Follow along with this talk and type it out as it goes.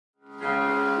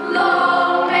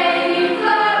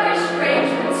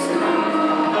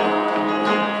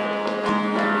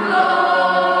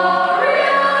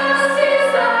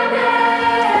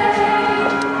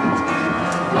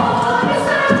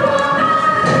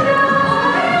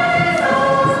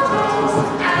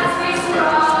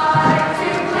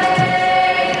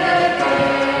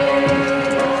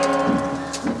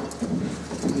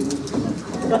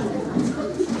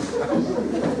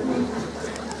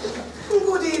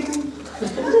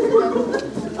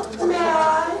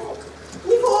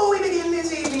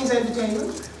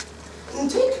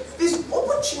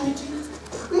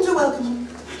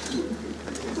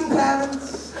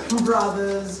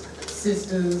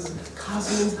sisters,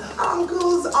 cousins,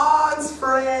 uncles, aunts,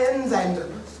 friends, and,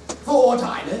 for what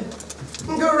I know,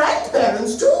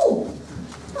 grandparents too.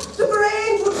 The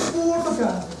Grangewood School for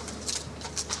Girls.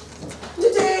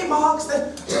 Today marks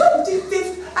the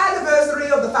 25th anniversary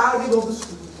of the founding of the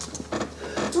school.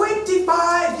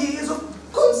 25 years of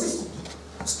consistent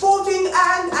sporting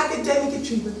and academic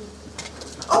achievement,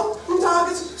 of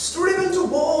targets striven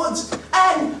towards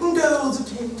and goals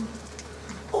attained,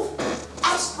 of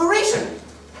aspiration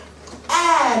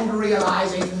and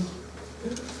realization,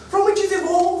 from which is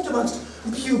evolved amongst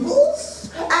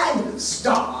pupils and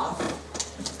staff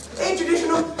a tradition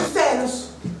of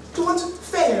fairness to one's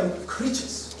fellow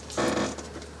creatures,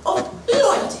 of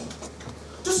loyalty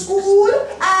to school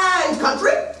and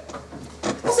country,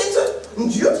 a sense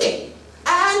of duty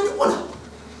and honor,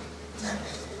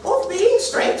 of being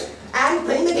straight and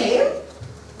playing the game,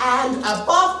 and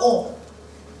above all,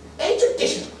 a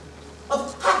tradition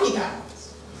of happy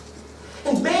girls.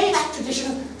 And may that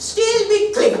tradition still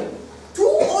be clinging to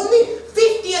on the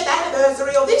 50th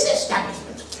anniversary of this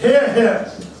establishment. Hear,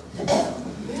 hear.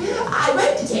 I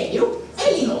won't detain you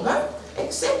any longer,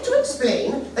 except to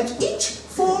explain that each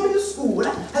form in the school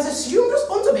has assumed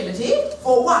responsibility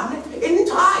for one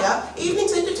entire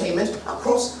evening's entertainment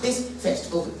across this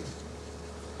festival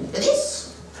week.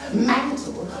 This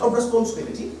mantle of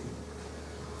responsibility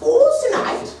falls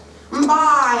tonight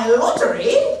by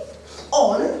lottery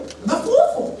on the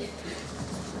fourth form,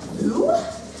 who,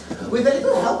 with a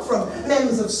little help from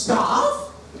members of staff,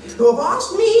 who have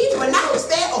asked me to announce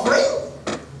their offering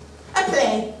a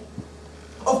play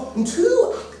of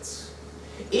 2 acts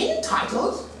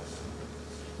entitled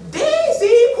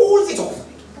Daisy Pulls It Off.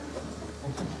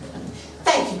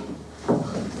 Thank you.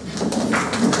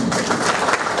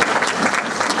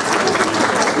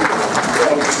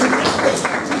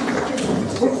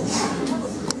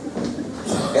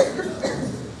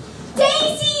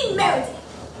 Daisy Meredith,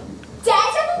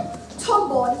 daredevil,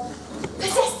 tomboy,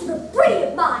 possessed of a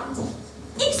brilliant mind,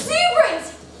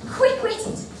 exuberant,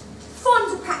 quick-witted,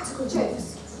 fond of practical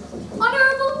jokes,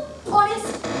 honourable,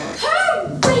 honest,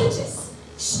 courageous,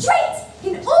 straight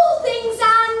in all things,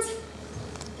 and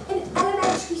an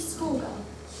elementary schoolgirl.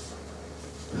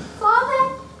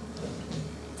 Father,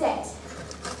 dead.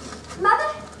 Mother,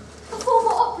 a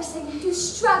former opera singer who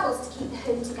struggles to keep the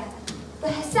home together.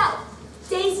 But herself,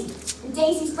 Daisy, and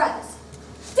Daisy's brothers,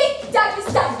 Dick,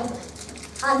 Douglas, Daniel,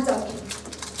 and Duncan,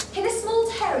 in a small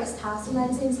terraced house in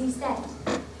London's East End,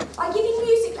 by giving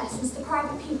music lessons to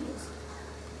private pupils.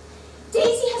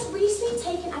 Daisy has recently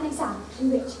taken an exam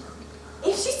in which,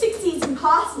 if she succeeds in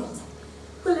passing it,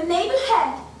 will enable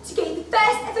her to gain the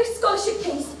first ever scholarship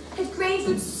place at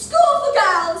Grangewood School for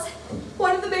Girls,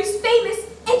 one of the most famous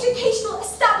educational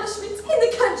establishments in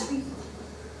the country.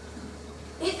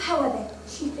 If, however,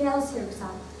 she fails her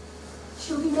exam,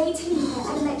 she will be made to leave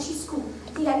her elementary school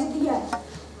at the end of the year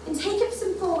and take up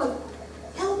some form of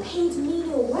ill-paid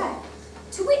menial work,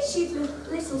 to which she is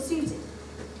little suited.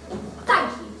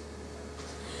 Thank you.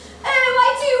 Oh, I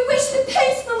do wish the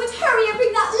postman would hurry and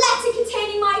bring that letter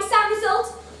containing my exam result,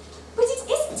 but it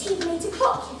isn't even 8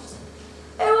 o'clock yet.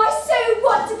 Oh, I so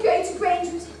want to go to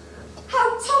Grangewood.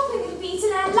 How topping it would be to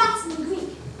learn Latin and Greek,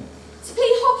 to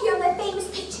play hockey on their famous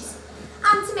pitches,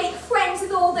 and to make friends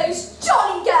with all those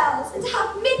jolly girls, and to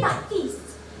have midnight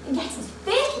feasts, and get into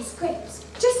fearful scrapes,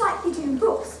 just like they do in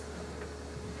books.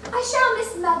 I shall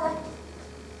miss Mother,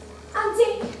 and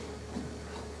Dick,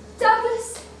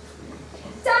 Douglas,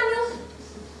 Daniel,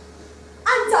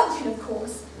 and Duncan, of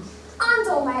course, and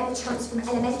all my other chums from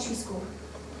elementary school.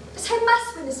 But I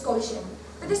must win the scholarship,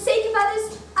 for the sake of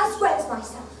others as well as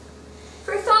myself.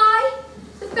 For if I,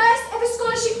 the first ever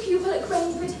scholarship pupil at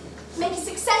Grangewood, make a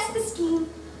success of the scheme,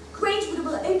 Grangewood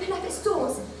will open up its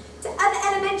doors to other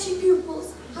elementary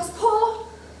pupils as poor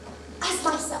as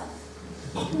myself.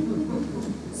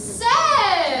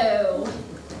 So,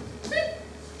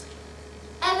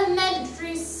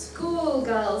 elementary school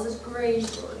girls at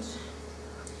Grangewood,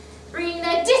 bringing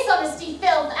their dishonesty,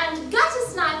 filth, and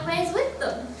gutter-snipe ways with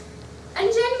them,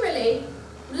 and generally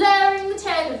lowering the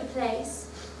tone of the place.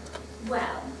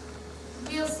 Well,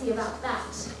 we'll see about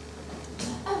that.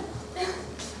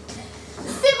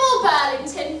 Sybil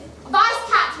Burlington,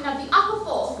 vice-captain of the upper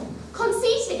fourth,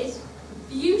 conceited,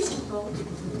 beautiful,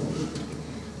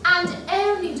 and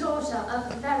only daughter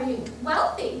of very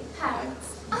wealthy parents.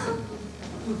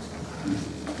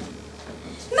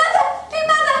 Mother! Hey,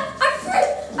 Mother! I'm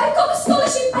through! I've got the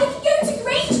scholarship! I can go to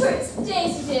Grangewood!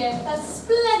 Daisy dear, that's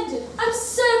splendid. I'm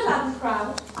so glad and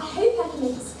proud. I hope I can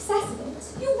make a success of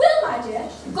it. You will, my dear.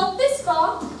 You've got this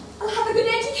far. I'll have a good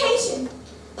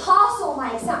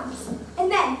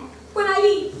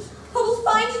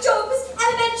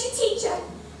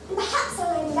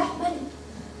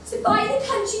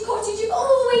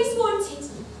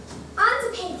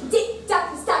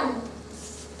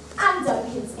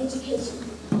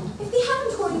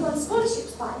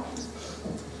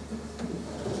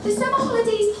The summer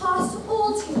holidays passed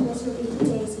all too miserably for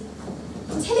Daisy,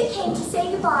 until it came to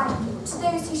say goodbye to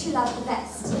those who she loved the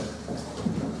best.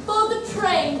 Board the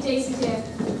train, Daisy dear.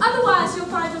 Otherwise you'll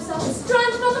find yourself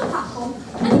stranded on the platform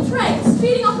and the train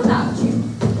speeding off without you.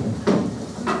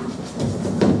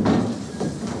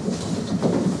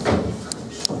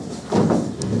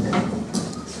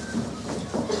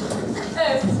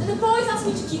 Oh, and the boys asked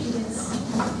me to give you this.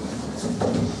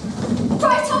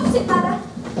 Right opposite, Mother.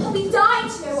 I'll be dying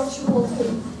to know what you all do,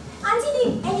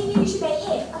 and any news you may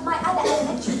hear of my other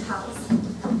elementary pals.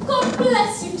 God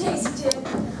bless you, Daisy dear.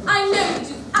 I know you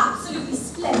do absolutely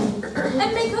splendid,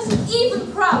 and make us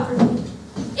even prouder of you,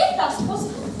 if that's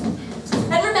possible.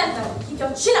 And remember, keep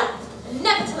your chin up, and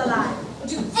never tell a lie, or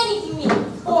do anything mean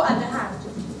or underhand.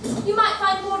 You might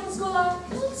find boarding school life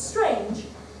a little strange,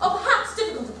 or perhaps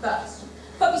difficult at first,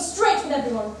 but be straight with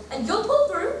everyone, and you'll pull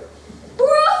through. We're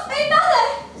off, eh,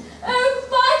 Mother? Oh,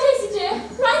 bye, Daisy dear.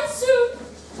 Right soon.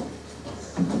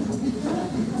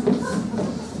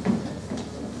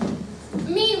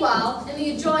 Meanwhile, in the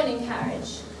adjoining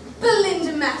carriage,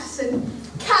 Belinda Matheson,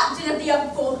 captain of the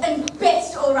upper fourth and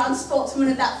best all-round sportsman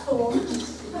of that form.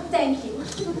 Thank you.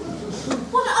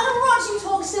 What utter rot you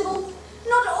talk, Sybil.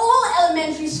 Not all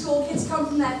elementary school kids come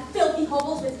from their filthy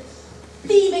hovels with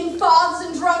thieving fathers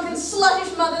and drunken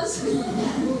sluttish mothers.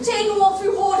 Take a walk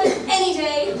through Horton any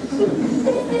day. And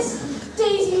if this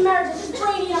Daisy Meredith is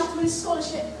brainy enough to win a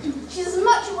scholarship, she's as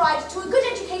much a right to a good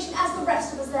education as the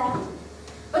rest of us there.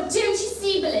 but don't you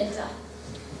see, Belinda,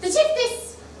 that if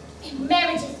this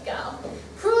Meredith girl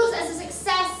proves as a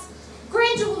success,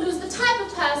 Granger will lose the type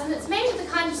of person that's made of the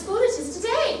kind of school it is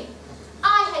today.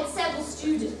 I had several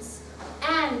students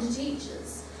and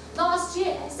teachers last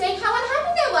year saying how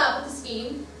unhappy they were with the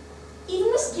scheme.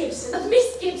 Even Miss Gibson. But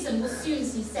Miss Gibson will soon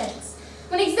see sense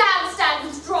when exam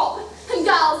standards drop and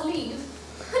girls leave,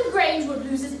 and Grangewood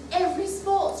loses every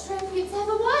sports trophy it's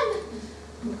ever won.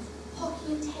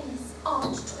 Hockey and tennis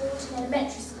aren't taught in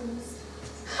elementary schools.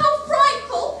 How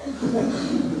frightful!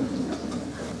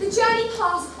 The journey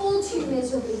passed all too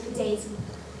miserably for Daisy,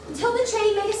 until the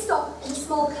train made a stop at a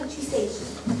small country station.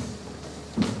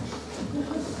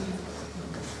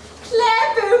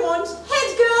 Claire Beaumont,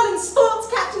 head girl and sports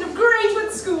captain of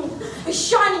Grangewood School, a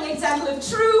shining example of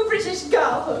true British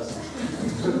girlhood.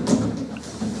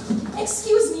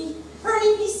 Excuse me, are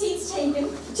any of these seats taken?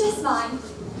 Just mine.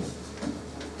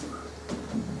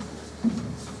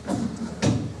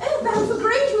 Oh, bound for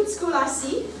Grangewood School, I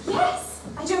see. Yes.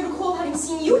 I don't recall having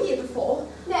seen you here before.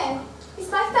 No, it's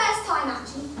my first time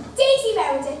actually. Daisy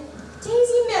Meredith.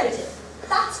 Daisy Meredith.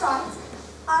 That's right.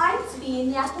 I'm to be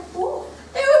in the upper fourth.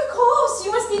 Oh, of course,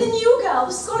 you must be the new girl,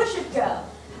 the scholarship girl.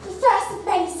 The first of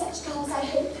many such girls, I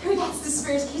hope. Oh, that's the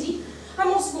spirit, Kitty. I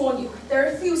must warn you, there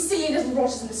are a few silly little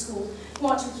rotters in the school who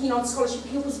aren't too keen on scholarship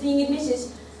pupils being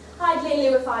admitted. I'd lay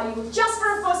low if I were you, just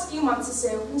for a first few months or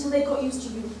so, until they got used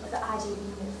to you, with the idea of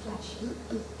being in the flesh.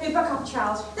 Oh, buck up,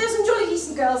 child. There's some jolly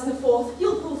decent girls in the fourth.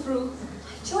 You'll pull through.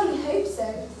 I jolly hope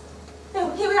so.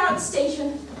 Oh, here we are at the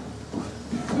station.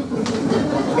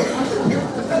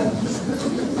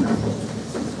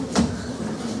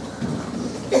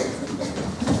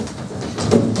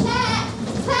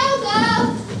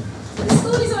 The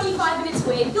school is only 5 minutes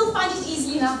away. You'll find it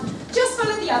easily enough. Just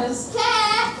follow the others.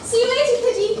 Claire! See you later,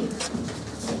 Kitty.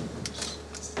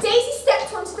 Daisy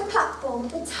stepped onto the platform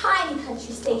of a tiny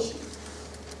country station,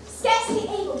 scarcely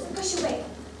able to push away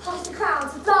past the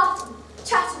crowds of laughing,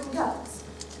 chattering girls.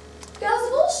 Girls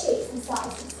of all shapes and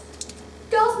sizes.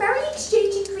 Girls merrily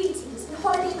exchanging greetings and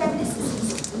holiday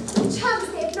reminiscences with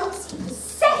chums they have not seen for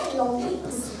 7 long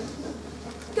weeks.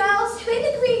 Girls who, in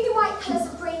the green and white colours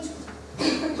of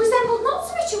Grangewood, resembled not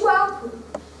so much a whirlpool,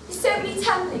 as so many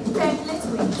tumbling, very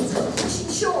little waves, pushing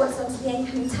shores onto the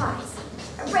incoming tides,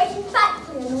 and breaking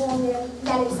thankfully on the warm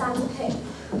yellow sands of home.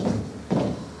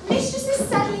 Mistresses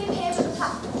suddenly appeared on the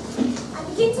platform and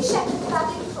begin to shepherd the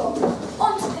bubbling floor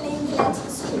onto the linen lentil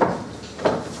school.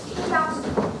 Looking round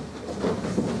at them.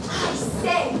 I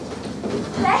say,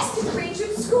 blessed is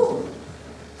Grangewood School,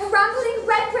 a rambling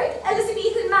red brick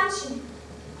Elizabethan mansion,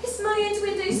 its mullioned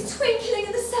windows twinkling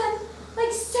in the sun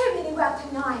like so many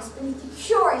welcoming eyes beneath the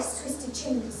curious twisted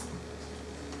chimneys.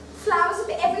 Flowers of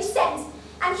every scent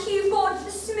and hue bordered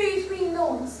the smooth green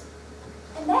lawns.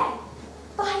 And there,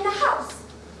 behind the house,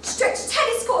 stretched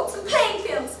tennis courts and playing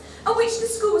fields on which the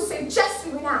school was so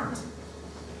justly renowned.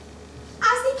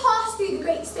 As they passed through the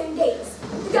great stone gates,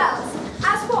 the girls,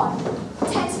 as one,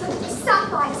 turned to look at the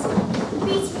sapphires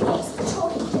beating against the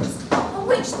chalky cliffs on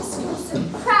which the school so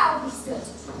proudly stood.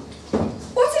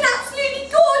 What an absolutely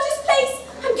gorgeous place!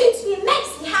 I'm going to be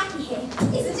immensely happy here.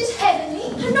 Isn't it heavenly?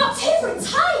 I'm not over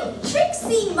entirely.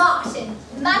 Trixie, Martin,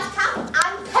 madcap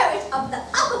and poet of the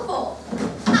upper form.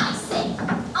 I say,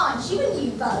 aren't you a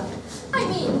new bug? I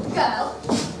mean, girl.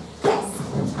 Yes,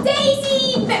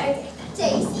 Daisy Meredith.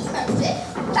 Daisy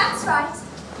Meredith. That's right.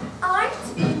 I'm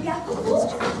to be in the upper form.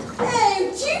 Oh,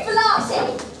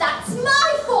 jubilate! That's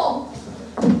my form.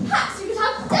 Perhaps we could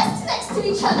have desks next to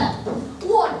each other.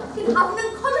 One can have an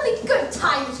uncommonly good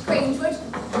time at Grangewood,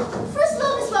 for as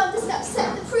long as one doesn't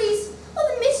upset the priest or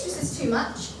the mistresses too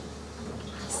much.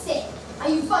 I say, are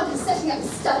you fond of setting up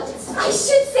stunts? I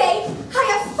should say I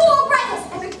have 4 brothers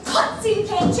and we're constantly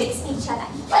playing tricks on each other.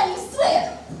 Can you swim?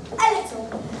 A little.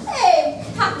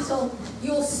 Oh, capital.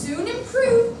 You'll soon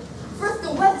improve, for if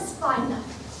the weather's fine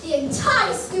enough, the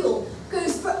entire school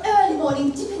goes for early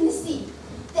morning dip in the sea.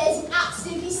 There's an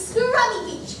absolutely scrummy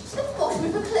beach at the bottom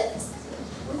of the cliffs,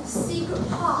 with a secret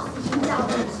path leading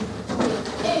downwards. Only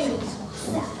to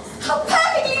ourselves. How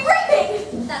perfectly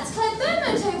ripping! That's Claire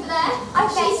Beaumont over there. I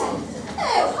bet so.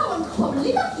 Oh, how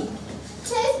uncommonly lucky.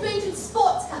 Claire's Beaumont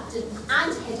sports captain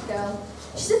and head girl.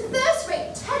 She's a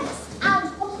first-rate tennis and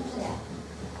hockey player,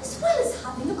 as well as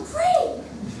having a brain.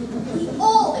 We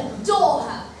all adore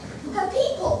her. Her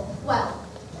people, well,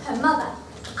 her mother,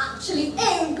 actually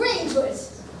owned Grangewood.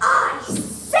 I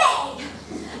say!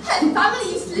 Her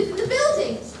family used to live in the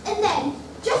building, and then,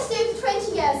 just over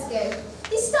 20 years ago,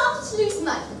 they started to lose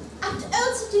money after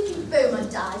old Sir Dickie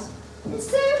Beaumont died, and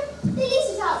so they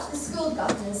leased it out to the school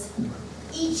governors.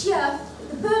 Each year,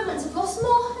 the Beaumonts have lost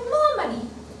more and more money.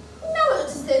 Now it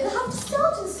looks as though they'll have to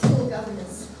sell to the school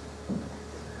governors.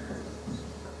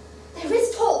 There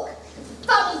is talk that the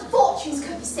family fortunes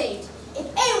could be saved if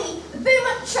only the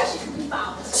Beaumont treasure could be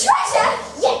found. Treasure?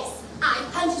 Yes,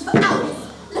 I've hunted for hours,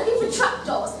 looking for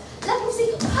trapdoors, looking for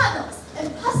secret panels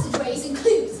and passageways and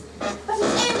clues. But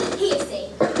it's only hearsay.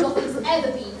 Nothing's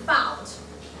ever been found.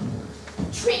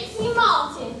 Trixie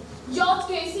Martin, you're to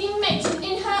go see mentioned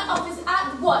in her office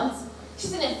at once.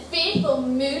 She's in a fearful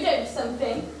mood over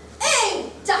something.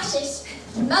 Oh, dash it!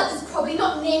 Mother's probably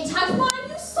not named how to buy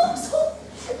new socks.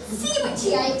 See what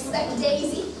tea I expect,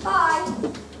 Daisy. Bye.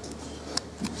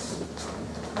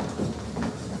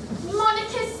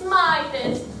 Monica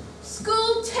Smithers,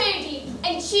 school toady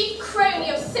and chief crony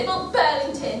of Sybil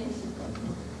Burlington.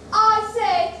 I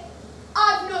say,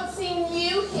 I've not seen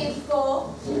you here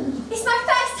before. It's my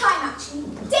first time, actually.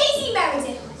 Daisy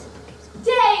Meredith.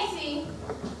 Daisy.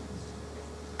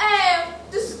 Oh,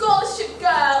 the scholarship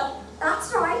girl.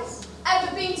 That's right.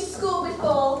 Ever been to school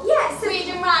before? Yes. Read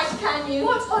and write, can you?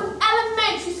 What on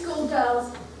elementary school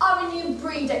girls are a new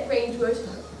breed at Grangewood?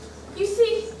 You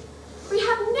see, we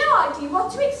have no idea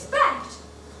what to expect.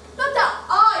 Not that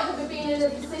I've ever been in a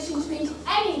position to meet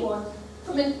anyone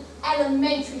from an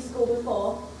elementary school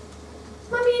before.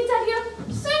 Mummy and Daddy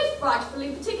are so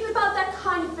frightfully particular about that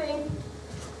kind of thing.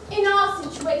 In our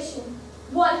situation,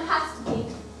 one has to be.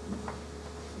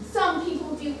 Some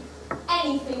people do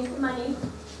anything for money.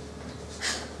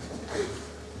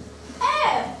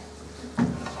 Oh,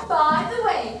 by the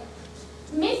way,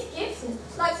 Miss Gibson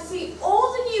likes to see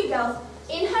all the new girls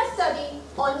in her study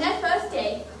on their first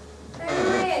day.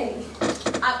 Oh, really?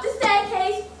 Up the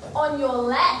staircase on your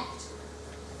left.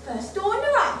 First door on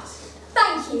the right.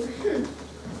 Thank you.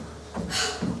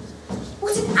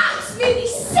 What an absolutely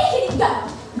sickening girl!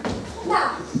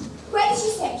 Now, where did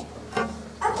you say?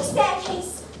 Up the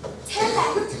staircase, turn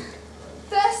left,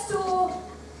 first door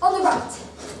on the right.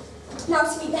 Now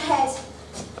to meet the head.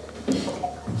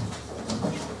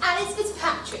 Alice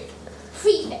Fitzpatrick,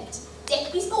 prefect,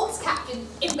 deputy sports captain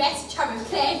in West Chatham,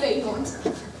 Claire Beaumont.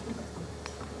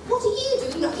 What are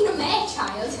you doing knocking on there,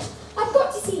 child? I've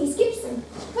got to see Miss Gibson.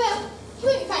 Well, you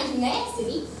won't find him there,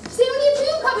 silly. There's only a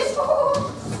broom coming.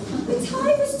 But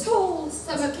I was told.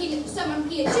 Someone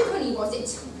peed a trick on you, was it?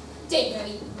 Don't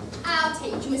worry. I'll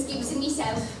take you, Miss Gibson,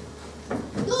 myself.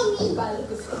 You're new by the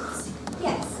look of things.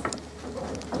 Yes.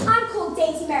 I'm called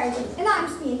Daisy Meredith, and I'm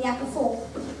to be in the upper form.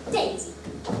 Daisy.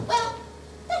 Well,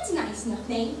 that's a nice enough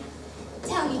name.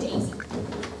 Tell me, Daisy,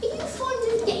 are you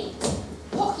fond of games?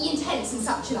 Hockey and tennis and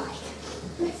such like?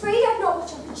 I'm afraid I've not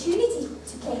much opportunity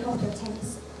to play hockey or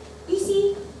tennis. You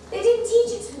see, they didn't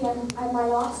teach it to me at my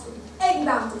last school. Only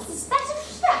rounders. Is that a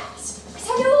fact? But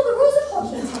I know all the rules of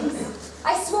hockey and tennis.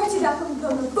 I sorted up on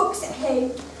the books at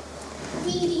home.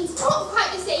 Reading's not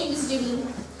quite the same as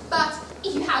doing, but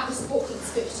if you have the sporting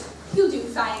spirit, you'll do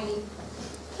finely.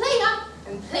 Play up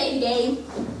and play the game.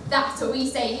 That's what we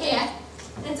say here.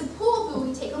 And it's a poor rule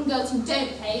we take on girls who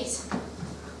don't play it.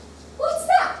 What's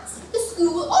that? The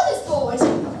school honours board.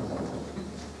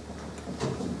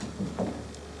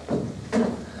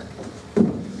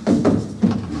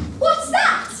 What's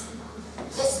that?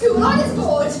 The school honours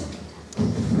board.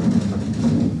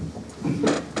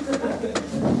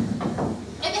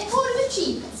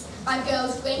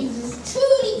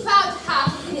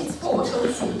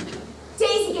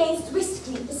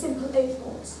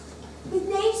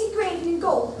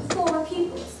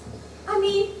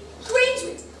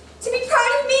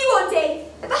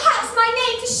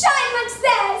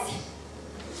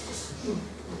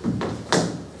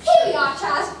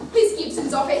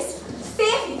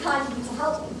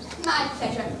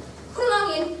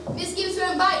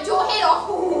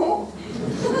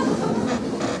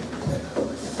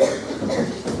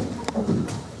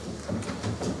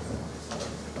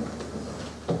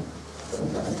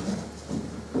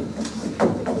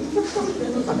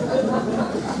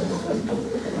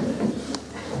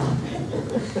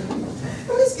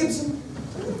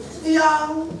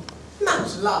 young,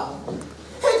 much loved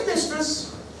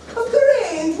headmistress of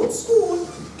Grangewood School.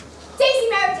 Daisy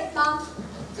Meredith, Mum.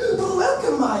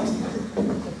 Welcome, my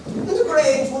dear, to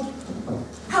Grangewood.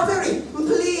 How very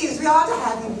pleased we are to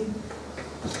have you here.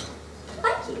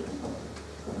 Thank you.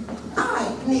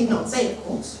 I need not say, of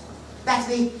course, that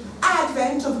the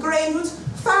advent of Grangewood's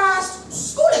first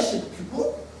scholarship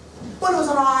pupil, one who has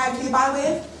arrived here by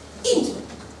way of intellect,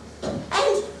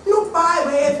 and not by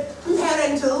way of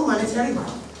parental monetary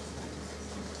wealth,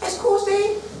 has caused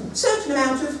a certain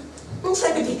amount of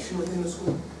trepidation within the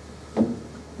school.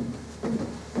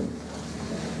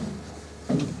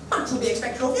 Much will be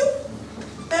expected of you,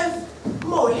 both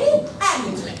morally and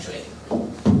intellectually.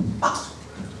 But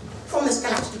from the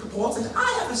scholastic reports that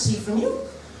I have received from you,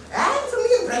 and from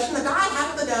the impression that I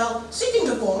have of the girl sitting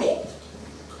before me,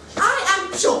 I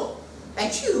am sure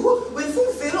that you will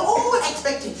fulfill all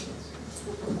expectations.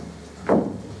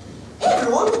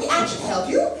 Everyone will be anxious to help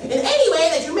you in any way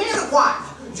that you may require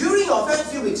during your first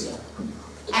few weeks here,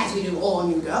 as we do all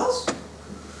new girls.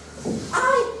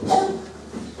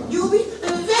 You'll be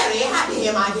very happy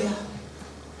here, my dear,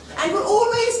 and will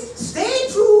always stay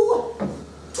true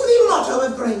to the motto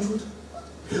of Grangewood,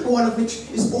 one of which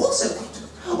is also that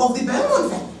of the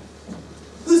Beaumont family,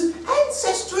 whose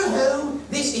ancestral home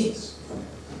this is.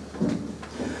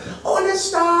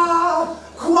 Honesta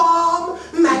quam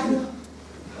magna.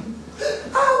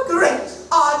 How great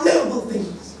are noble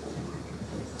things.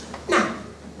 Now,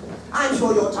 I'm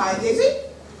sure you're tired, Daisy.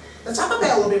 The supper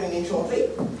bell will be ringing shortly,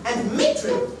 and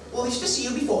matron will wish to see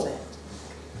you before then.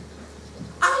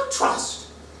 I trust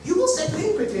you will settle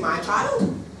in quickly, my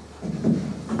child.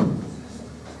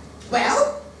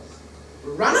 Well,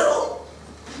 run along.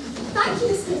 Thank you,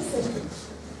 Miss Gibson.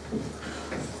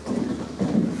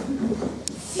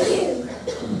 Phew.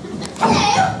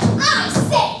 Hello, I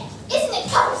say, isn't it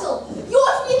capital?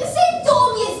 You're to be in the same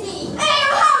dormy as me. Oh,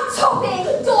 how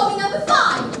topping! Dormy number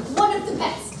 5, one of the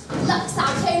best. Luck's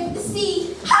out over the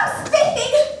sea. How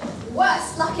spiffing!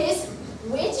 Worst luck is,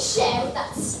 we're to share with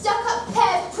that stuck-up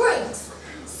pair of prigs,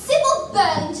 Sybil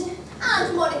Burlington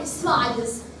and Monica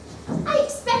Smithers. I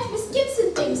expect Miss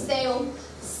Gibson thinks they'll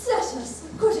set us a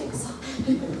good example.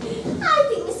 I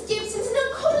think Miss Gibson's an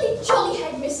uncommonly jolly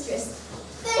headmistress,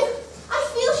 though I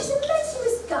feel she's immensely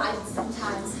misguided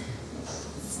sometimes.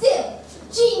 Still,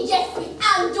 Jean Jeffrey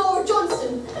and Dora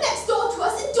Johnson are next door to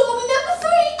us in dormy number 3,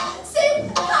 so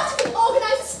perhaps we can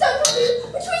organise a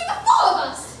stumble between the 4 of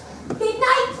us.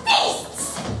 Midnight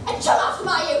feasts and chum after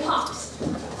my own heart.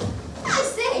 I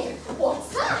say, what's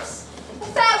that? A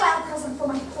farewell present for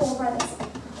my 4 brothers.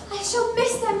 I shall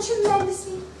miss them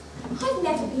tremendously. I've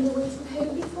never been away from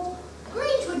home before.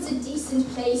 Grangewood's a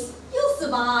decent place. You'll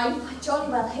survive. I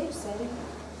jolly well hope so.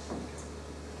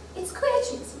 It's queer,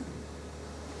 Trixie,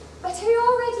 but I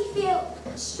already feel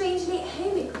strangely at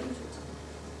home at Grangewood.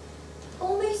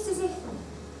 Almost as if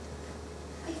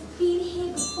I've been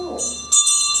here before.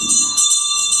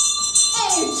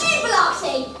 Oh,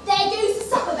 jubilate! There goes the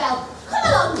supper bell. Come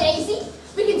along, Daisy.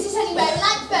 We can sit anywhere we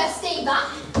like first day back.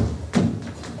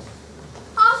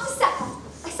 After supper,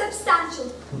 a substantial,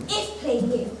 if plain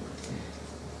meal,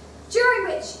 during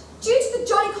which, due to the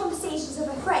jolly conversations of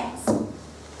her friends,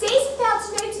 Daisy failed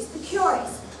to notice the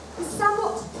curious and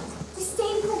somewhat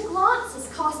disdainful glances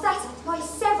cast at her by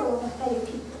several of her fellow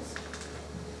pupils.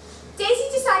 Daisy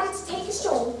decided to take a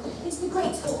stroll into the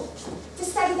Great Hall to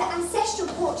study the ancestral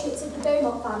portraits of the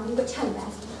Beaumont family which hung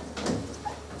there.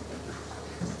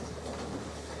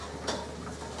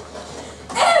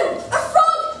 Oh, a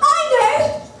frog! I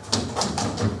know!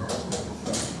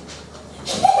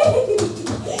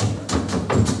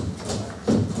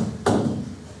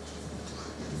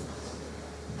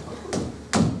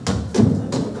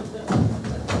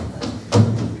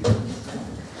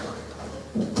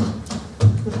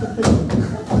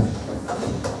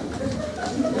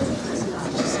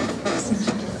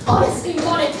 Honestly,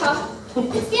 Monica,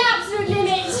 it's the absolute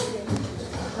limit.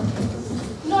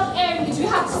 Not only do we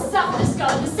have to suffer this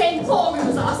girl in the same ballroom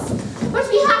as us, but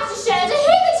we have to share the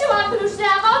hitherto unpolluted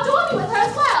air of our dormy with her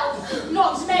as well.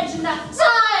 Not to mention that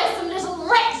tiresome little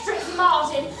wretch, Trixie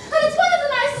Martin, and it's one of the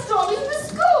nicest dormies in the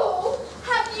school.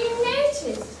 Have you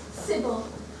noticed, Sybil,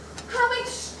 how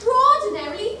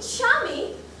extraordinarily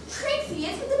chummy Trixie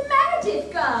is with the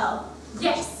Meredith girl?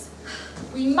 Yes,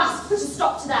 we must put a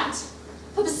stop to that.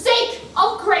 For the sake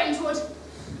of Grangewood.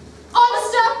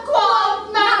 Honesta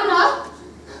quam magna.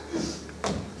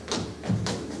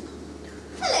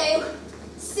 Hello,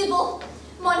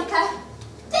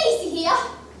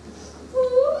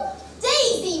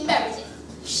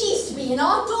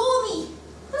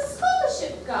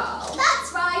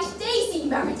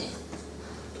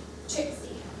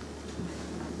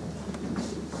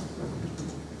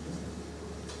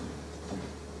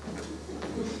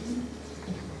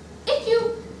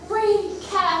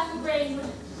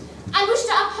 and wish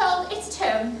to uphold its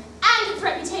tone and its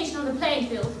reputation on the playing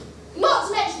field, not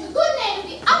to mention the good name of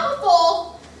the upper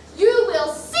fourth, you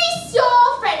will cease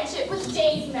your friendship with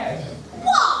Daisy Meredith.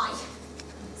 Why?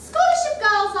 Scholarship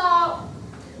girls are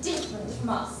different from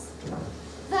us.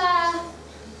 They're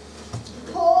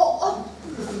poor.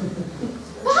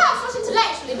 Perhaps not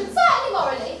intellectually, but certainly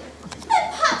morally.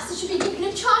 And perhaps they should be given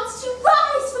a chance to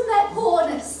rise from their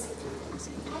poorness.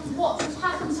 And what would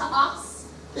happen to us?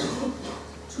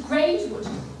 To Grangewood?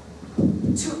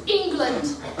 To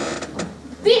England?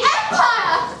 The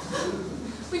Empire!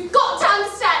 We've got to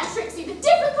understand, Trixie, the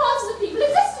different classes of people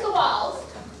exist in the world.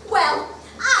 Well,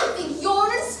 I think you're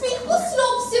an unspeakable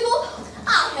slob, Sybil.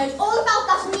 I heard all about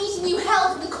that meeting you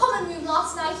held in the common room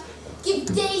last night. Give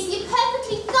Daisy a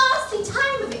perfectly ghastly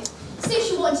time of it, so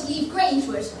she wanted to leave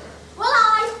Grangewood. Well,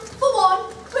 I, for one,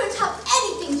 won't have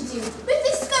anything to do with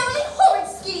this thoroughly horrid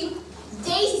scheme.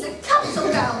 Daisy's a capital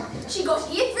girl. She got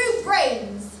here through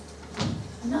brains,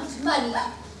 not money,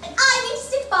 and I mean to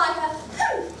stick by her.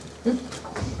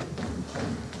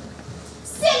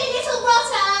 Silly little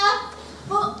rotter!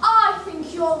 Well, I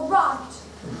think you're right,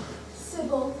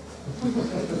 Sybil.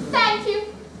 Thank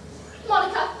you,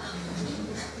 Monica.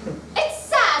 It's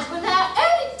sad when there are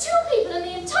only 2 people in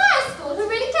the entire school who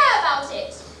really care about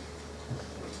it.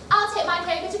 I'll take my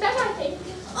paper to bed, I think.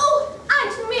 Oh,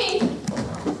 and me.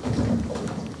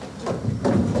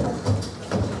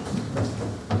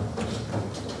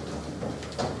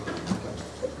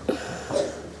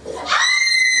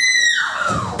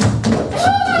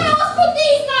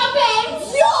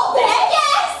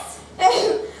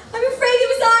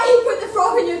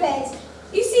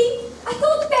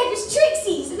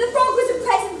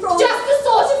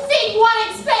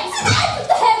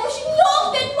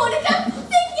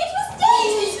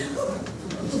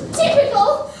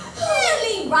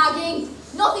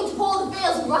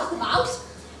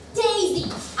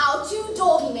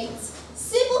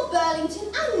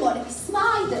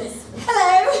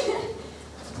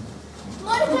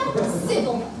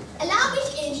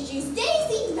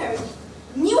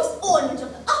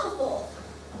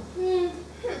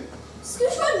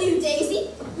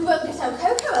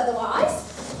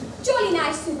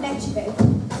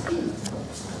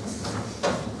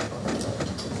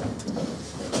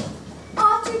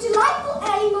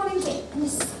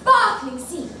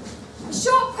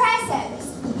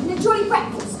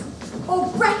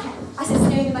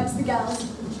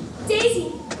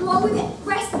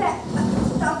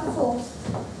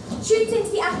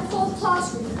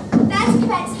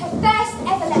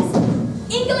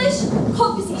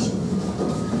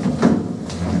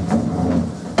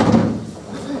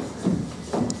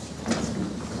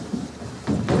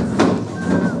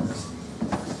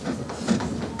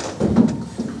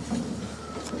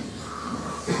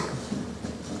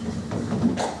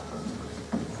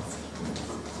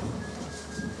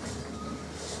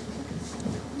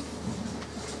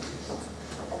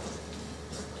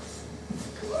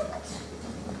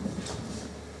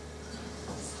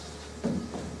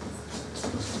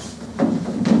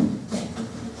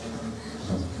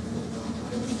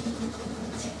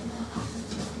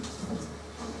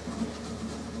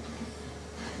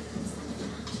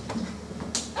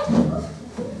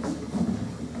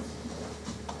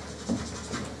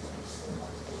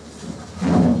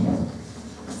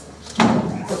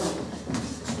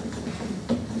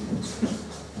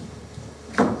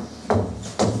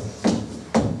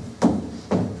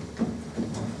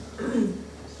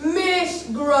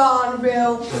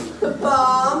 The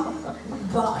farm,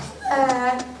 but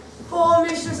there, 4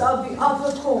 mistresses of the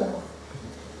upper court.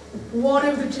 One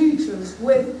of the teachers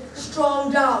with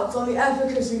strong doubts on the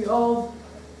efficacy of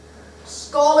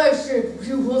scholarship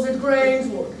pupils at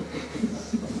Grangewood.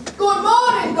 Good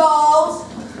morning, girls.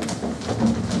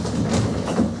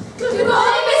 Good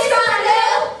morning, Miss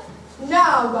Randall.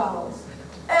 Now, girls,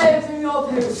 open your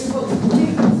papers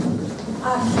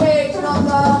at page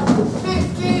number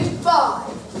 55.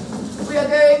 We are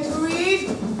going to read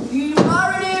The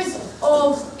Mariners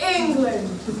of England,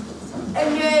 a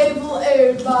naval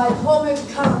ode by Thomas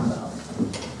Campbell.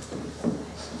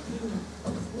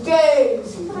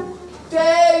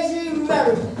 Daisy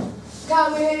Meredith.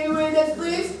 Can we hear you with us,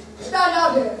 please? Stand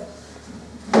out here.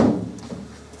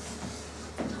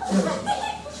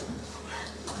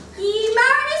 Ye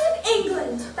mariners of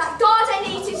England, that guard our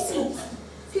native seas,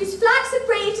 whose flags have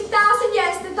braved 1,000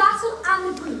 years the battle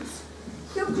and the breeze.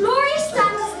 Your glorious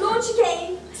standards launch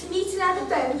again to meet another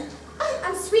foe,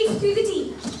 and sweep through the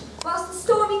deep, whilst the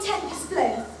stormy tempests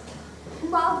blow.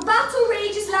 And while the battle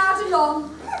rages loud and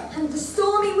long, and the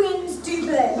stormy winds do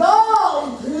blow.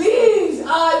 Oh, please,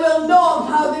 I will not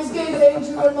have this given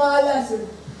to in my lesson.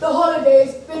 The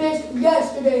holidays finished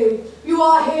yesterday. You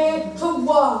are here to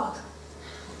work.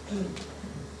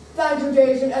 Thank you,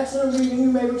 Daisy. An excellent reading.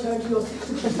 You may return to your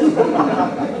seat.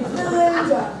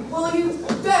 Melinda, will you...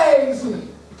 Daisy,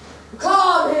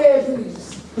 come here,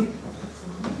 please.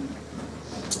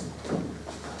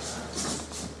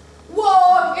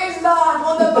 What is that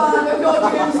on the back of your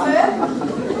gym slip?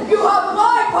 You have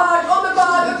my patch on the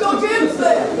back of your gym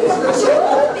slip.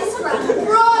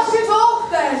 Brush it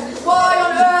off then. Why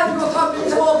on earth you are coming to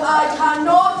talk, I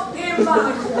cannot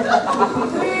imagine.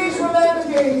 Please remember,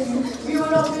 Daisy, you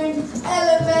are not in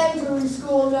elementary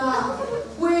school now.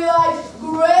 We like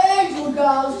graduate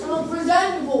girls to look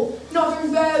presentable, not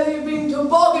as though they've been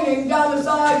tobogganing down the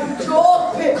side of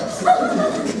chalk pits.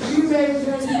 You may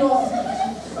return to your...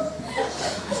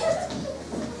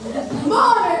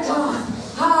 Monica,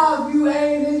 have you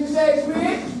anything to say to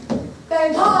me?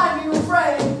 Then kindly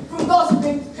refrain from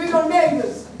gossiping to your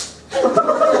neighbours.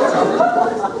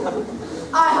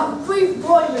 I have a brief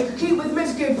appointment to keep with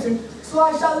Miss Gibson, so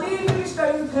I shall leave you to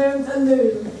study the poems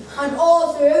alone, and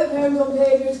also the poems on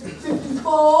pages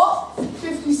 54,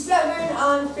 57,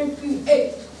 and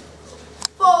 58.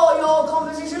 For your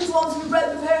compositions, once you've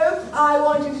read the poem, I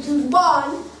want you to choose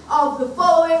one of the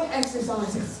following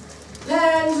exercises.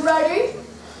 Pens ready?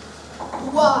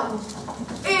 1.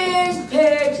 Is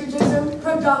patriotism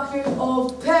productive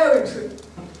of poetry?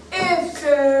 If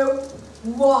so,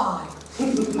 why?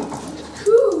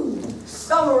 2.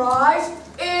 Summarize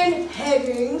in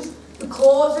headings the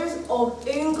causes of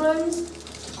England's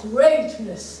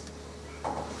greatness.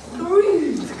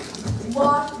 3.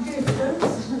 What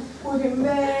difference would it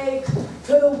make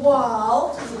to the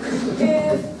world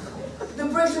if the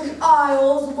British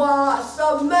Isles were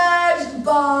submerged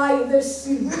by the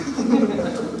sea?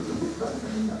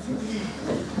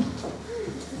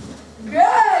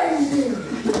 Daisy!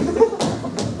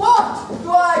 What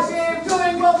do I seem to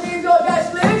incomplete your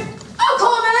desk list? A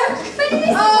comic!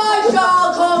 I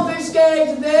shall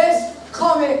confiscate this.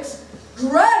 Comics,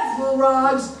 dreadful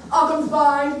rags, are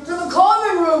confined to the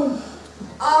common room.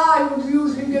 I was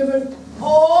usually given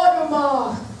order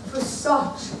mark for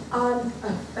such an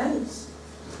offence.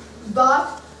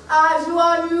 But as you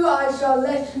are new, I shall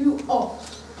let you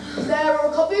off. There are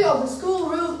a copy of the school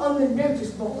rules on the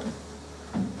notice board.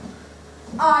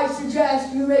 I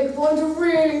suggest you make a point of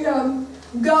reading them.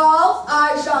 Girls,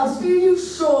 I shall see you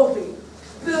shortly.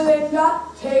 Belinda,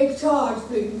 take charge,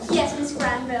 please. Yes, Miss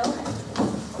Granville.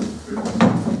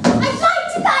 I'd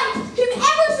like to thank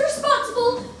whomever's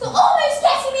responsible for almost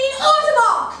getting me an order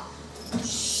mark.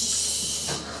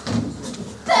 Shh.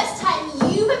 First time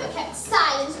you've ever kept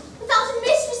silent without a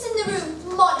mistress in the room,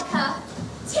 Monica.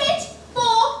 Tit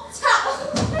for tat.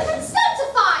 Stand to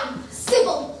fine,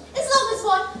 Sybil. As long as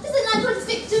one doesn't land one's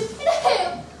victim in a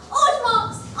hole. Order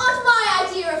marks aren't my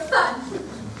idea of fun.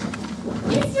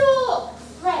 Is your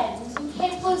friend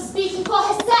incapable of speaking for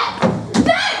herself?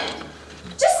 No!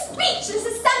 Just speechless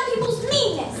as some people's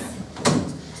meanness.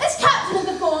 As captain of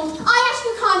the form, I ask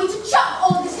you kindly to chuck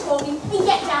all this talking and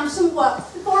get down to some work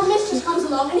before a mistress comes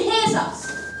along and hears us.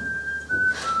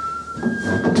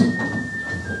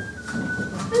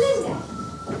 Belinda,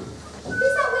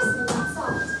 who's that whistling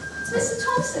outside? It's Mr.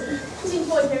 Thompson. He's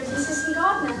employed here as an assistant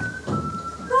gardener.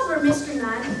 Rather a mystery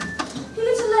man. He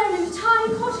lives alone in a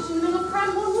tiny cottage in the middle of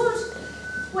Cranbourne Wood.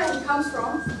 Where he comes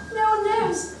from, no one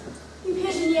knows. He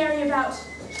appeared in the area about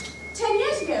 10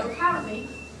 years ago, apparently.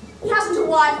 He hasn't a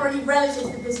wife or any relatives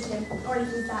that visit him, or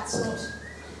anything of that sort.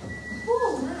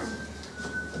 Poor man.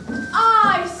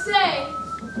 I say,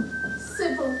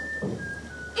 Sybil,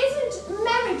 isn't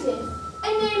Meredith a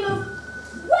name of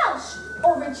Welsh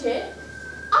origin?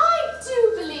 I do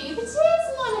believe it is,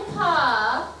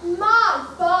 Monica. My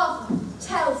father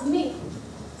tells me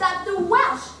that the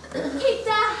Welsh keep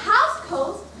their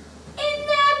households in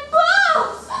their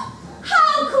baths.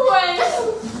 How quaint!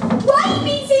 Why are you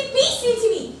being so beastly to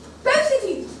me? Both of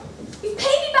you. You've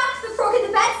paid me back to the frog in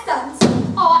the bedstand.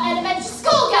 Are elementary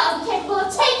school girls incapable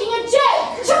of taking a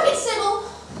joke? Chuck it, Sybil!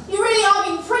 You really are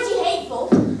being pretty hateful.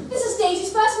 This is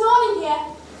Daisy's first morning here.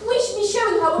 We should be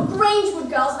showing her what Grangewood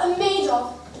girls are made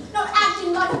of, not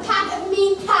acting like a pack of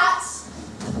mean cats.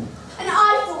 And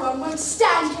I, for one, won't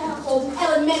stand to have called an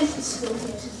elementary school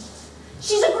kid.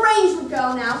 She's a Grangewood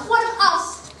girl now, one of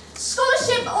us,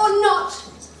 scholarship or not.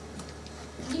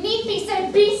 You need be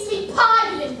so beastly pie,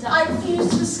 Belinda. I refuse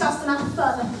to discuss the matter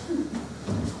further.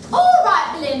 All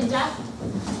right, Belinda.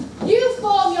 You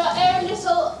form your own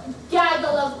little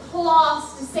gaggle of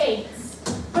plaster saints,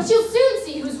 but you'll soon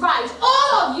see who's right,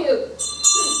 all of you.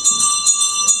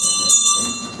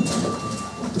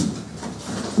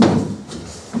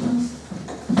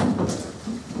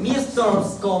 Mr.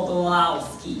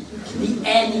 Skodlowski, the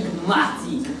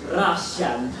enigmatic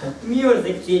Russian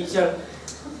music teacher.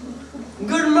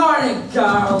 Good morning,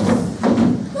 girls.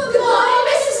 Good morning,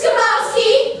 Mrs.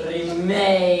 Skabowski.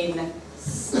 Remain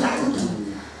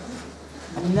standing.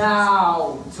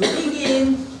 Now, to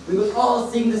begin, we will all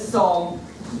sing the song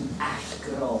Ash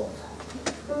Grove.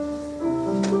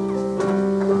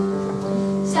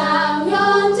 Down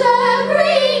yonder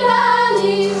green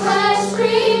valley where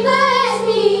streamlets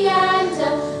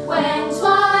meander, when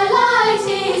twilight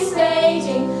is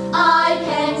fading, I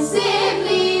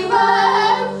pensively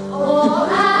roam, or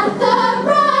at the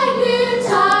bright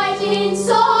noontide in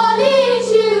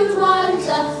solitude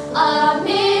wander,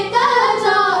 amid the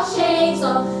dark shades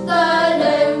of the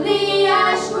lonely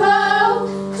ash grove.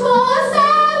 'Twas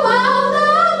there while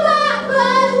the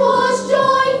blackbird was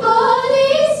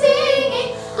joyfully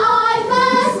singing, I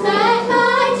first met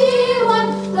my dear one,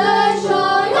 the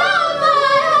joy of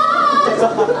my heart.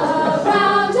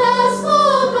 Around us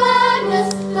full gladness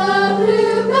the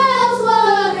bluebells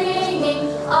were ringing.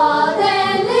 Ah,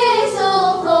 then little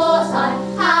thought I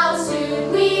how soon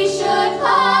we should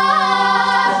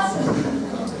part.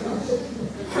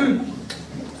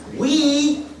 We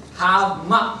have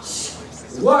much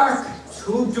work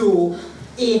to do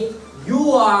if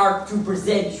you are to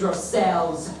present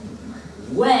yourselves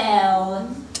well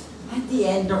at the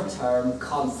end of term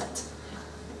concert.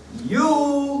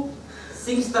 You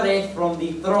sing straight from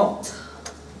the throat,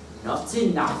 not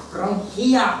enough from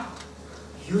here.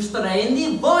 You strain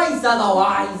the voice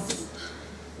otherwise.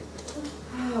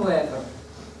 However,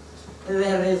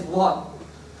 there is one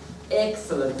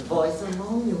excellent voice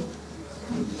among you.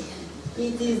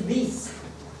 It is this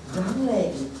young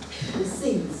lady who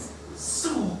sings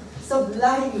so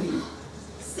sublimely.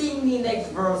 Sing the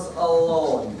next verse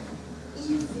alone,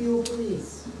 if you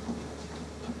please.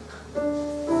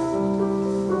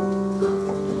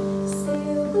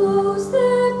 Still glows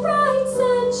the bright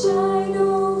sunshine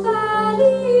o'er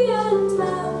valley and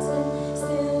mountain.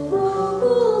 Still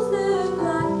warbles the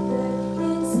blackbird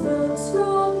its notes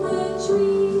from the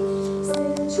tree.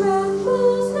 Still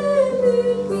trembles the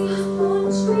moonbeam on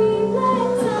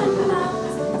streamlets and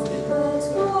mountains. But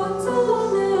what are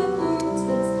the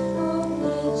beauties of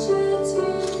nature to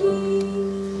me?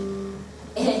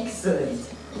 Excellent,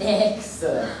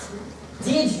 excellent.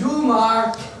 Did you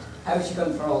mark how she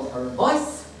controlled her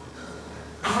voice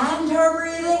and her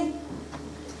breathing?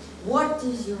 What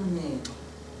is your name?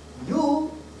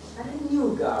 You are a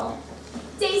new girl.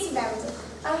 Daisy Meredith.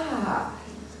 Ah,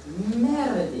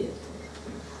 Meredith.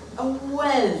 A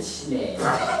Welsh name.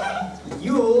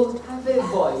 You have a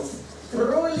voice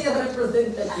truly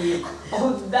representative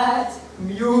of that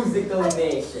musical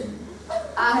nation.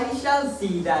 I shall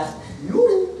see that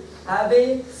you have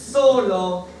a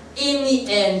solo in the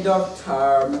end of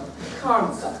term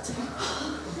concert.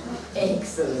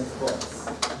 Excellent voice.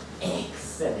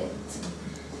 Excellent.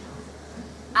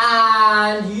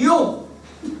 And you,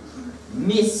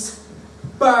 Miss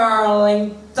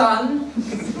Burlington,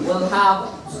 will have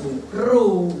to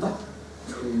prove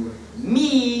to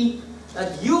me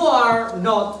that you are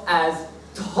not as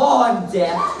tone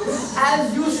deaf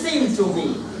as you seem to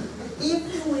be.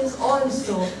 If you wish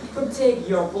also to take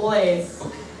your place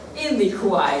in the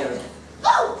choir.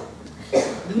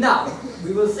 Now,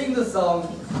 we will sing the song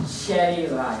Cherry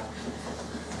Ripe.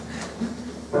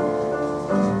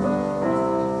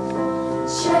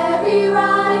 Cherry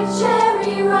ripe,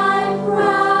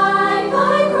 ripe,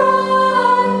 I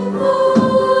cry,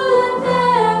 full and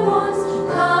fair ones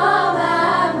come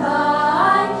and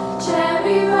buy.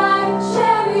 Cherry ripe,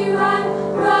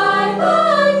 ripe, I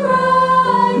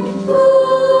cry,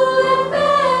 full and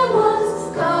fair ones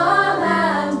come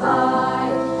and buy.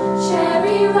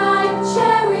 Cherry ripe,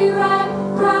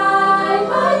 ripe,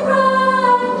 I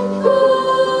cry,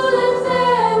 full and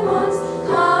fair ones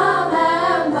come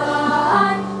and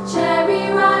buy. Cherry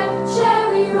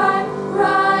ripe,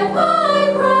 ripe,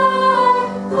 I cry,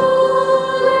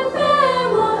 full and fair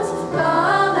ones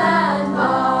come and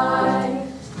buy.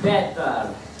 Better,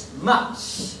 much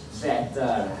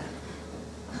better.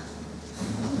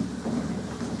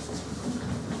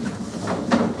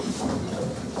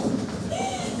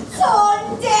 Torn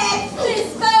death, Miss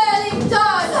Burlington.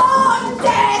 Torn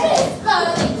death, Miss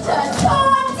Burlington.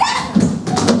 Torn death.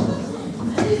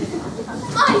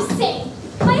 I say,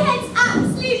 my head's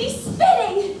absolutely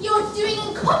spinning. You're doing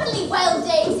uncommonly well,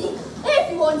 Daisy.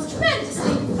 Everyone's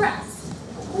tremendously impressed.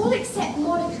 All except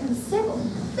Monica and Sybil.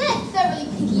 They're thoroughly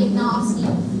piggy and nasty.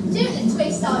 Don't let's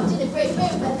waste our dinner break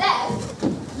over them.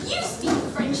 You speak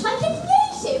French like a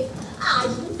native. I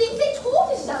didn't think they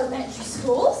taught it at elementary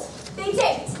schools. They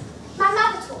don't. My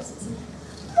mother taught it to me.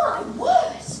 My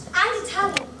word!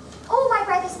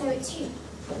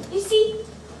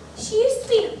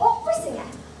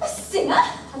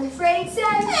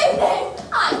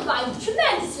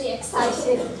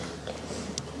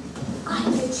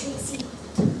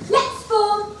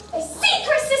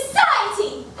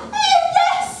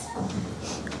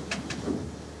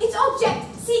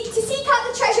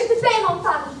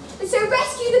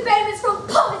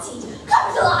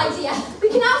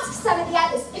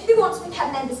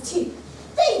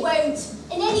 won't.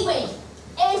 And anyway,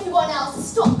 everyone else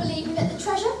has stopped believing that the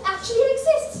treasure actually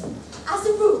exists. As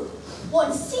a rule,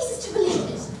 one ceases to believe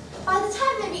it by the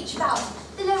time they reach about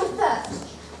the lower third.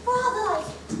 Rather like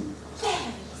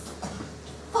fairies.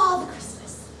 Father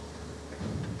Christmas.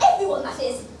 Everyone, that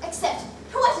is, except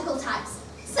poetical types,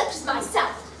 such as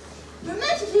myself.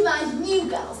 Romantically minded new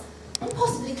girls, and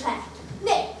possibly Claire.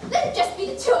 No, let it just be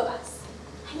the two of us.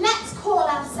 And let's call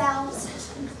ourselves...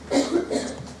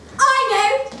 I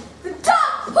know! The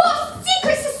Dark Horse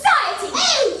Secret Society!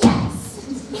 Oh, yes!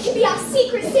 It could be our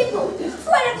secret symbol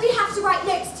for whenever we have to write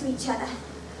notes to each other.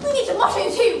 We need a motto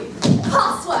too.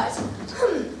 Password.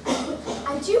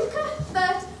 Aduca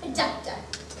Vert Adapter.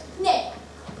 No,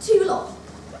 too long.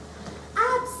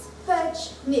 Abs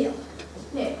Verge Meal.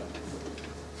 No.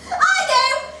 I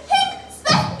know! Hic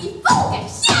Spec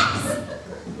Vulgus! Yes!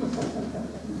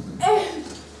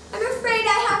 I'm afraid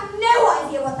I have no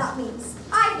idea what that means.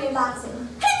 I know Latin.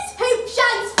 Hence hope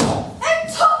shines forth. Oh,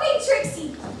 topping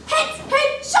Trixie! Hence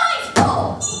hope shines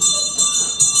forth!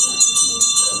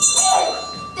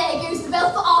 Oh, there goes the bell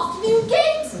for afternoon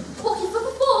games. Hockey for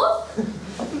before.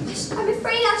 I'm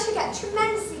afraid I shall get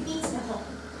tremendously beaten at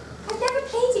hockey. I've never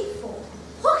played it before.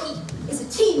 Hockey is a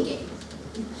team game.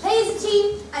 You play as a team,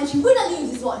 and you win or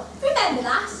lose as one. Remember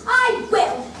that. I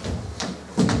will.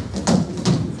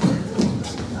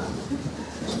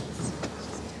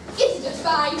 Isn't it a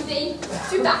fine thing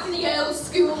to be back in the old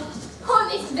school, on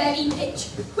this very pitch,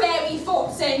 where we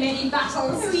fought so many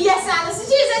battles? Oh, yes, Alice,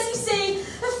 it is, as you say,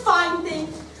 a fine thing.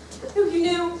 Oh, you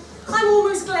know, I'm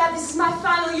almost glad this is my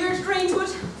final year at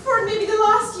Grangewood, for it may be the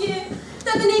last year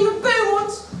that the name of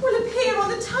Beaumont will appear on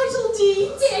the title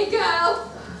deed. Dear girl.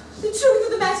 The truth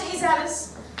of the matter is,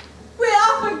 Alice, we're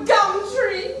up a gum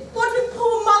tree, what with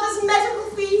poor mother's medical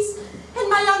fees and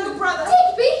my younger brother.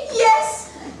 Digby? Yes,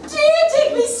 dear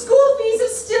Digby's school fees are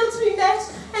still to be met,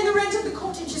 and the rent of the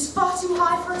cottage is far too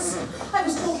high for us. I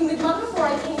was talking with mother before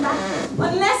I came back.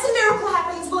 Unless a miracle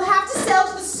happens, we'll have to sell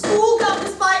to the school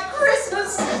governors by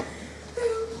Christmas. I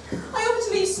hope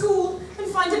to leave school and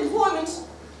find employment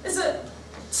as a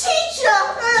teacher.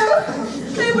 Oh,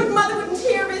 but mother wouldn't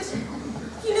hear of it.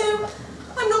 You know,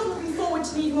 I'm not looking forward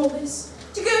to leaving all this,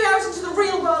 to going out into the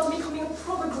real world and becoming a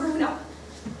proper grown-up.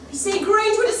 They say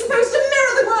Grangewood is supposed to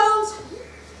mirror the world.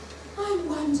 I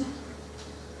wonder.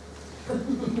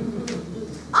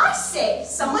 I say,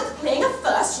 someone's playing a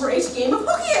first-rate game of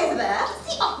hockey over there.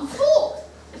 It's the up and forth.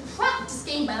 A practice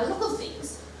game by the look of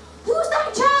things. Who's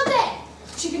that child there?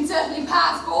 She can certainly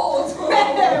pass balls. Oh,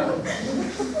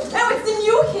 it's the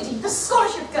new kiddie, the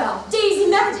scholarship girl, Daisy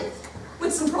Meredith.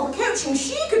 With some proper coaching,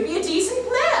 she could be a decent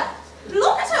player.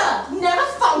 Look at her, never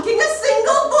funking a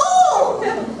single ball.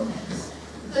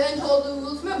 Learned all the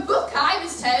rules from a book, I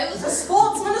was told. A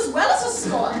sportsman as well as a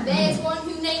scholar. There's one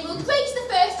whose name will grace the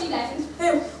first 11.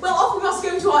 Oh, well, off we must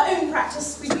go to our own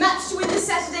practice. We've a match to win this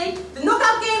Saturday, the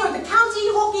knockout game of the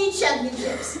County Hockey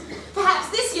Championships. Perhaps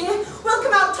this year we'll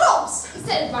come out tops.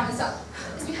 Instead of runners up,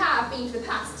 as we have been for the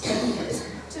past 10 years,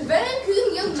 to Vernon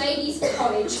Young Ladies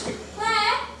College.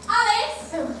 Claire, Alice.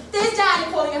 Oh, there's Daddy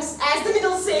calling us, as the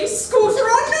middle say, scooter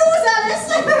on nose, Alice.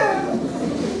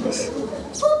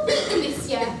 We'll beat them this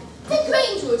year. For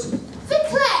Grangewood. For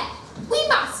Claire. We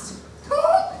must. For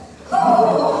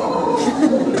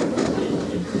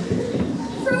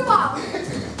a while,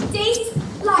 Daisy's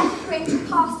life at Grangewood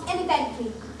passed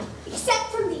uneventfully, except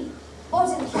from the odd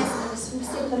unpleasantness from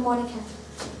Sybil and Monica.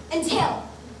 Until,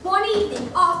 one evening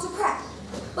after prep,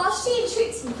 while she and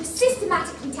Trixie were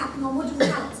systematically tapping on wooden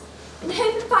panels in the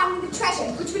hope of finding the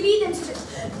treasure which would lead them to the...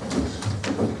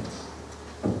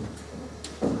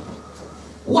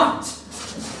 What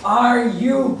are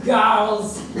you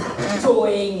girls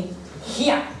doing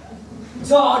here?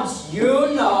 Don't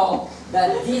you know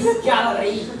that this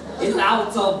gallery is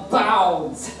out of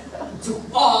bounds to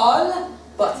all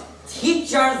but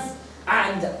teachers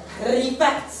and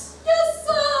prefects? Yes,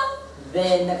 sir!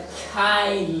 Then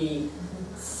kindly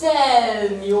tell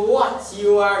me what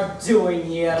you are doing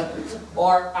here,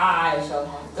 or I shall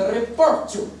have to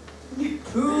report you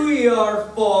to your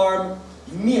form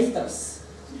mistress.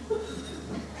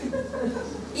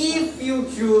 If you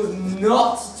choose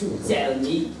not to tell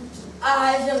me,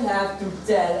 I shall have to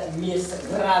tell Miss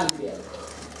Granville,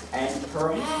 and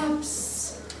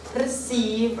perhaps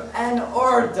receive an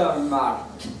order mark.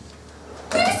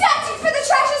 We're searching for the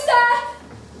treasure, sir!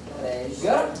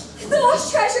 Treasure? The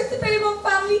lost treasure of the Beaumont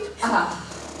family. Ah,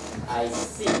 I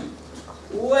see.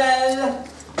 Well,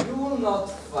 you will not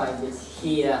find it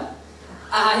here.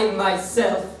 I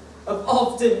myself have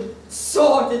often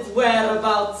sought its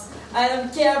whereabouts and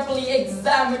have carefully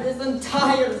examined this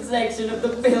entire section of the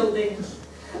building.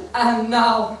 And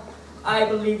now I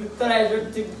believe the treasure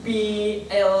to be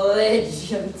a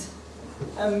legend,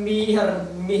 a mere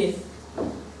myth.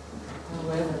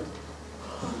 However,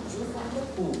 if you find a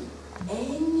book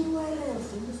anywhere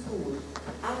else in the school,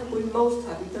 I will be most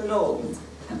happy to know it.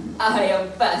 I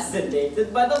am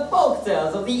fascinated by the folk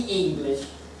tales of the English.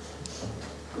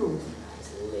 Good night,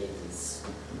 ladies.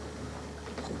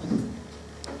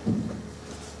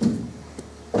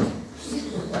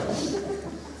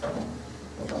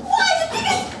 Why the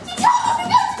goodness! You told us we were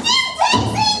going to do,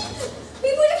 Daisy! We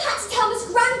would have had to tell Miss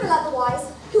Granville otherwise,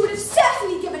 who would have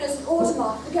certainly given us an order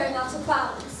mark for going out of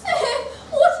bounds.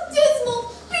 What a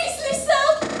dismal, beastly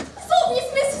self! It's obvious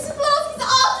Mr. Zablarski's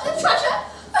after the treasure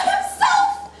for himself!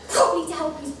 Probably to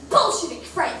help his Bolshevik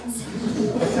friends.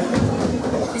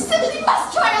 We simply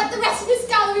must try out the rest of this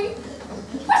gallery.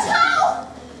 But how?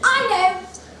 I know.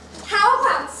 How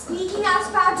about sneaking out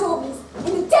of our dormitories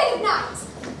in the dead of night?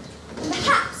 And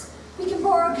perhaps we can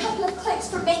borrow a couple of cloaks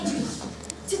from Maitri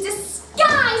to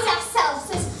disguise ourselves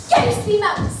as ghostly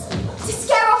monks, to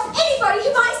scare off anybody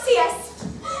who might see us.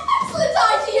 Excellent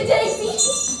idea, Daisy!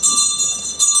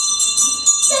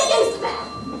 There goes the bell.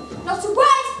 Not a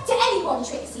word to anyone,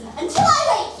 Trixie, until I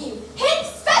wake you. Hence,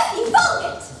 firstly,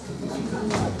 Vulgate.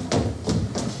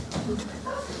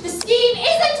 The scheme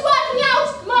isn't working out,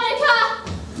 Monica!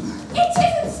 It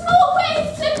isn't small ways,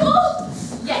 Sybil!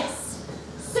 Yes,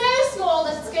 so small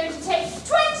that it's going to take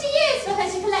 20 years for her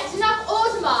to collect enough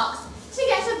order marks to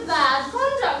get a bad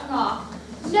conduct mark.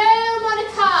 No,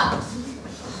 Monica!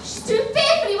 She's doing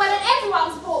fearfully well in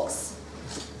everyone's books.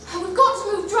 We've got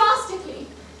to move drastically.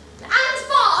 And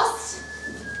fast!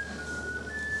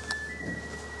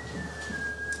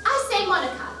 I say,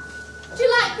 Monica, do you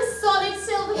like the solid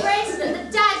silver bracelet that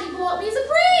Daddy bought me as a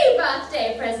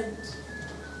pre-birthday present?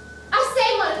 I say,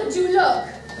 Monica, do look.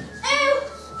 Oh!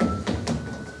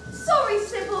 Sorry,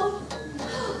 Sybil.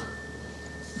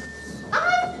 I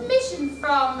have permission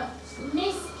from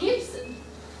Miss Gibson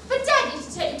for Daddy to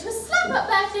take me to a slap-up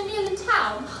birthday meal in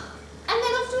town, and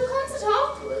then off to a concert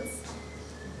afterwards.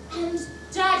 And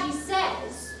Daddy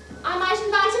says I might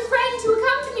invite a friend to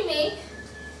accompany me.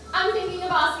 I'm thinking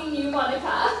of asking you,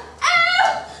 Monica.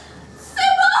 Oh!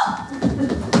 Sybil!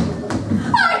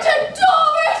 I'd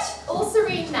adore it! All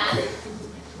serene, Nan.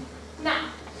 Now,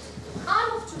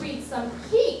 I'm off to read some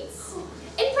Keats.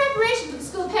 In preparation for the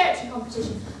school poetry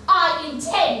competition, I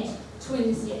intend to win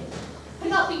this year, but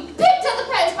not be picked at the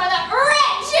post by that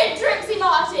wretched Trixie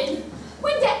Martin.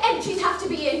 When do entries have to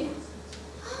be in?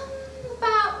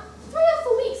 About 3 or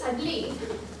 4 weeks, I believe.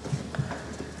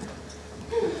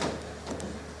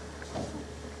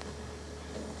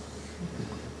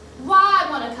 Why,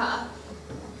 Monica?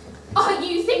 Are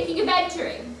you thinking of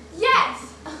entering?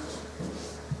 Yes.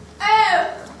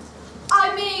 Oh,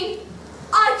 I mean,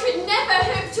 I could never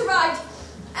hope to write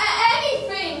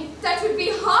anything that would be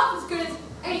half as good as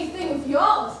anything of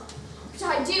yours. But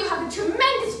I do have a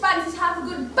tremendous fancy to have a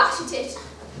good bash at it.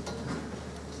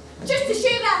 Just to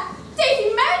show that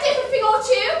Daisy Meredith a thing or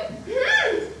two.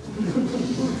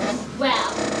 Well,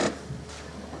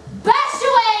 bash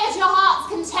away at your heart's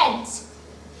content.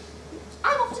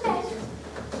 I'm off to bed.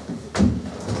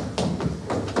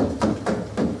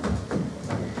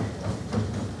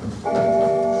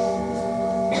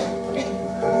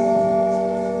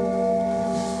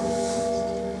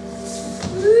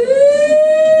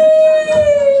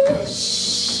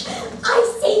 Shh! I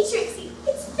say, Trixie,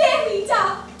 it's very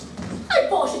dark. I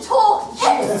bought a talk.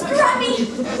 Scrummy!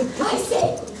 I say,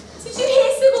 did you hear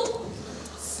Sybil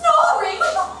snoring?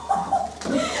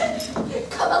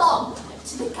 Come along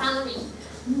to the gallery.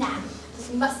 Now,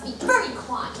 we must be very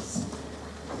quiet.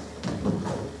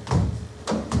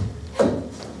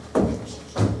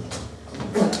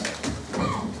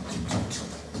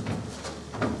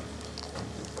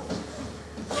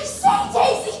 I say,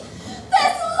 Daisy,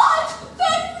 there's a light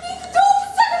burning beneath the door of the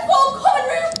second floor common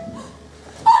room.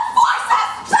 Our voices!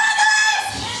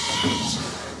 Banners!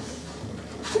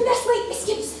 We must wait, Miss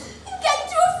Gibbs, and get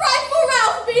into a frightful row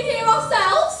for being here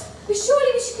ourselves. But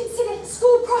surely we should consider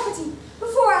school property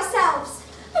before ourselves.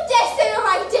 I dare say you're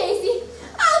right, Daisy.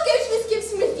 I'll go to Miss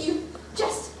Gibson with you.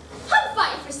 Just hang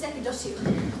fire for a second or two.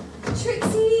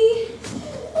 Trixie.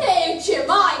 Oh,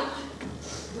 Jemima.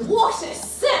 What a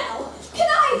sell. Can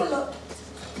I have a look?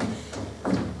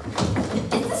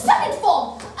 It's the second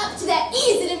form, up to their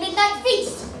ears at a midnight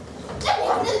feast. Let me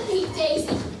have another peep,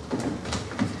 Daisy.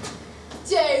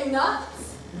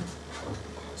 Donuts.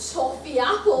 Toffee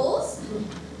apples.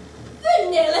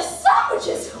 Vanilla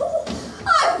sandwiches. Ooh, I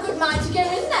have a good mind to go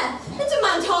in there and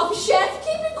demand half a share for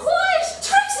keeping quiet.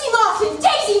 Trixie Martin,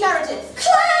 Daisy Meredith,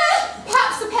 Claire!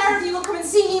 Perhaps the pair of you will come and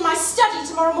see me in my study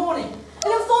tomorrow tomorrow morning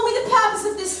and inform me the purpose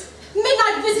of this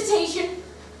midnight visitation.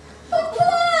 But Claire!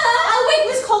 I'll wait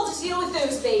Miss Calder to deal with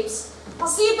those babes. I'll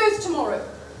see you both tomorrow.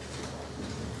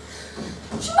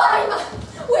 Jemima,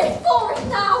 we're for it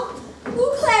now.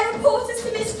 Will Claire report us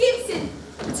to Miss Gibson,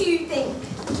 do you think?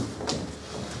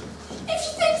 If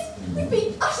she thinks we've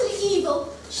been utterly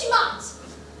evil, she might.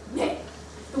 No,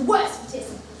 the worst of it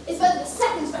is whether the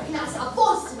seconds recognise our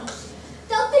voices or not.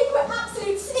 They'll think we're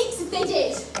absolute sneaks if they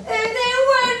did. Oh, they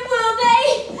won't, will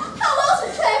they? How else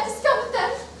would Claire have discovered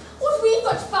them? What we've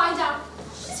got to find out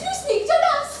is who sneaked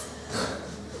on us.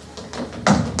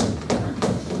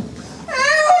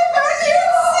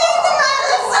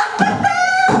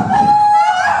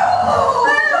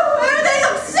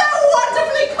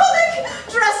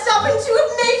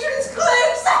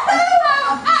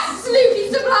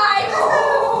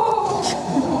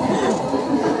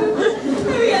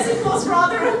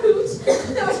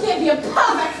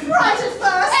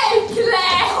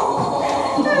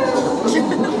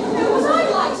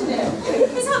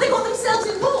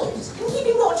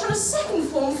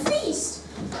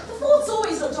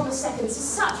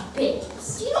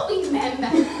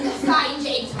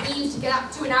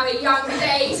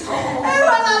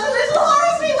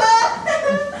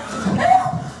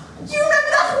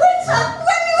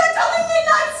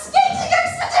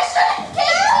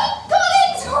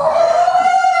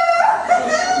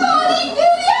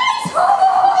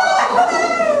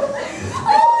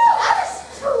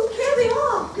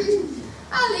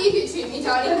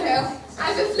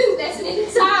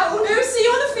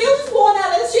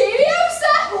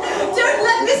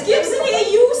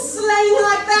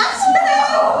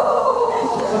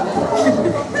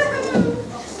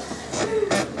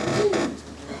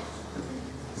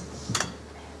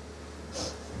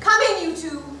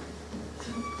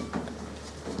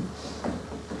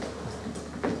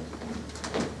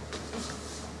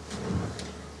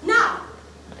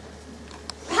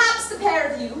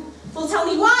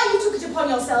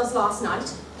 Last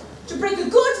night to break a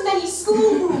good many school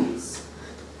rules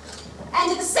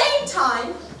and at the same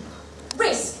time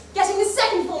risk getting the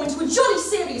second form into a jolly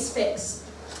serious fix.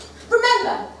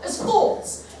 Remember, as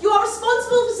fourths, you are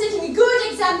responsible for setting a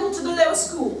good example to the lower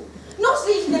school, not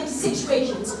leading them to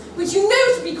situations which you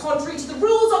know to be contrary to the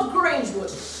rules of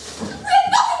Grangewood. We have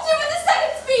nothing to do with the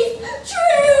second speech,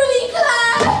 truly,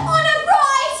 Claire, honour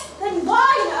bright. Then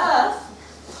why on earth?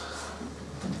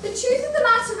 The truth of the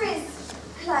matter is,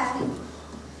 Claire,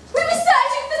 we were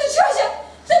searching for the treasure,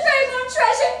 the Beaumont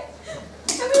treasure,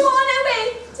 and we were on our way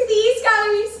to the East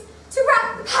Galleries to wrap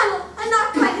the panel and that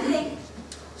kind of thing,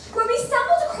 when we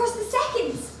stumbled across the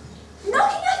seconds,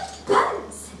 knocking up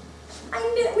buttons.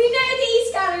 We know the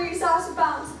East Gallery is out of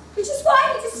bounds, which is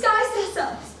why we disguised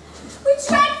ourselves. We're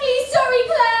dreadfully sorry,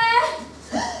 Claire.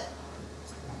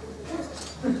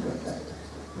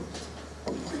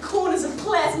 The corners of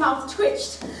Claire's mouth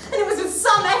twitched, and it was with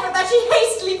some effort that she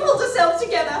hastily pulled herself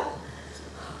together.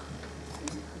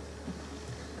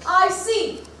 I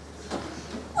see.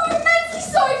 We're immensely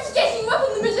sorry for getting you up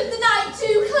in the middle of the night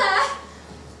too, Claire.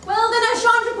 Well, then I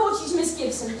shan't report you to Miss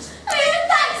Gibson. Oh,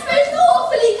 thanks most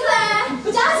awfully, Claire.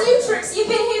 But as you, Trixie, have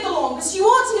been here the longest, you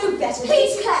ought to know better.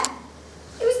 Please, Claire.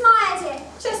 It was my idea,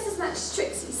 just as much as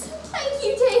Trixie's. Thank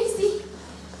you, Daisy.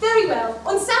 Very well.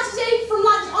 On Saturday, from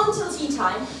lunch until tea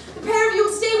time, the pair of you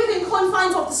will stay within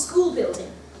confines of the school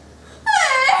building.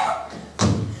 Oh!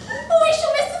 We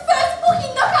shall miss the first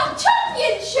booking knockout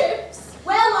championships!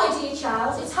 Well, my dear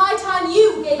child, it's high time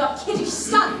you gave up kiddish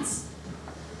stunts.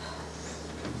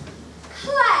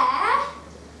 Claire,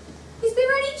 is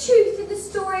there any truth in the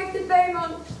story of the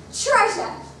Beaumont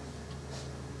treasure?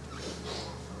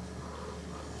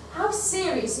 How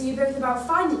serious are you both about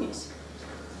finding it?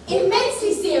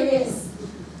 Immensely serious.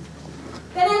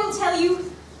 Then I will tell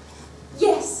you,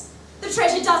 yes, the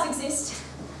treasure does exist.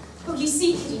 Oh, you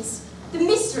see, kiddies, the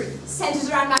mystery centers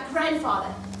around my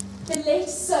grandfather, the late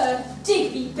Sir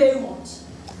Digby Beaumont.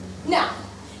 Now,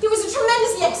 he was a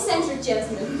tremendously eccentric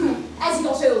gentleman who, as he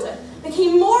got older,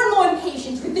 became more and more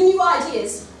impatient with the new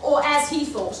ideas, or as he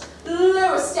thought, the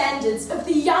lower standards of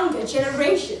the younger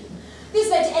generation. This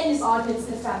led to endless arguments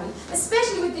in the family,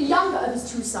 especially with the younger of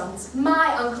his two sons,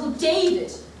 my Uncle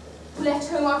David, who left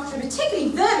home after a particularly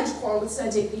vehement quarrel with Sir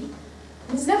Digby,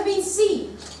 and has never been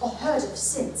seen or heard of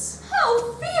since.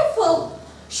 How fearful!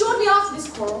 Shortly after this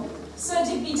quarrel, Sir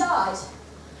Digby died,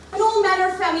 and all manner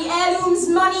of family heirlooms,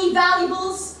 money,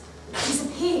 valuables,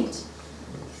 disappeared.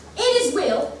 In his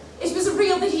will, it was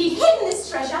revealed that he'd hidden this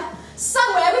treasure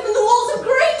somewhere within the walls of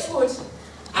Grangewood,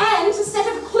 and a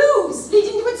set of clues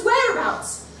leading to its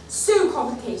whereabouts, so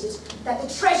complicated that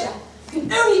the treasure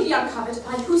can only be uncovered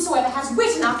by whosoever has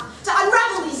wit enough to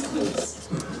unravel the please.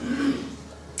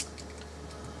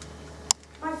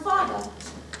 My father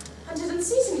hunted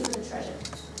unceasingly for the treasure,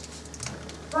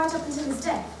 right up until his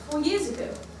death 4 years ago.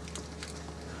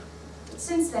 But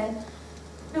since then,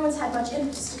 no one's had much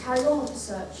impetus to carry on with the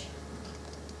search.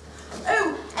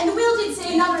 Oh, and the will did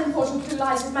say another important clue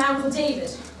lies with my Uncle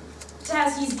David. But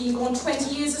as he's been gone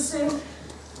 20 years or so,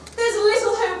 there's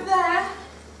little hope there.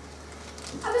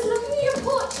 I was looking at your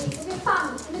portraits of your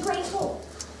family in the Great Hall,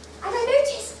 and I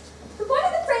noticed that one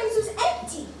of the frames was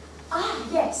empty. Ah,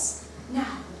 yes.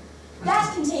 Now,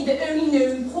 that contained the only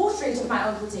known portrait of my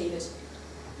Uncle David.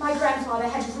 My grandfather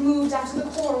had it removed after the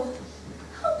quarrel.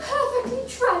 How perfectly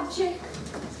tragic.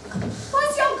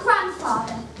 Was your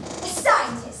grandfather a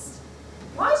scientist?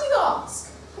 Why do you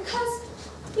ask? Because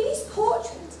in his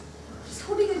portrait, he's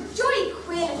holding a jolly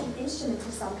queer little instrument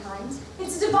of some kind.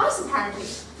 It's a device, apparently,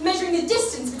 measuring the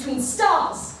distance between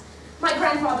stars. My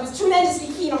grandfather was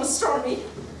tremendously keen on astronomy.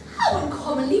 How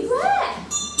uncommonly rare.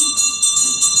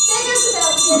 There goes the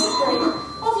bell to the end of the break.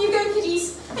 Off you go,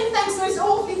 kiddies, and thanks most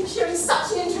awfully for showing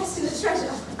such an interest in the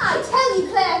treasure. I tell you,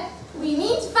 Claire, we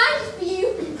mean to find it for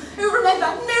you. Oh, remember,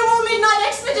 no more midnight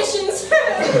expeditions.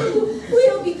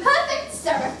 We'll be perfect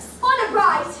serfs on a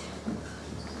ride.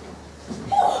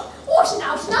 Oh, what an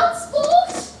out-and-out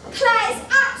sport! Claire is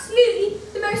absolutely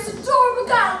the most adorable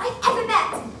girl I've ever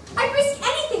met. I'd risk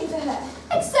anything for her,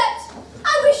 except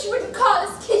I wish you wouldn't call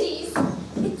us kiddies.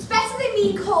 It's better than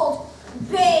being called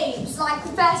babes like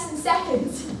the first and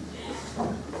seconds.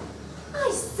 I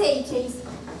say, Daisy,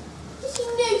 did you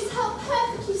notice how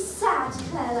perfectly sad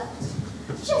Claire looked?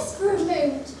 Just for a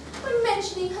moment, when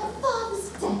mentioning her father's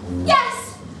death.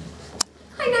 Yes!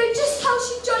 I know just how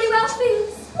she jolly well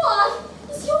feels. Why?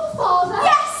 Is your father?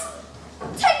 Yes!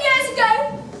 10 years ago,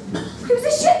 he was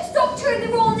a ship's doctor in the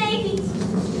Royal Navy.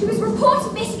 He was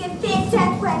reported missing and feared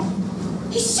dead when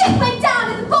his ship went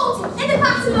down in the Baltic in the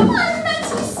Battle of... I'm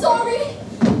immensely sorry.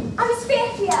 I was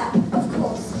fearfully ill, of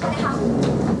course, when it happened.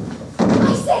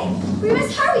 I say, we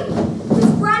must hurry.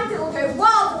 Miss Granville will go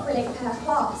wild if we're late for her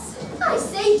class. I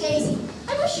say, Daisy,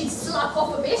 I wish you'd slack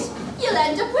off a bit. You'll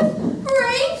end up with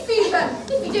brain fever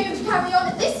if you don't carry on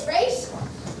at this rate.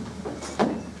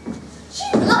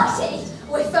 Jubilati,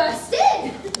 we're first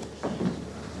in.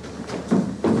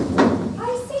 I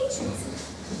say, Tracy,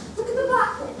 look at the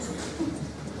blackboard.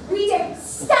 We don't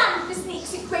stand for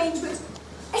sneaks at Grangewood,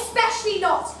 especially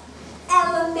not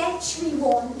elementary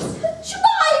ones.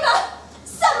 Jemima!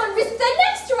 Someone risked their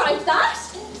necks to write that.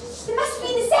 They must have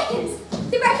been the seconds.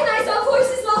 They recognised our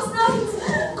voices last night.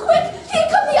 Quick, here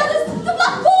come the others. The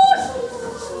blackboard!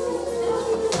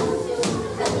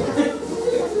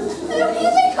 Oh,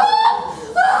 here they come!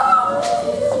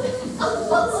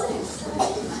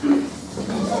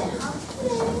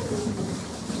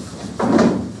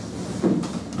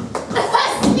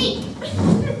 Sneak!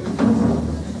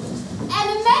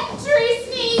 Elementary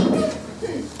sneak!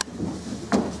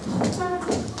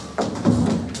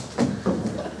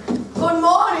 Good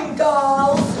morning,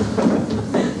 girls.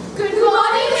 Good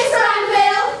morning, Miss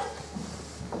Granville.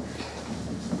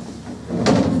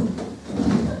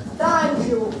 Thank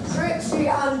you, Trixie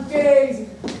and Daisy,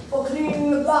 for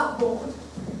cleaning the blackboard.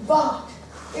 But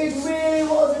it really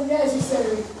wasn't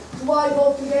necessary to wipe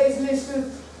off today's list of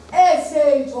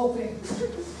essay topics.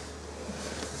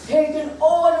 Take an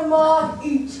order mark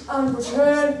each and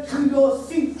return to your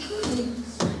seat, please.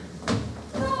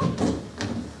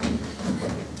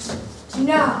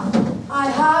 Now, I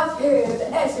have here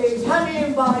the essays handed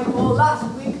in by you all last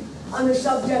week on the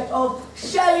subject of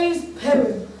Shelley's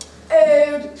poem,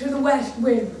 Ode to the West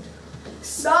Wind,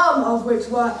 some of which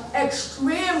were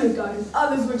extremely good,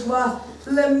 others which were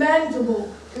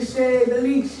lamentable, to say the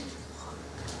least.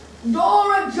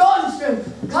 Dora Johnston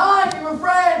kindly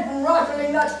refrained from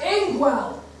rattling that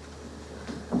inkwell.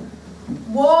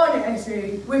 One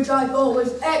essay, which I thought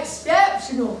was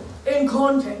exceptional in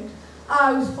content,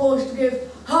 I was forced to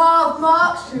give half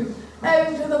marks to,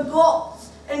 owing to the blots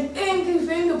and inky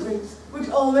fingerprints which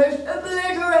almost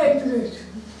obliterated it.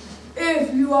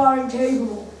 If you are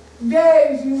incapable,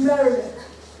 Daisy Meredith,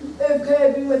 of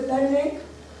coping with pen ink,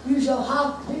 you shall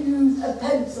have to use a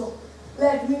pencil.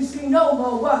 Let me see no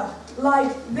more work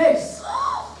like this.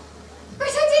 But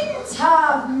I didn't.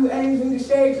 Have you anything to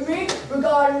say to me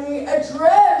regarding the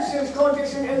atrocious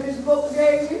condition of this book,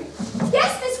 Daisy?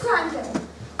 Yes, Miss Granville.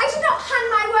 I did not hand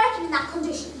my work in that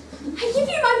condition. I give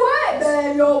you my word.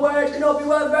 Then your word cannot be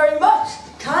worth very much,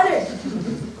 can it?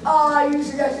 Are you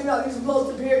suggesting that these blots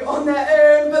appeared on their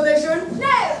own volition?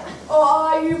 No. Or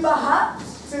are you perhaps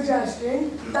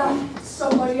suggesting that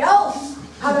somebody else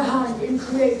had a hand in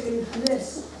creating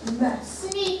this mess?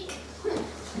 Sneak.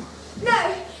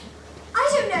 No, I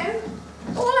don't know.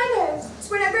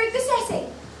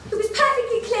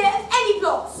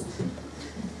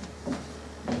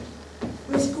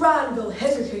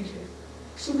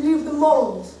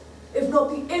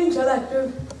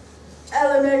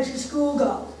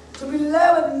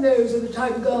 certain those are the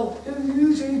type of girl who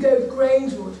usually go to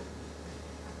Grangewood.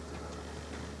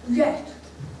 Yet,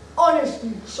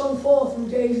 honesty shone forth from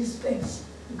Daisy's face,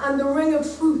 and the ring of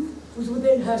truth was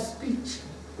within her speech.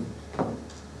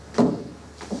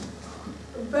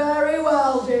 Very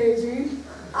well, Daisy.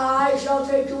 I shall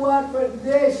take your word for it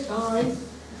this time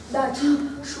that you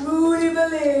truly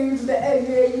believed the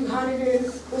essay you handed in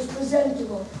was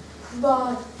presentable.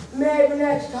 But maybe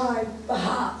next time,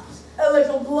 perhaps, a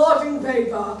little blotting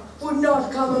paper would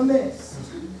not come amiss.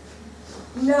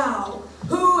 Now,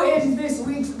 who is this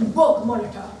week's book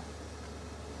monitor?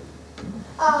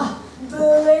 Ah,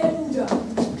 Belinda.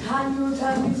 Can you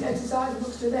return these exercise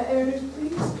books to their owners,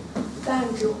 please?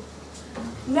 Thank you.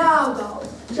 Now, girls,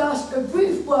 just a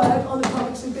brief word on the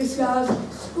topics of this year's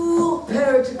school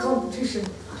poetry competition,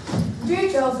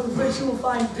 details of which you will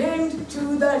find pinned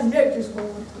to the notice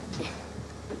board.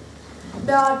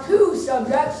 There are 2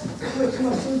 subjects, which you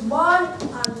must choose one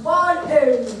and one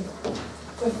only.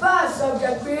 The first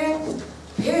subject being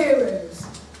heroes.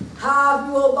 Have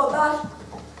you all got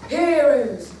that?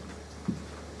 Heroes.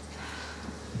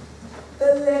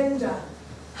 Belinda,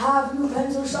 have you a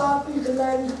pencil sharp you can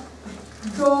lend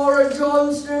Dora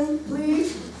Johnston,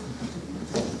 please?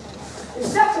 The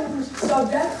second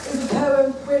subject is a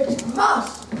poem which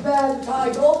must bear the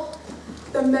title,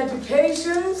 The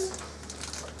Meditations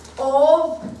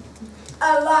of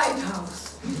a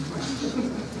Lighthouse.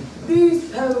 These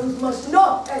poems must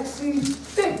not exceed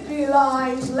 50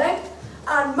 lines length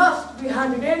and must be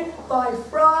handed in by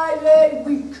Friday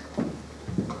week.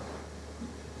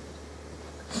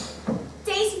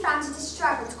 Daisy found it a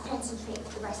struggle to concentrate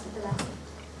for the rest of the lesson.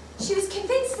 She was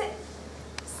convinced that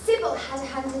Sybil had a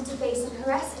hand in debasing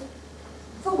her essay.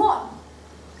 For one,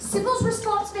 Sybil's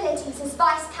responsibilities as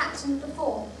vice captain of the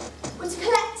form were to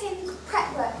collect in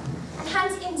prep work and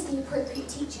hand it in to the appropriate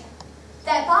teacher,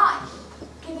 thereby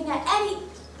giving her any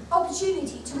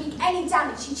opportunity to wreak any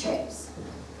damage she chose.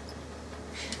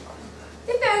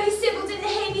 If only Sybil didn't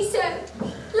hate me so,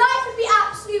 life would be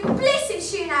absolute bliss if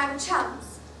she and I were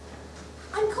chums.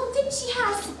 I'm convinced she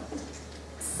has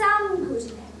some good in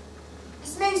her,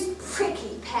 as most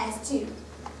prickly pairs do.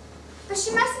 But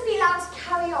she mustn't be allowed to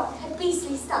carry on her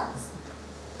beastly stunts,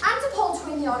 and to palter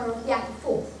in the honour of the Apple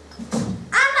Fourth, and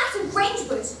that of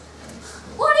Grangewood.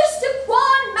 Honest of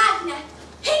one magna,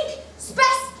 hinc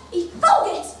spes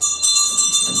effulgit.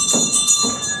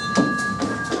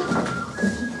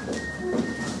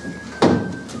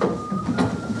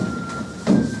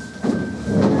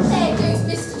 There goes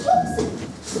Mr. Thompson,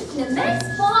 in a immense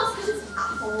basket of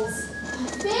apples.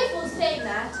 Fearful to say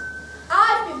that.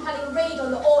 I've been planning a raid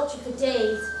on the orchard for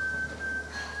days.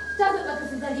 Doesn't look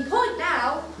as if there's any point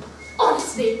now.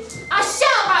 Honestly, I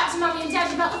shall write to Mummy and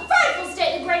Daddy about the frightful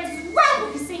state the Grange is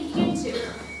rapidly sinking into.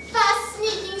 First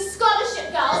sneaking scholarship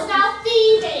girls, now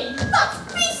thieving. That's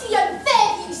beastly unfair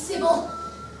of you, Sybil.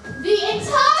 The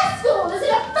entire school is in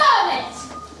a ferment.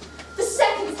 The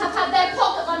seconds have had their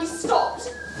pocket money stopped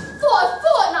for a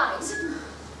fortnight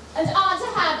and aren't to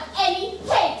have any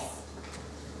cakes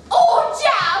or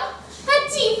jam and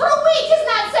tea for a week. Isn't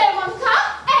that so, Monica?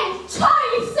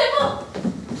 Entirely, Sybil.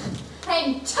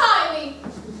 Entirely.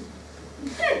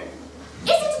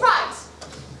 Is it right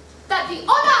that the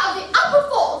honour of the upper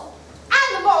fourth and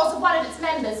the morals of one of its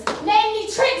members, namely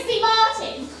Trixie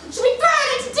Martin, should be thrown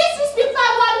into disrepute by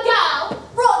one girl?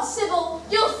 Rot, Sybil.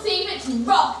 You'll see it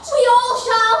rot. We all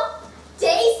shall.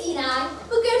 Daisy and I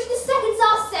will go to the seconds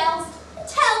ourselves and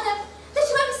tell them that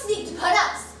whoever sneaked upon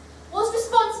us was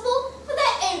responsible for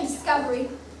their own discovery.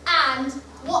 And,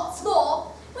 what's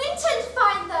more, we intend to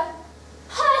find the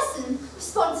person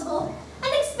responsible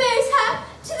and expose her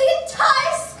to the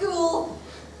entire school.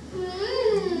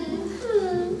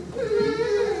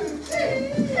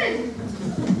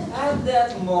 At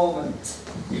that moment,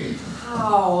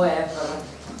 however,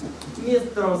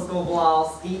 Mr.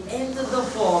 Skoblowski entered the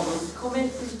hall and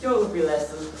commenced his geography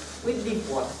lesson with deep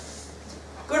water.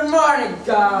 Good morning,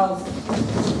 girls.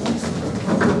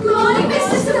 Good morning,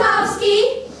 Mr.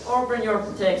 Skoblowski. Open your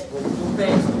textbook to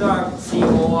page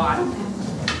 31.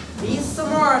 This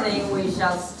morning we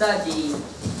shall study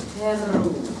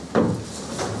Peru.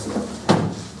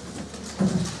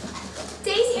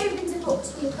 Daisy opened the book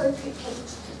to the appropriate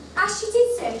page. As she did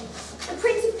so, a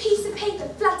printed piece of paper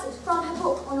fluttered from her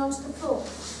book on onto the floor.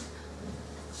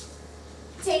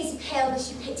 Daisy paled as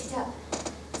she picked it up,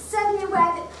 suddenly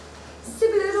aware that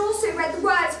Sybil had also read the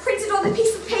words printed on the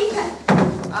piece of paper.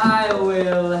 I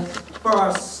will,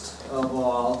 first of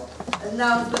all,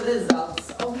 announce the results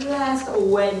of last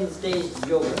Wednesday's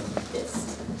geography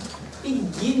test,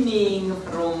 beginning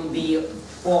from the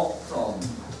bottom.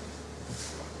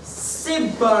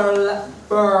 Sybil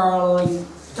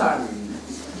Burlington.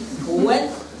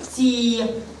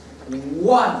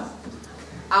 21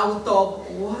 out of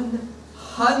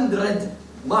 100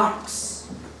 marks.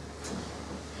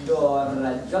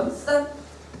 Dora Johnson,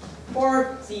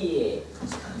 48.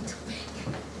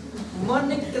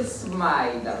 Monica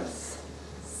Smithers,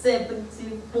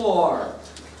 74.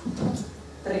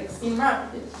 Trixie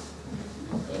Martin,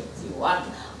 81.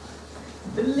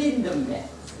 Belinda Metz,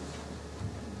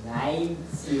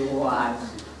 91.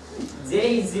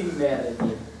 Daisy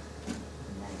Meredith,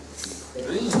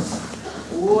 93.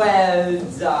 Well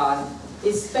done,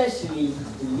 especially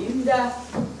Belinda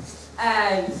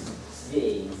and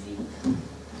Daisy.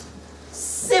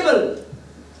 Sybil,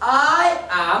 I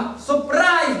am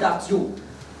surprised at you.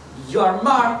 Your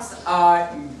marks are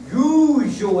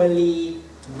usually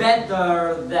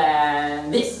better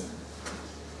than this.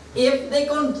 If they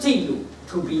continue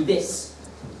to be this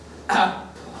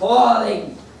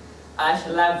appalling, I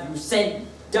shall have you sent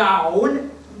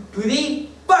down to the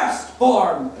first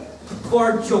form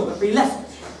for geography lesson.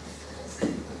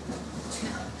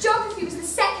 Geography was the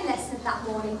second lesson of that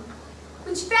morning,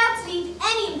 which failed to leave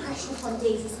any impression upon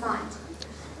Daisy's mind,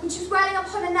 which was dwelling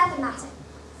upon another matter,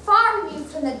 far removed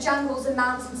from the jungles and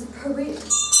mountains of Peru.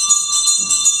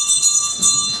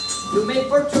 You may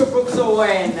put your books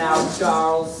away now,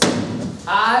 Charles.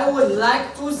 I would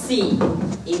like to see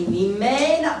in the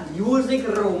main music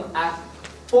room at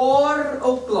 4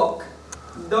 o'clock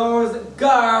those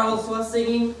girls who are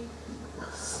singing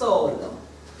solo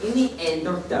in the end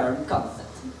of term concert.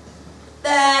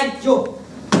 Thank you.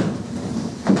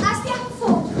 As the apple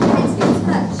formed prepared to go to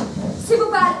lunch, Sybil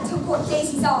Burlington caught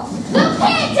Daisy's arm. Look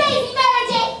here, Daisy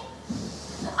Meredith!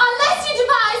 Unless you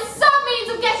devise some means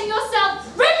of getting yourself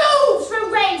removed from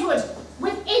Grangewood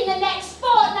within the next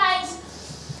fortnight,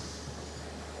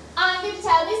 I'm going to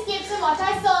tell Miss Gibson what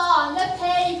I saw on the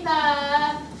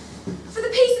paper. For the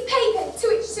piece of paper to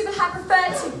which Sybil had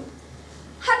referred to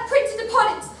had printed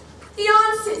upon it the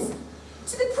answers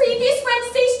to the previous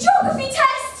Wednesday's geography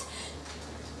test.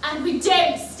 And we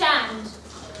don't stand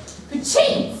for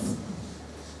cheats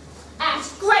at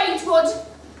Grangewood.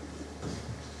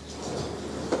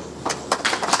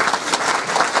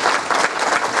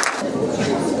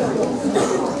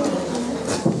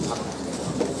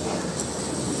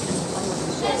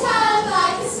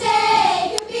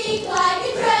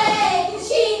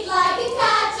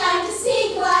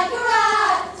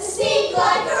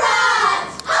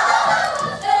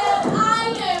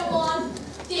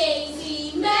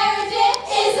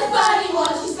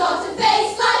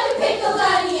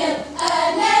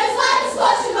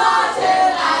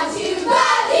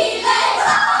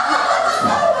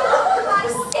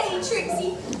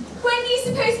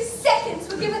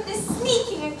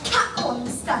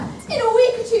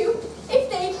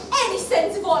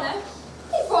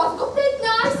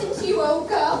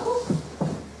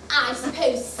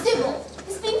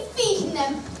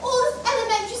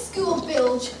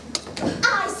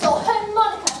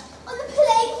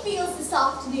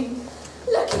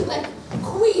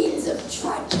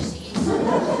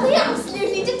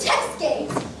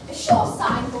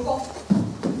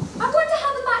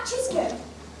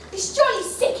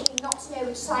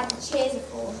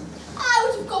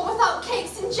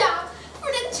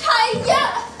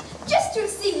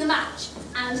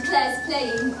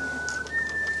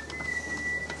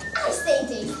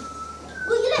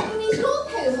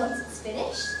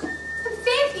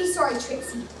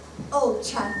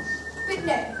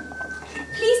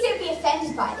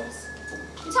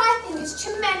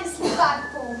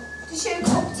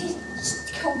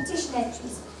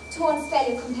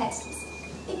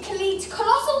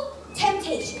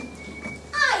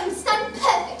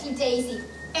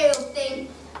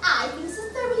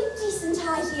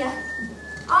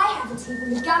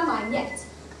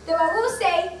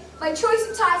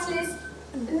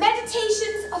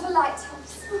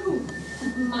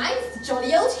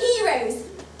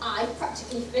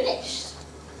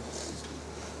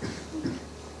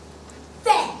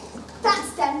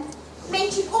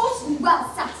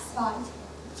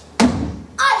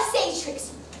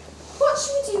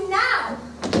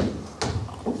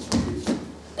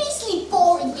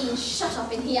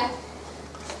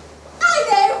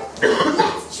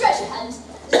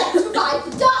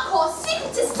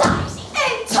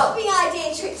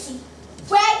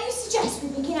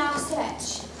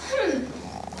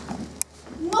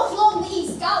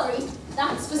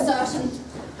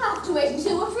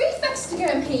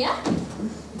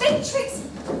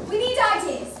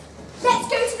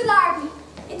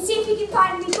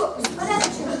 Find any books on other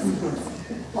trees,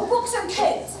 or books on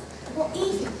codes, or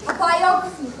even a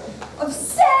biography of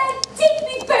Sir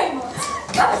Digby Beaumont.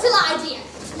 Capital idea.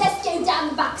 Let's go down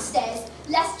the back stairs.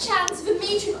 Less chance of a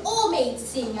matron or maid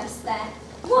seeing us there.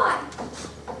 Why?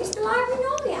 Is the library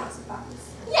normally out of bounds?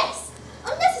 Yes,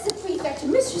 unless there's a prefect or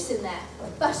mistress in there.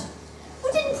 But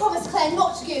we didn't promise Claire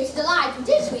not to go to the library,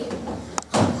 did we?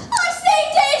 I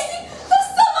say, Daisy, there's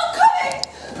someone coming!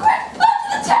 Quick, under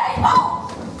the table!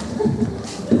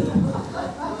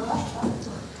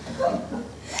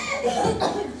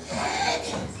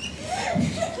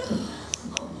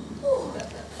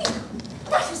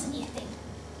 That was a near thing.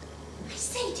 I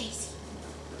say, Daisy,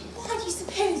 why do you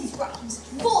suppose he's writing such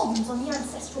volumes on the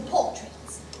ancestral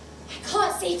portraits? I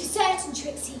can't say for certain,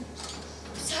 Trixie,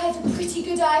 but I have a pretty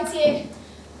good idea.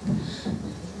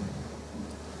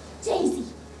 Daisy,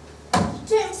 you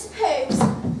don't suppose?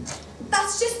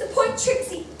 That's just the point,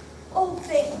 Trixie. Old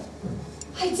thing.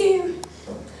 I do.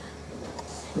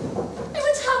 I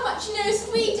wonder how much he knows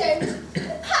and we don't.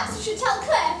 Perhaps we should tell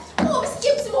Claire, or Miss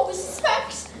Gibson what we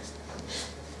suspect.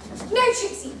 No,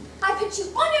 Trixie. I put you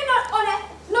on honour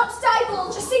not to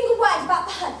divulge a single word about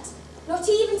the hunt. Not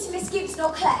even to Miss Gibson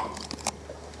or Claire.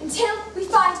 Until we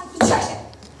find the treasure.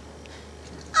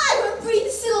 I won't breathe a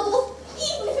syllable,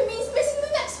 even if it means missing the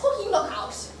next hockey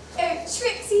knockout. Oh,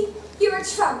 Trixie, you're a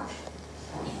trump.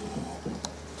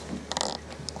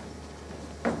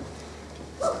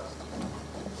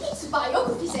 Heaps of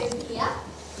biographies over here.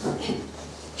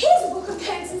 Here's a book of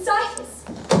codes and ciphers.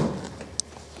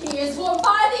 Here's one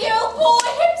by the old boy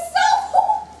himself.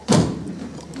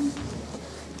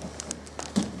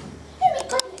 Oh my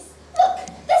goodness, look,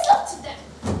 there's lots of them.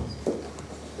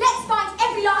 Let's find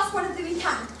every last one of them we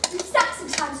can. We've stacked some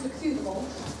time to look through them all.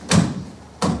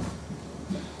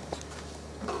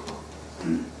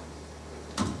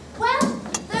 Well,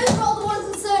 those are all the ones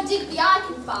on Sir Digby I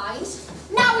can find.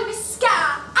 Now we must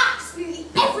scour absolutely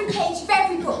every page of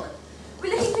every book.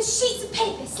 We're looking for sheets of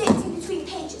paper slipped in between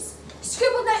pages,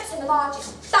 scribbled notes on the margin,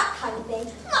 that kind of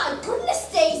thing. My goodness,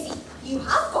 Daisy, you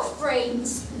have got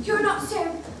brains. You're not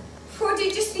so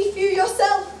prodigiously few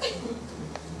yourself.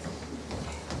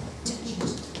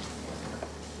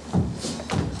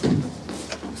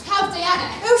 How's Diana?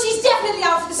 Oh, she's definitely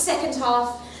out for the second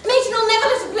half. Matron will never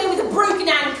let her play with a broken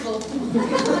ankle.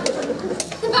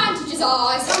 The bandages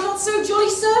are ours. I'm not so jolly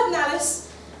certain,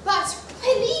 Alice. But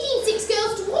we're leading 6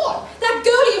 girls to 1. That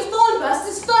goalie of Thornburst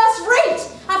is first rate.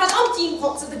 I've had umpteen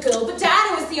pots of the girl, but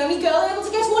Diana was the only girl able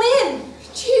to get one in.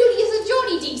 Julie is a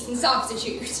jolly decent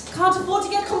substitute. Can't afford to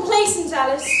get complacent,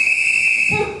 Alice.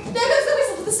 Oh, there goes the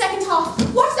whistle for the second half.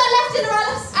 What's that left in her,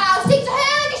 Alice? I'll stick to her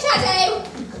like a shadow.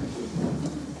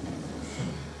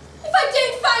 If I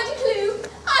don't find a clue,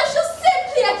 I shall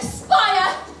simply expire.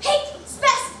 Hey,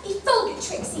 spats, effulgent,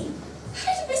 Trixie.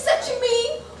 It'd be such a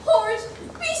mean, horrid,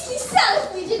 beastly sell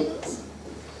if we didn't.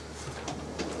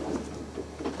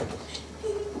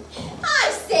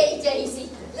 I say, Daisy,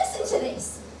 listen to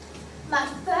this. My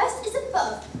first is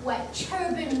above where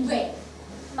cherubim reign.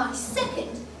 My second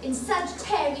in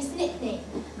Sagittarius nickname.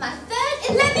 My third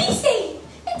in... Let me see!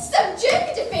 It's some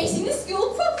joker defacing the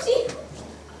school property.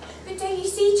 But don't you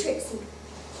see, Trixie?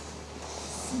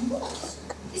 What?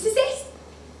 This is it.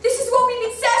 This is what we've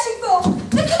been searching for.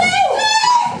 The clue!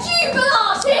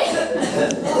 Jubilate!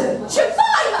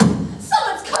 Jemima!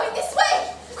 Someone's coming this way!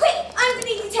 Quick,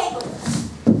 underneath the table.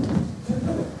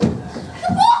 The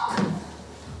book!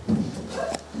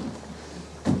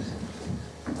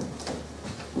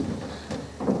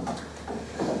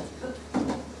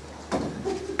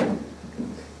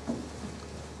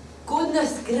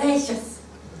 Goodness gracious!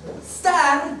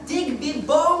 Sir Digby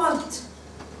Beaumont!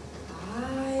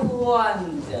 I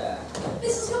wonder...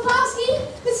 Mrs. Skopowski!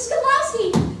 Mrs. Skopowski!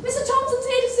 Mr. Thompson's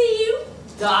here to see you.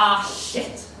 Ah,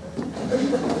 shit!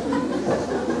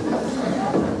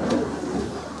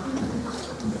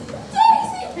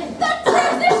 Daisy! That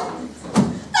proves it!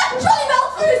 That jolly well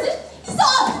proves it! He's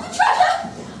after the treasure!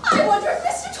 I wonder if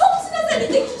Mr. Thompson has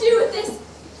anything to do with this.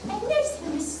 I've noticed him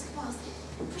and Mrs. Skopowski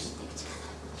pretty thick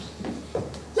together.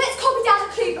 Let's copy down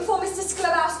a clue before Mr.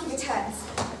 Sklabowski returns.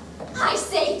 I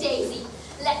say, Daisy,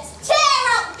 let's tear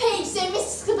out the page so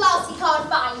Mrs. Skopowski can't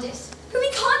find it. But we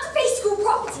can't deface school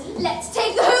property. Let's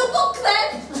take the whole book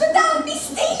then. But that would be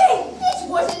stealing. It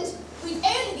wouldn't. We'd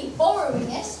only be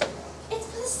borrowing it. It's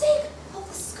for the sake of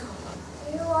the school.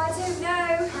 Oh, I don't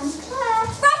know. And Claire.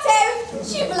 Righto!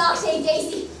 Jubilate,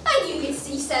 Daisy. I knew you'd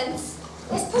see sense.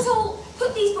 Let's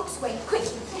put these books away,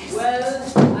 quickly.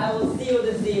 Well, I will see you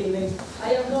this evening. I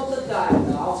have not the time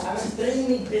now. I'm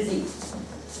extremely busy.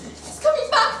 It's coming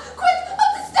back. Quick,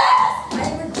 up the stairs. I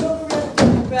am a children to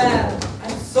prepare.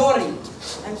 I'm sorry.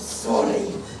 I'm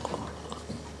sorry.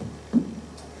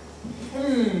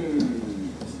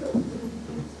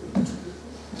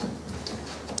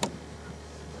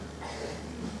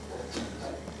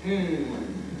 Phew!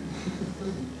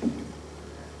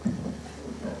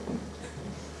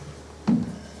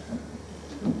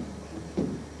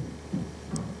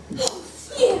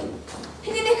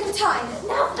 In the nick of time.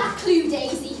 Now for that clue,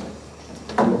 Daisy.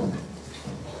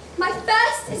 My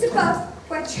first is above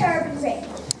where cherubim reign.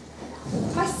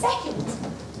 My second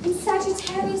in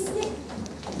Sagittarius nick.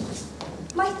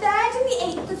 My third in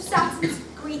the 8th of Saturn's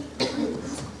Greek brood.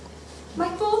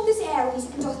 My fourth is Aries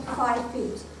and doth provide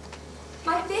food.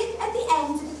 My fifth at the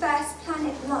end of the first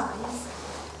planet lies.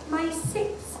 My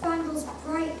sixth spangles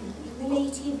brightly in the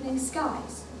late evening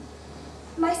skies.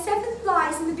 My seventh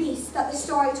lies in the beast that the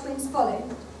story twins follow.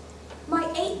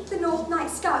 My eighth the north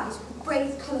night skies with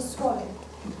brave colour swallow.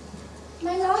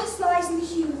 My last lies in the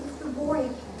hue of the warrior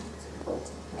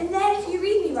planet. And then if you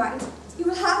read me right, you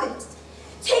will have it.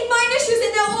 Take my initials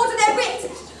in their order they're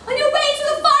written, on your way to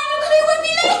the final clue won't be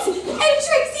late. Oh,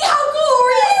 Trixie, how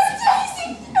glorious! Daisy,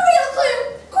 a real clue.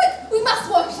 Quick, we must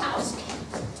work it out.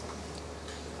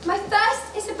 My first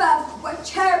is above where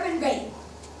cherubim reign.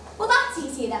 Well, that's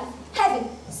easy enough. Heaven.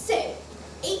 So,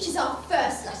 H is our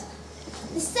first letter.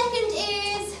 The second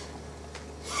is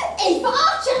A for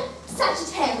Archer,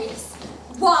 Sagittarius.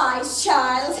 Wise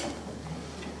child.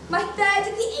 My third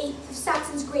in the 8th of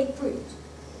Saturn's great brood.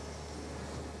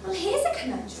 Well, here's a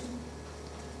conundrum.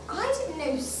 I didn't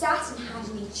know Saturn had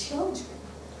any children.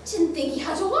 Didn't think he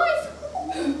had a wife.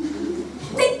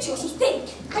 Think, Trixie,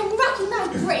 think. I'm racking my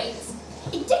brains.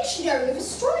 A dictionary of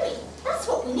astronomy. That's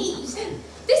what we need.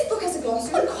 This book has a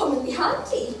glossary uncommonly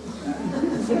handy.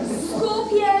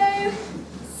 Scorpio,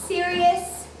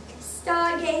 Sirius,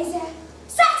 Stargazer,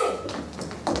 Saturn!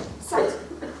 Saturn.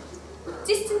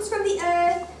 Distance from the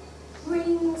Earth,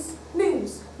 rings,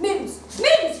 moons, moons, moons,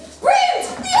 moons!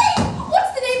 The 8th!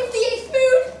 What's the name of the 8th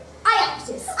moon?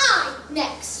 Iactus. I.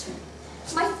 Next.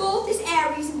 My fourth is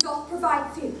Aries and doth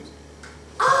provide food.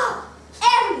 Ah!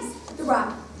 Aries, the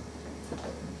ram.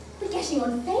 We're getting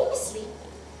on famously.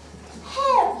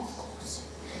 Hairy, of course.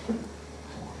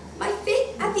 My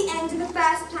fifth at the end of the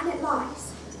first planet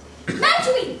lies.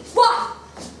 Mercury! Why?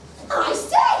 I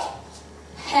say!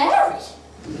 Hairy.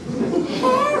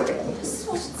 Hairy. That's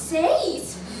what it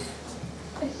says.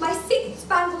 My sixth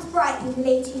spangles bright in the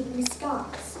late evening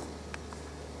skies.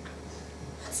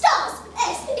 Stars!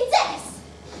 S. It's S.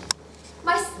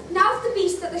 Now for the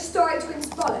beast that the story twins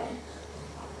follow.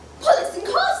 Pullets and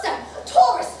Castor.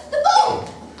 Taurus. The bull.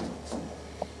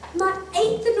 My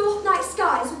eighth the north night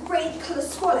skies with brave colour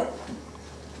swallow.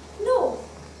 North.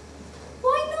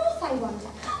 Why north, I wonder?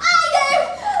 I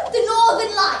know! The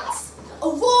Northern Lights.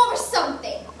 Aurora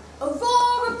something.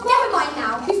 Aurora... Never mind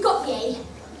now, we've got the A.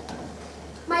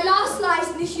 My last lies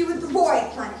in the hue of the warrior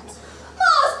planet.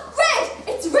 Mars! Red!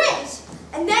 It's red!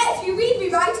 And then if you read me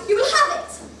right, you will have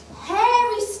it.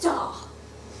 Hairy star.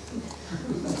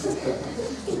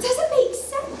 It doesn't make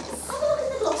sense. Have a look in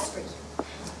the glossary.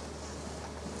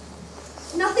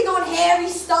 Nothing on hairy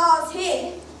stars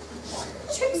here.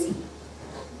 Trixie,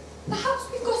 perhaps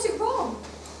we've got it wrong.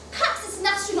 Perhaps it's an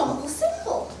astronomical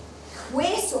symbol.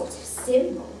 Queer sort of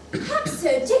symbol. Perhaps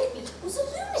Sir Digby was a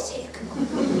lunatic.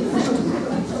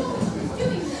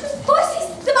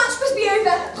 Voices, the match must be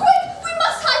over. Quick, we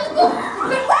must hide the book.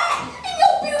 But where? In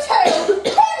your boot hole.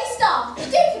 Hairy star.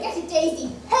 Don't forget it, Daisy.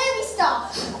 Hairy star.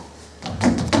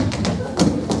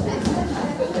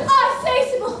 I say,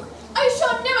 Sybil, are you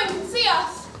sure no one can see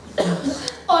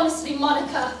us? Honestly,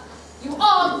 Monica, you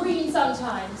are green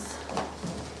sometimes.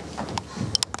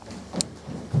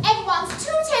 Everyone's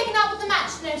too taken up with the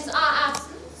match to notice our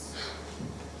absence.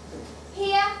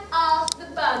 Here are the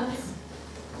buns.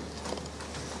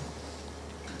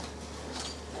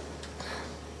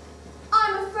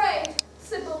 I'm afraid,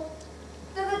 Sybil,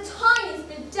 that the tiniest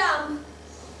bit damp.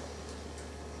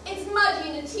 It's muddy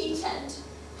in a tea tent.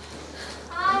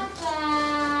 I've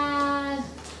had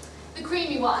The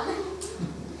creamy one.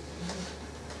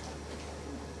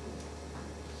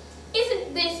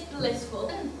 Isn't this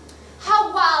blissful?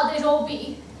 How wild they'd all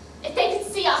be if they could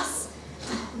see us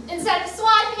instead of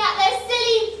swiping at their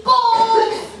silly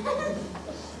balls.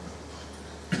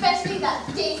 Especially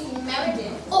that Daisy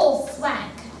Meredith. All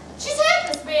swank. She's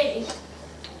hopeless, really.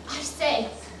 I say,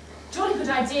 jolly good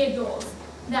idea of yours.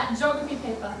 That geography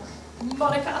paper,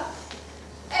 Monica.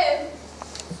 Oh,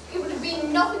 it would have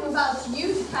been nothing without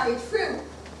you to carry through,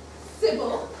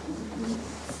 Sybil.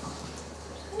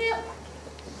 No,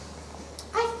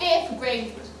 I fear for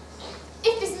Grangewood.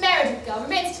 If this Meredith girl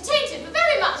remains detained for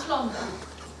very much longer,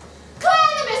 Claire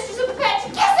and the mistress are prepared to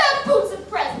kiss her boots at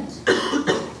present.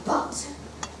 But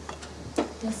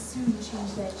they'll soon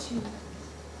change their tune,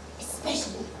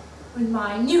 especially when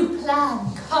my new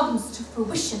plan comes to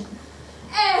fruition.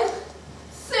 Oh,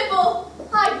 so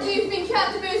I do think you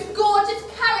have the most gorgeous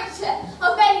character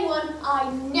of anyone I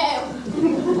know.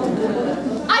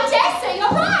 I dare say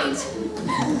you're right.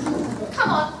 Come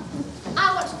on,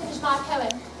 I want to finish my poem.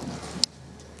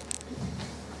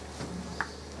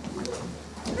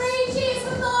 3 cheers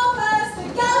for Thorburst, the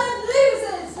gallant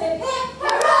losers! Hip hip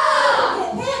hurrah!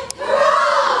 Hip hip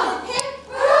hurrah! Hip hip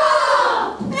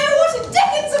hurrah! Oh, what a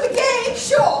dickens of a game!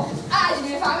 Sure, I don't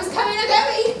know if I was coming or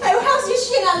going. Oh, how's your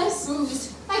shin, Alice?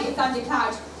 Bruised, like a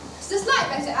thundercloud. It's a slight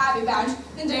better Abbey bound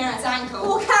than Diana's ankle.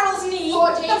 Or Carol's knee?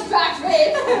 Or Jane's back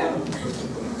rib.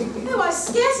 Oh, I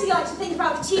scarcely like to think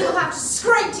about the team we'll have to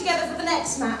scrape together for the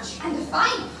next match. And the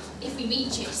final, if we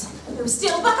reach it. There was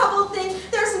still a couple of things.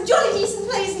 There are some jolly decent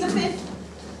plays in the 5th.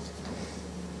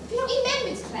 If you don't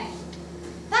remember to play,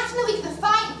 that's in the week of the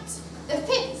finals. The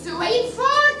 5th's away in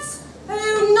France.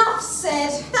 Oh, enough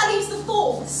said. That leaves the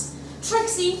 4ths.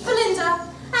 Trixie, Belinda,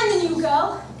 and the new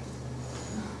girl.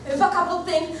 Oh, a couple of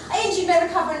things. I ain't you may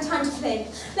recover in time to play.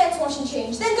 Let's wash and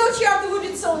change. Then go cheer up the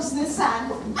wounded soldiers in the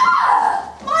sand.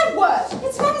 Ah! My word!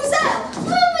 It's Mademoiselle!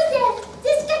 Mademoiselle,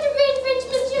 this Catherine French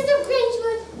mistress of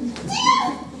Grangewood. Dear,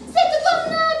 c'est the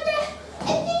promenade.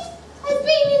 And this has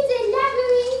been in the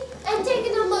library and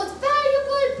taken a most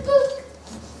valuable book.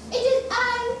 It is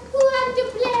I who am to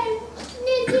blame,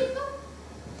 n'est-ce pas?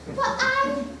 For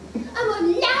I am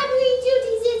on library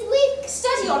duty this week.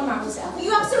 Steady on, Mademoiselle. Are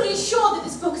you absolutely sure that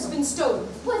this book has been stolen?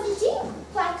 Positive,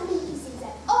 for I completely see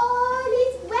that all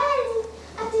is well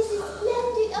at this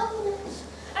splendid honor.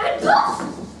 And poof!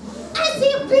 I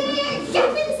see a big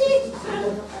gap in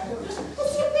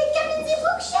the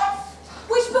bookshelf.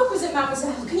 Which book was it,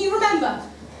 Mademoiselle? Can you remember?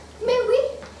 Mais oui,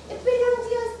 it belongs to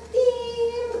your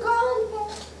esteemed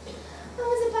grandpère. I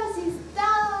was about the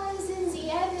stars in the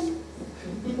heaven.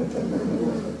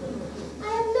 I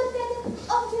have looked at it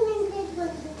often in great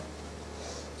wonder.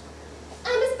 I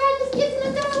must find this gift in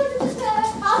the dark of the sky.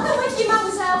 I'll come with you,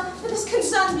 Mademoiselle, for this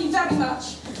concerns me very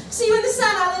much. See you in the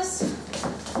sun, Alice.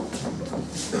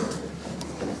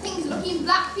 Things looking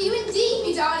black for you indeed,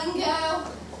 me darling girl.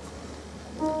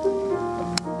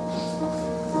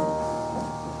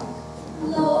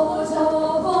 Lord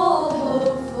of all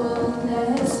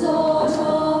hopefulness, Lord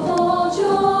of all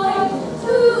joy,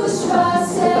 whose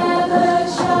trust ever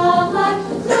shall like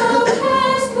no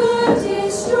cares could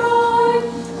destroy,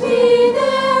 be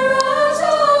there at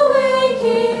our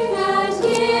waking and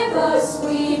give us,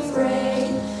 we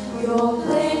pray, your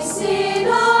place in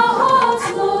our hearts,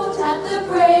 Lord, at the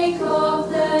break of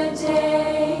the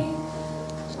day.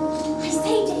 I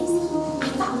say, Daisy, I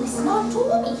found this not for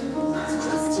me. It's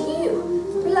addressed to you.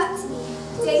 Reluctantly,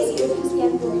 Daisy opens the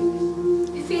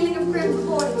envelope. A feeling of grim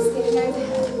foreboding stealing over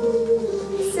her.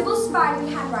 Sybil's spidery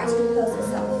handwriting reveals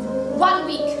itself. 1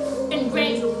 week, and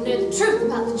Granger will know the truth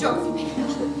about the geography paper.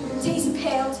 Daisy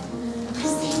paled. I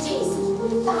say, Daisy,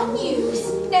 bad news.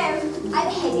 No, I have a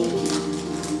headache.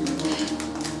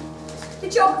 The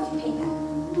geography paper.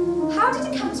 How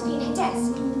did it come to be in her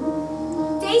desk?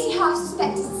 Daisy half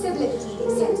suspected Sybil of the deed,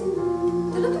 except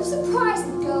the look of surprise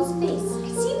in the girl's face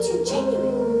seemed too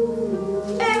genuine.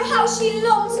 Oh, how she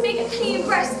longed to make a clean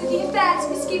breast of the affairs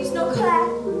of Miss Gibson or Claire.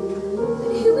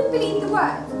 But who would believe the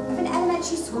word of an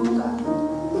elementary school girl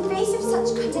in the face of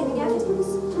such condemning evidence?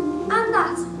 And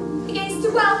that against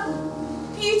a wealthy,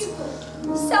 beautiful,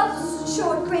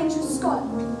 self-assured Granger scholar,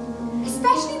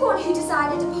 especially one who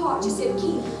desired a departure so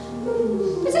keen.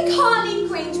 But I can't leave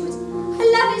Grangewood. I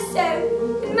love it so,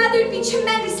 and Mother would be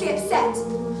tremendously upset.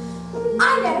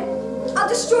 I know. I'll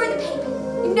destroy the paper,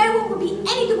 and no one will be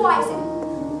any the wiser.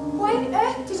 Why on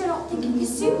earth did I not think of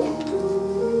this sooner?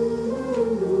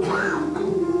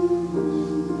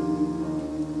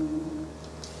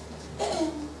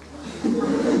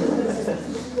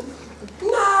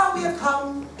 Now we have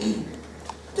come to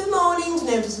the morning's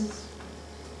notices.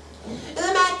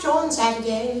 The match on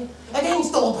Saturday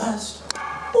against Thorburst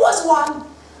was won,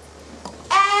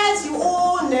 as you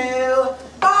all know,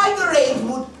 by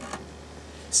Grangewood.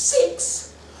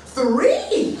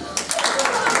 6-3.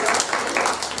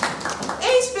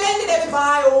 A splendid effort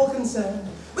by all concerned,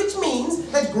 which means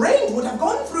that Grangewood have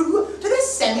gone through to the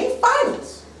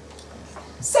semi-finals.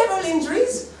 Several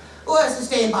injuries were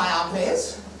sustained by our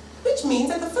players, which means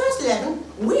that the first 11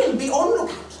 will be on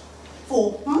lookout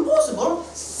for possible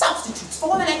substitutes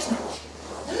for the next match.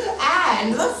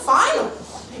 And the final,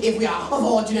 if we are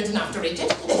fortunate enough to reach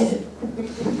it.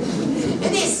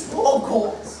 This, of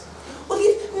course, will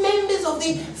give members of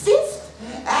the 5th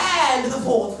and the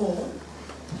 4th form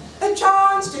a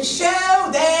chance to show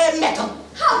their mettle.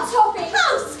 How topping!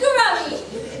 How scrummy!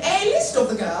 A list of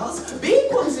the girls being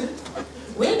considered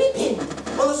will be pinned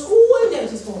on the school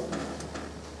notice board.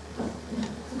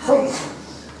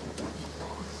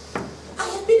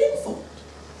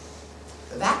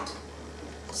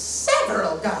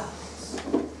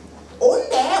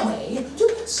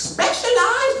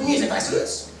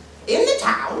 in the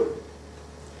town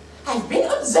has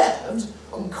been observed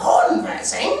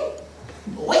conversing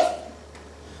with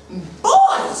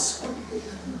boys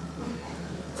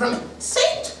from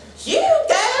St.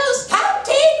 Hugo's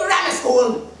County Grammar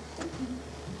School.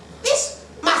 This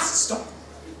must stop.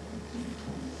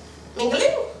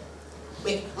 Mingling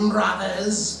with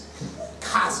brothers,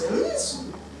 cousins,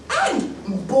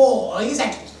 and boys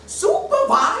at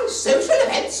supervised social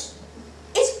events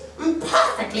is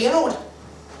perfectly in order.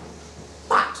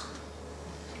 But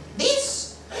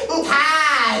this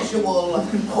casual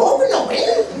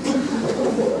hobnobbing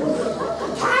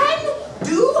can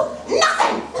do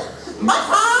nothing but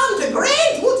harm the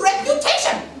Gradewood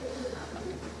reputation.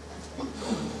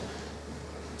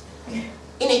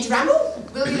 Innate Ramble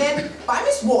will be led by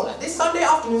Miss Waller this Sunday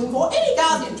afternoon for any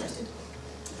girls interested.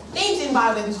 Names in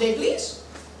by Wednesday, please.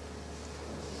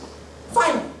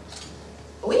 Finally,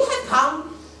 we have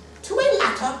come to a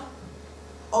matter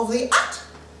of the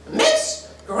utmost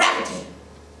gravity.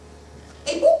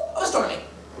 A book of astronomy,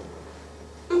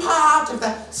 part of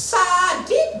the Sir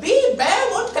Digby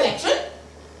Beaumont collection,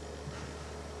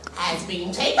 has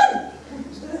been taken.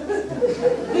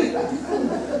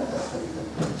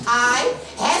 I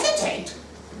hesitate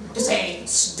to say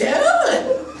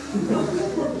stolen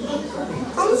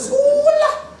from the school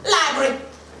library.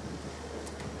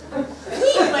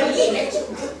 We believe it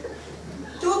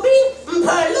to have been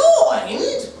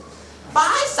purloined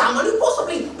by someone who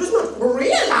possibly does not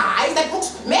realize that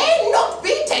books may not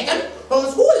be taken from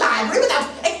the school library without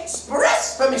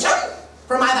express permission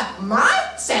from either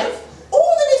myself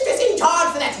or the mistress in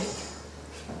charge for that week.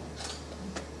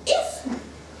 If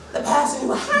the person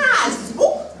who has this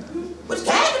book would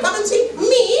care to come and see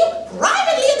me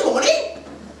privately in the morning,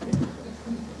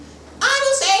 I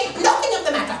will say nothing of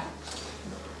the matter.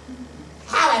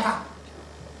 However,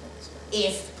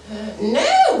 if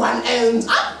no one owns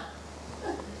up,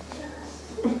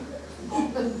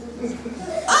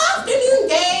 afternoon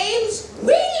games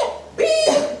will be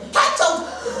cancelled.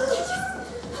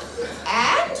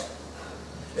 And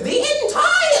the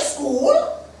entire school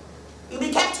will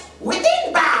be kept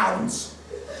within bounds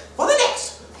for the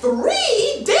next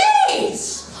 3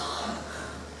 days.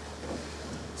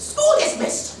 School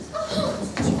dismissed.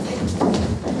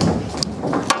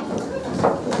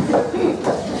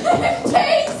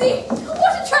 Daisy!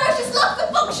 What atrocious lot the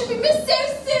book should be missed so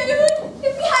soon!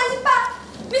 If we hand it back,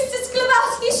 Mr.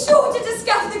 Sklabowski is sure to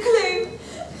discover the clue.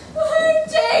 Oh,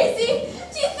 Daisy!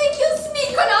 Do you think he'll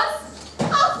sneak on us?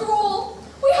 After all,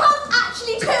 we haven't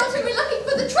actually told him we're looking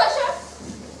for the treasure.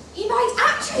 He might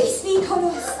actually sneak on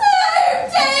us. Oh,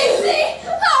 Daisy!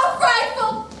 How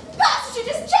frightful! Perhaps we should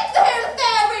just check the whole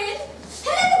affair in.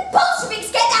 And let the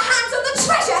Bolsheviks get their hands on the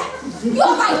treasure.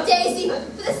 You're right, Daisy.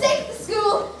 For the sake of the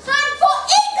school and for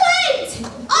England!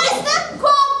 Honester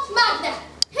quam magna.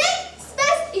 Hic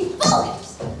spes effulgent.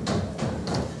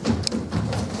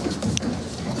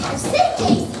 Now, say,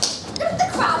 Daisy, look at the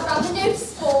crowd around the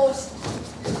notice board.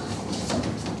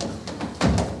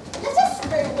 Let us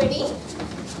through, Winnie.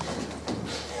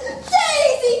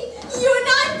 Daisy! You and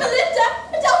I, Belinda,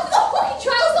 are down for the hockey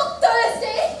trials on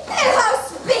Thursday. Oh, how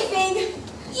spiffing!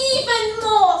 Even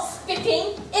more spiffing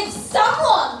if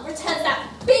someone returns that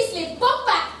beastly book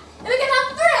back and we can have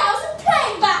 3 hours of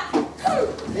playing back.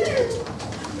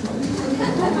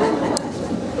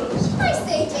 I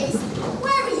say, Daisy,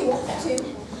 where are you off to?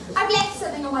 I've left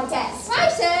something on my desk.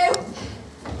 Righto!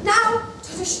 Now,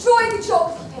 to destroy the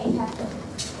geography paper.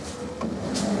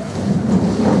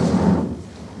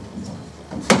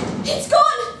 It's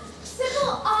gone!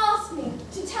 Sybil asked me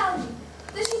to tell you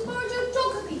that she's borrowed your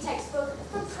geography textbook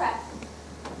from prep.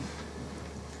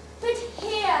 But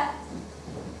here,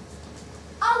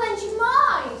 I'll lend you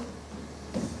mine.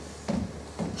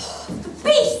 The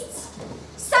beasts!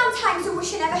 Sometimes I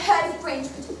wish I never heard of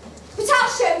Brentwood. But I'll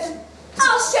show them.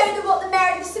 I'll show them what the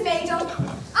Merediths are made of.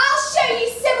 I'll show you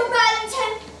Sybil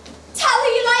Burlington. Tell her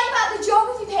you like about the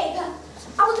geography paper.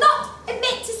 I will not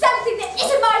admit to something that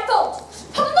isn't my fault.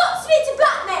 I will not submit to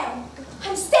blackmail.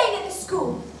 I'm staying at the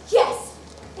school. Yes.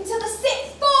 Until the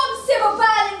 6th form, Sybil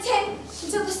Burlington.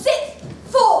 Until the 6th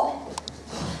form.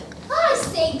 I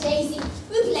say, Daisy,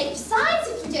 we'll be late for science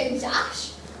if we don't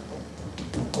dash.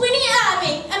 Winnie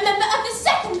Irving, a member of the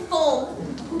 2nd form.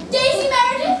 Daisy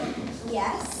Meredith,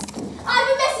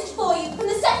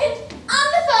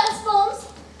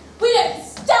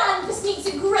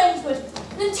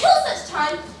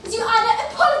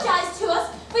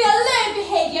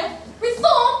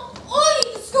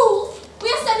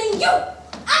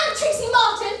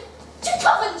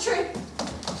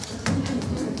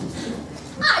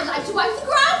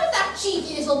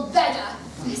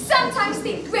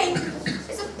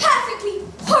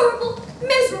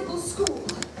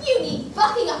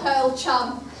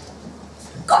 chum.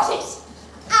 Got it!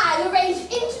 I'll arrange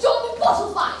inter-dormant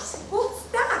bottle fight. What's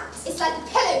that? It's like a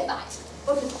pillow fight,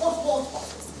 but with hot water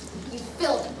bottles. You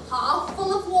fill them half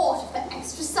full of water for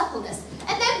extra suppleness,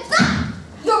 and then bam!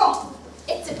 You're off.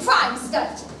 It's a prime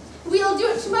stunt. We'll do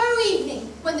it tomorrow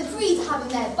evening when the Frees are having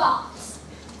their baths.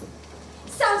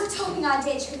 Sounds a topping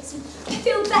idea, Trixie. I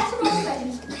feel better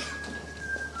already.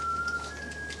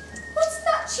 What's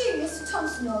that tune Mr.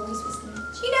 Thompson always whistling?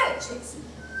 Do you know it, Trixie?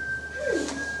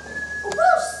 A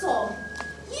Welsh song.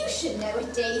 You should know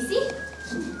it, Daisy.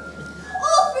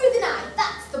 All through the night,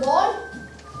 that's the one.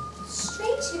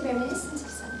 Strangely reminiscent of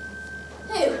some.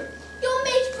 Who? Your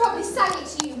mate probably sang it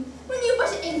to you when you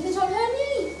put an infant on her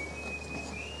knee.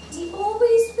 And he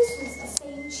always whistles the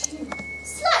same tune.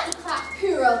 Slightly cracked,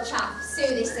 poor old chap, so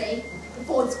they say.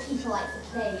 Affords people like the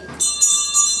plague.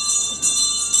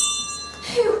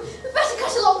 Who? We better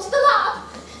cut along to the lab.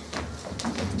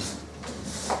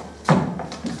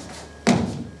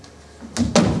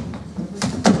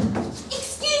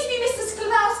 Excuse me, Mr.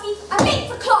 Sklabowski. I'm late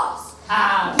for class.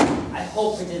 I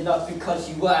hope it is not because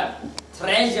you were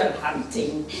treasure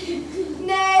hunting.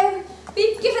 No,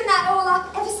 we've given that all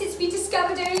up ever since we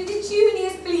discovered only the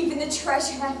juniors believe in the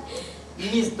treasure.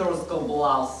 Mr.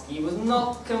 Skobolowski was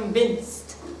not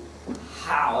convinced.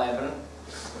 However,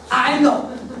 I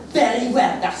know very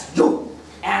well that you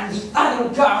and the other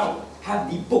girl have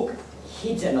the book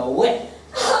hidden away.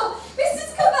 Oh, Mr.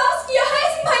 Sklabowski, you're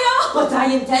hurting my arm. But I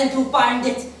intend to find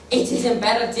it. It is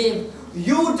imperative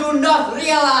you do not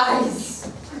realize.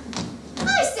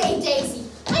 I say, Daisy,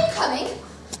 I'm coming.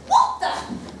 What the?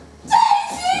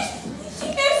 Daisy! He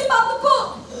knows about the book.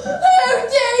 Oh,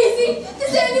 Daisy!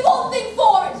 There's only one thing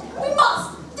for it. We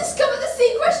must discover the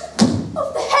secret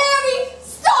of the hairy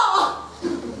star.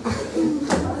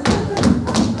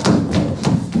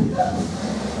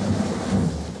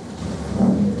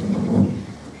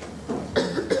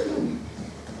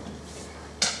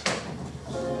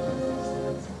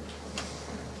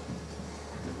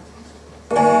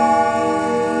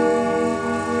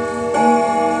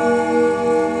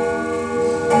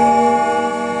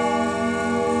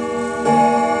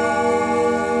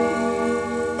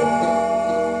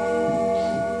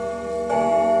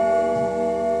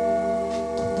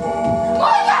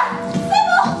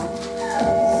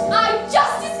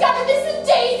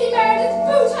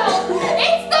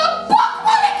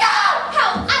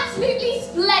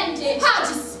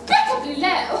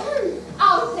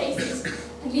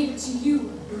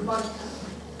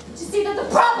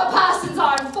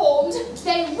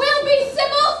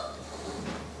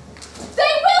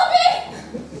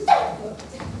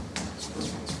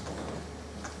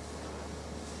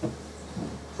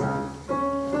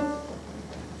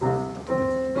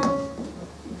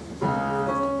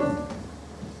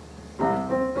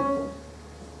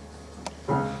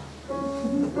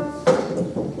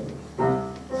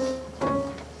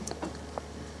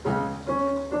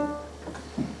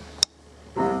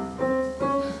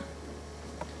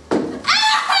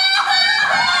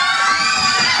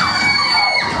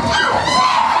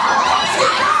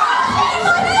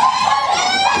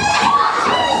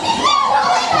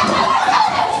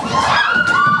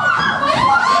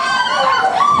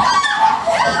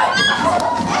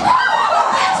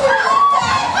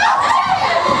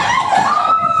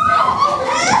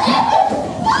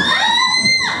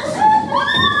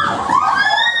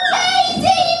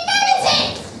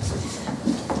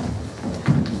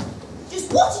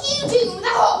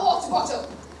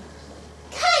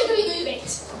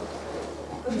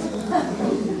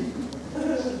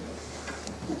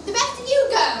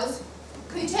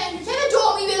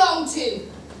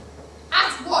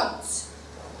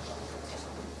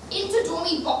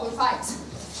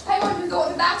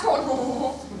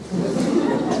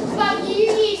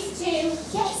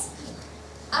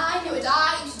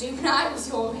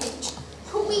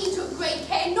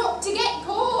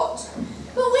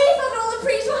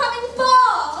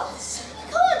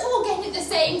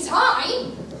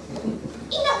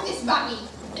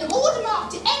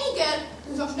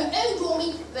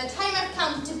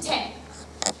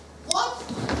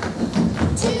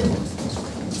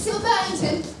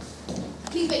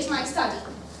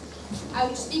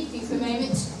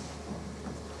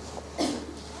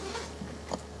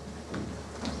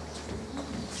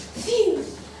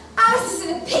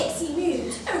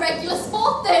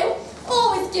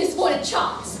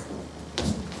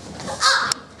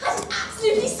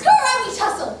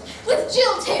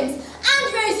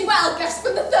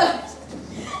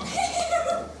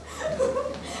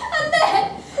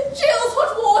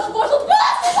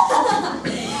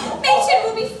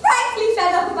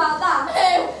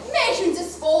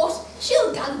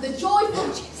 The joy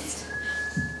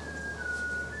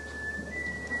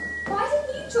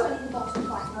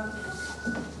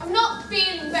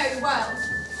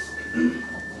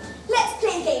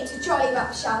jolly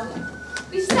up, shall we?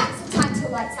 We've stacked some time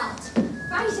till lights out.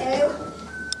 Righto.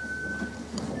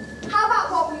 How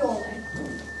about what we all know?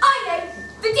 I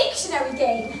know, the dictionary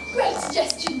game. Great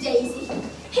suggestion, Daisy.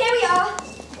 Here we are.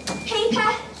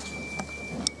 Paper.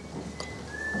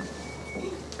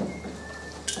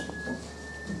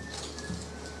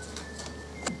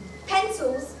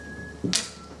 Pencils.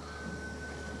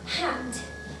 And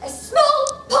a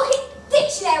small pocket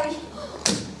dictionary.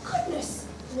 Goodness,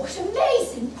 what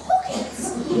amazing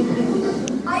pockets!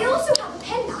 I also have a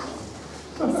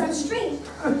penknife, some string,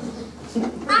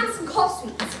 and some cough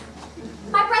sweets.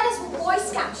 My brothers were Boy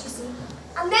Scouts, you see,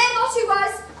 and their motto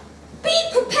was, be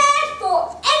prepared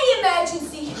for any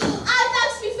emergency. I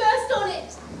bags to be first on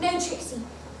it. No, Trixie,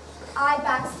 I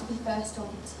bags to be first on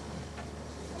it.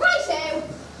 Righto,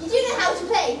 you do know how to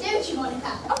play, don't you,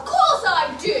 Monica? Of course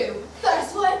I do.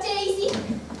 First word, Daisy.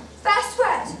 First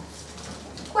word?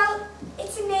 Well,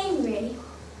 it's a name, really.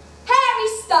 Harry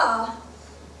Star.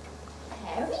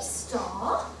 Harry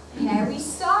Star? Harry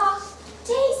Star.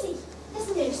 Daisy,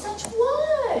 there's no such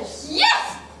word.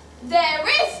 Yes, there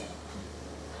is.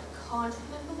 I can't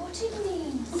remember what it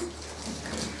means.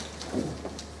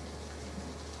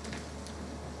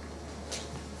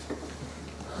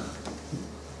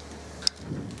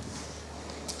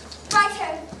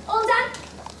 Righto, all done?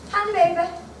 Hand them over.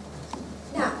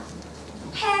 Now,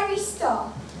 Harry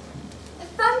Star. A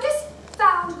fungus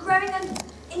found growing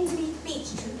underneath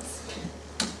beech trees.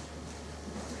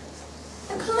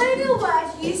 A colonial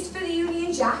word used for the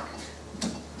Union Jack.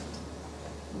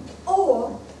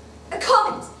 Or a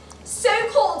comet, so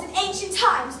called in ancient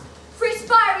times, for its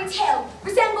fiery tail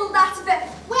resembled that of a...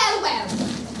 Well,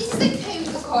 this is a code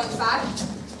for confab.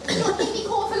 You don't think we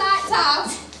call for lights out?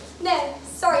 No,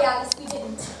 sorry Alice, we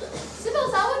didn't.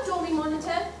 Sybil's our drawing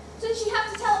monitor, so she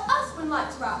have to tell us when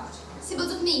lights are out. Sybil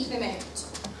doesn't need for the moment.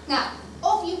 Now,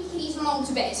 off you please along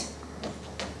to bed.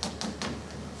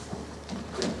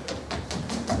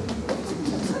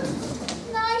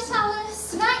 Night,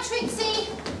 Alice. Good night, Trixie.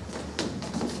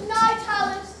 Good night,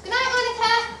 Alice. Good night,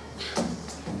 Monica.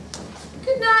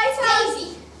 Good night, Alice.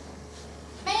 Daisy,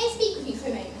 may I speak with you for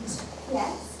a moment?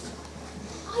 Yes?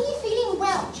 Are you feeling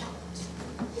well, child?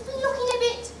 You've been looking a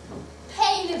bit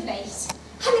pale of late.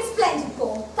 I'm in splendid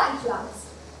form, thank you, Alice.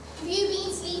 Have you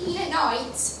been sleeping at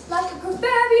night? Like a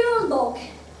proverbial log.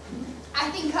 I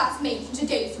think that's made you to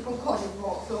doze upon Cotton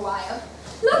Rock for a while.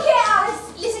 Look here,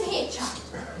 Alice. Listen here, child.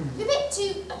 You're a bit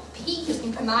too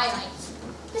peak-looking for my life.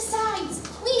 Besides,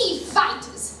 we need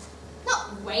fighters,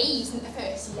 not waves in the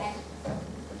first leg.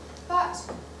 But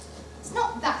it's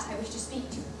not that I wish to speak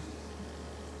to. In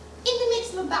the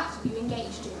midst of a battle you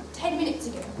engaged in 10 minutes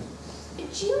ago, a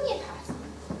junior person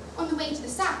on the way to the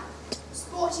south,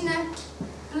 sporting a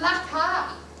black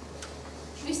eye,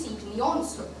 she received in the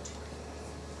onslaught.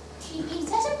 She'd been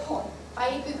set upon by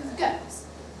a group of girls,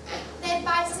 led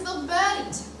by Sybil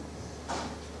Burlington,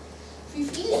 who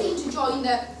refusing to join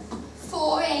the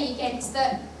foray against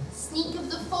the sneak of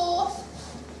the fourth,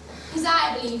 as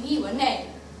I believe you were known.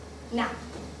 Now,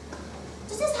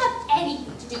 does this have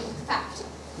anything to do with the fact that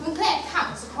when Claire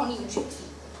counts upon you and Trixie,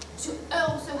 to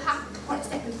also happen upon a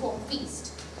second form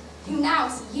feast, who now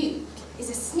see you is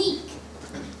a sneak?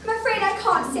 I'm afraid I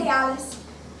can't say, Alice.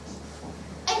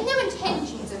 I have no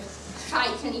intentions of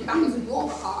fighting any battles on your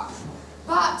behalf,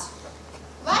 but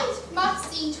right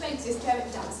must seem to exist where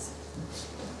it does.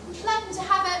 Would you like me to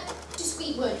have a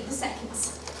discreet word with the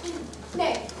seconds?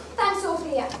 No, thanks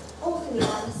awfully,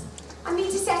 Alice. I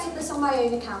mean to settle this on my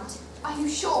own account. Are you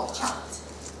sure, child?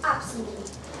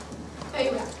 Absolutely. Very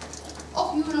well.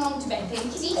 Off you run along to bed, then,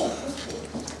 Kitty.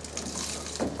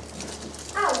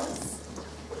 Alice,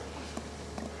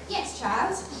 Yes,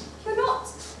 child. you're not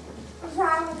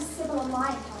rowing with Sybil on my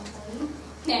account, are you?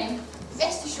 No,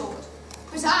 rest assured.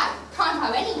 But I can't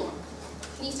allow anyone,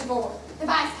 least of all the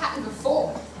vice captain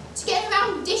before, to get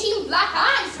around dishing black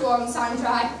eyes to on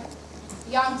sun-dry.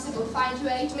 Young Sybil will find you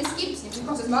early to Miss Gibson if she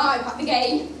crosses my path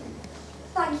again.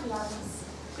 Thank you, Alice.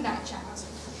 Good night, child.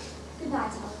 Good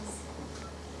night, Alice.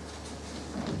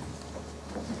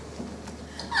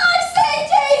 I say,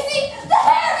 Daisy, the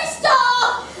hairy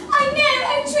star! I know,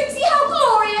 oh Trixie, how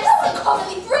glorious! How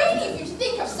uncommonly brave of you to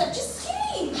think of such a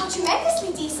scheme! How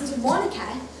tremendously decent of Monica.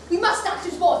 We must act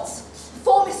at once,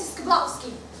 for Mrs.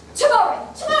 Skablowski. Tomorrow.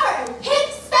 Tomorrow,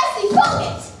 hint, Bessie,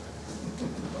 Fulgate!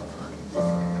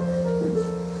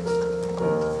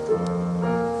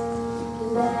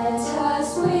 Let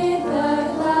us with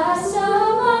the glass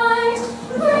of wine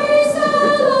praise the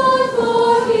Lord,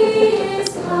 for He is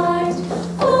kind.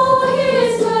 For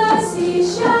His mercy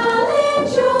shall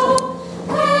endure,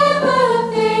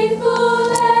 ever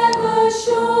faithful, ever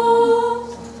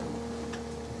sure.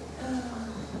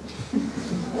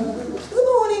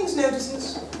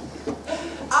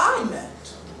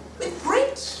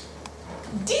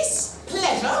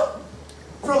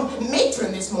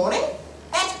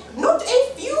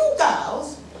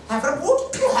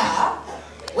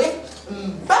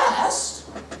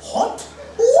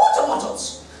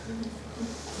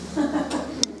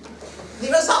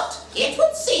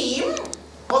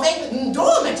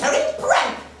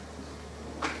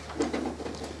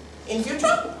 In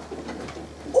future,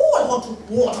 all hot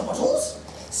water bottles,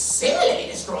 similarly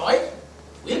destroyed,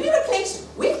 will be replaced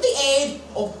with the aid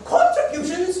of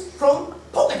contributions from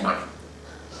pocket money.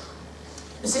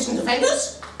 Persistent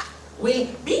offenders will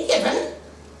be given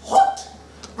hot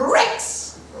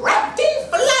bricks wrapped in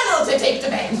flannel to take to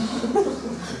bed.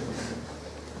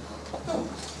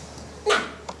 Now,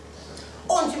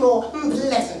 on to more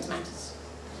pleasant matters.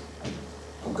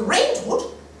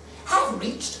 Grangewood have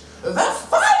reached the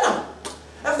final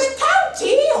of the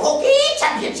County Hockey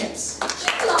Championships.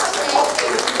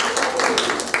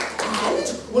 And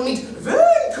we'll meet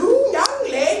Verncoon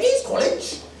Young Ladies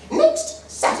College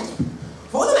next Saturday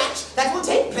for the match that will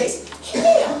take place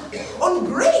here on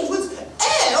Grangewood's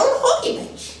own hockey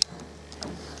pitch.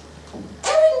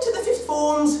 Owing to the fifth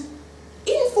form's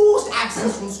enforced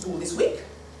absence from school this week,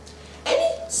 any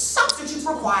substitutes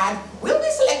required will be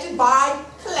selected by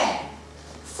Claire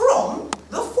from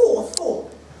the fourth form.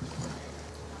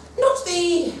 Not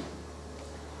the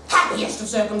happiest of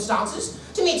circumstances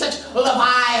to meet such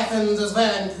leviathans as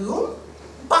Verncoon,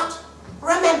 but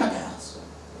remember, girls,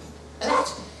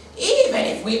 that even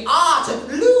if we are to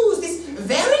lose this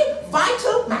very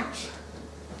vital match,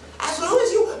 as long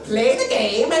as you play the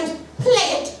game and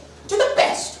play it to the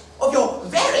best of your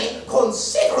very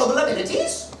considerable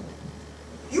abilities,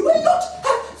 you will not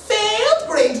have failed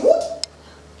Grangewood.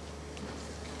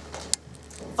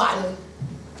 Finally,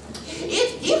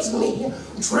 it gives me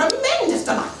tremendous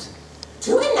delight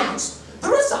to announce the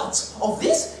results of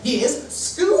this year's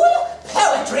school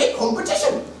poetry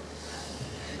competition.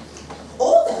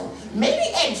 Although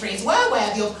many entries were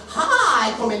worthy of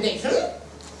high commendation,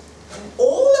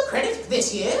 all the credit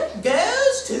this year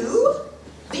goes to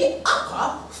the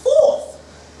upper fourth,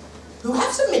 who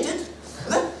have submitted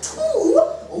the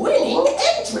 2 winning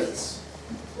entries.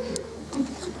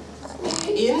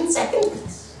 In second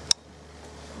place,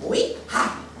 we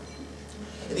have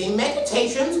the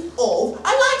Meditations of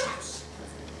a Lighthouse,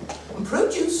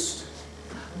 produced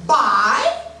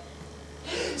by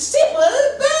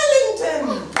Sybil Burlington.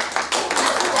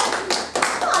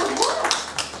 My word!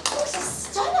 This is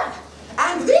stunner!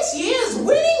 And this year's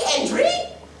winning entry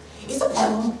is a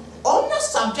poem on the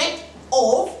subject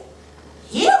of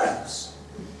heroes,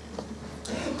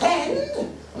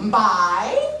 penned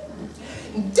by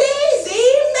Daisy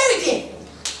Meredith.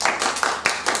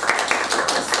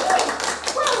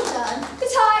 Well done.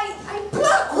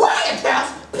 But Quiet,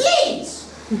 girls, please.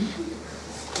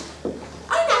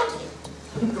 I now take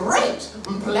great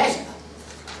pleasure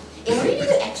in reading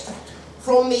an extract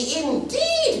from the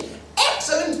indeed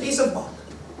excellent piece of work,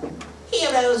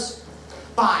 Heroes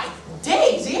by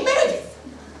Daisy Meredith.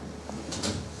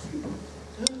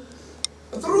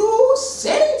 Through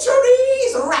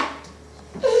centuries wrapped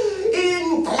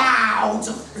in clouds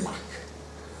of black,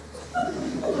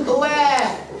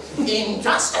 where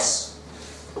injustice,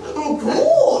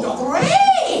 good of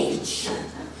rage,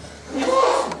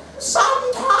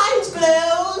 sometimes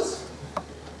glows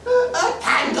a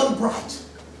candle bright,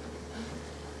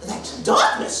 that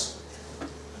darkness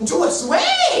to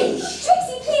assuage,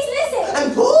 Trixie, please listen.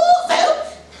 and poor folk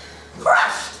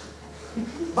crushed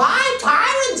by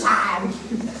tyrant's hand,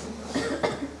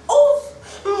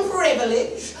 of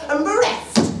privilege and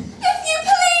bereft. If you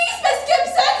please, Miss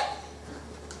Gibson.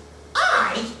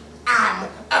 I am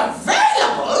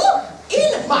available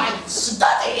in my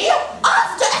study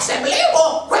after assembly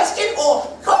or question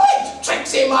or comment,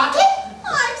 Trixie Martin.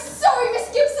 I'm sorry, Miss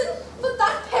Gibson, but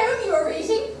that poem you were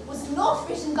reading was not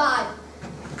written by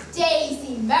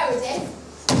Daisy Meredith.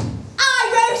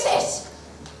 I wrote it.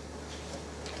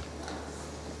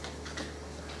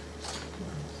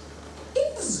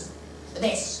 Is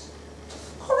this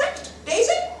correct,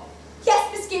 Daisy?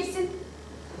 Yes, Miss Gibson.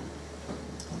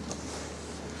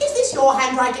 Is this your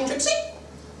handwriting, Trixie?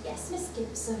 Yes, Miss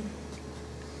Gibson.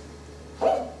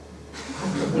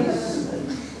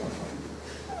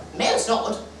 Most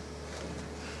odd.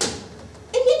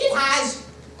 And yet it has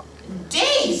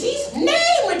Daisy's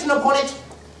name written upon it.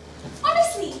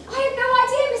 Honestly, I had no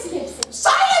idea, Miss Gibson.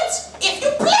 Silence, if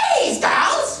you please,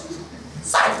 girls!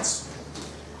 Silence.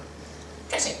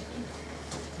 Trixie,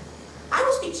 I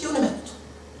will speak to you in a moment.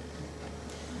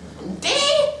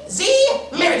 Daisy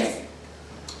Meredith,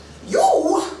 you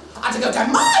are to go to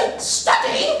my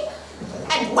study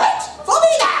and wait for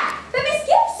me there. But Miss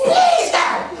Gibson! Please go.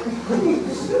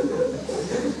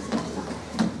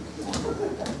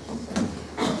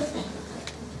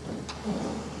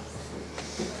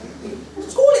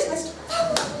 School is missed.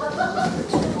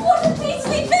 What a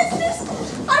beastly business!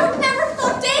 I would never have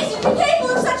thought Daisy would be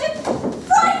capable of such a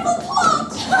frightful plot!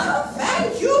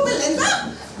 Thank you, Belinda.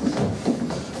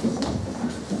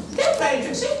 Get ready,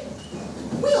 Trixie.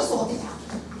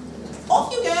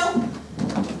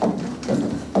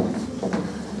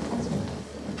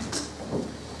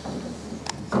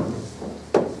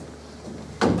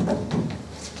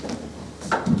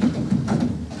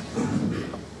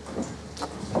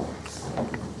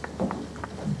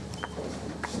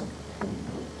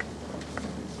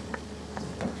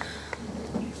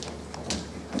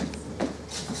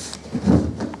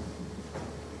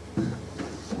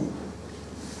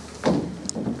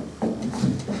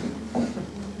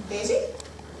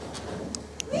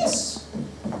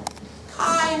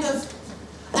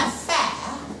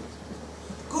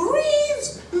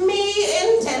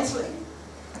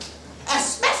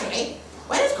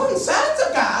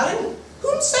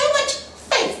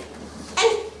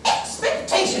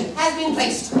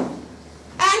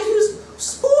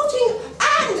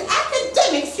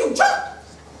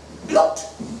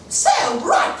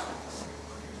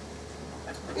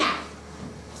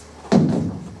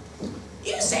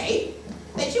 say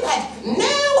that you had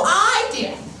no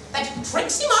idea that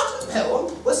Trixie Martin's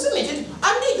poem was submitted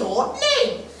under your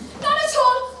name. Not at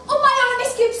all. On my honor,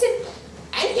 Miss Gibson.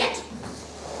 And yet,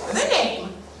 the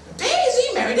name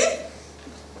Daisy Meredith,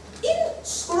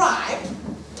 inscribed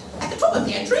at the top of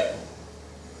the entry,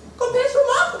 compares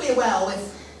remarkably well with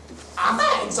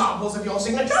other examples of your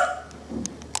signature.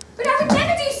 But I would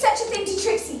never do such a thing to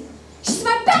Trixie. She's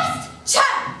my best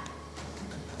chum.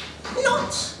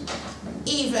 Not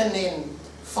even in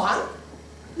fun?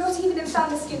 Not even in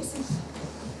fun, Miss Gibson.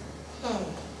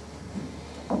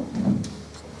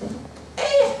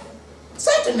 A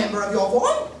certain member of your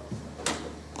form,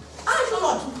 I shall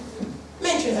not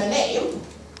mention her name,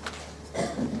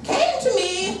 came to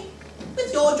me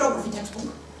with your geography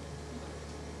textbook,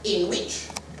 in which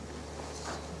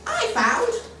I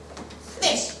found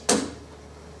this: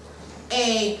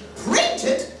 a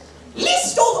printed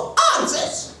list of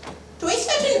answers to a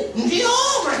certain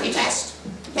geography test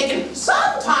taken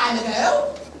some time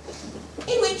ago,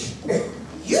 in which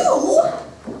you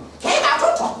came out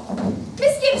on top.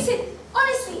 Miss Gibson,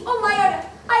 honestly, on my honor,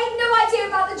 I had no idea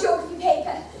about the geography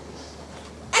paper.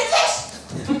 And this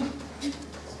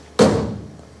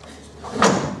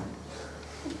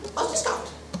was discovered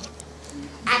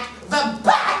at the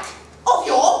back of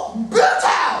your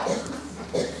boot-out.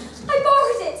 I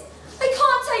borrowed it. I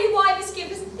can't tell you why, Miss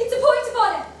Gibson. It's a point of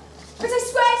honor. But I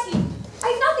swear to you, I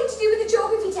had nothing to do with the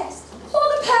geography test or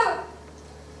the poem.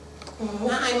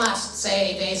 I must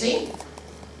say, Daisy,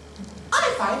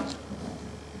 I find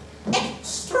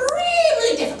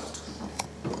extremely difficult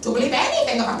to believe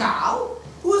anything of a girl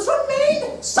who has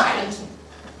remained silent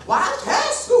whilst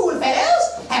her school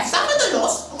fellows have suffered the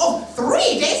loss of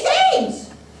 3 days' games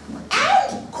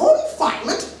and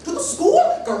confinement to the school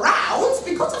grounds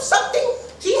because of something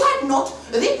she had not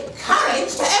the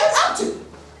courage to own up to.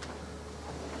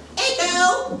 A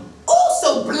girl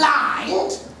also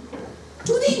blind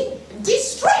to the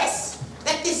distress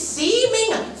that this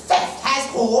seeming theft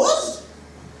has caused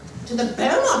to the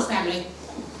Beaumont family,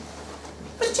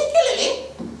 particularly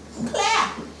Claire.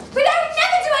 But I would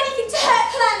never do anything to hurt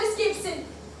Claire, Miss Gibson.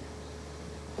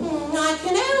 I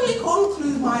can only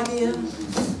conclude, my dear,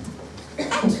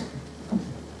 that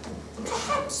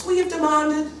perhaps we have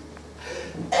demanded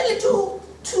a little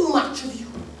too much of you,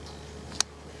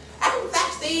 and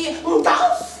that the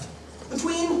gulf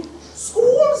between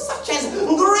schools such as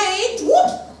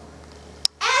Grangewood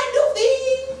and of the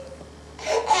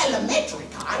elementary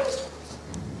kind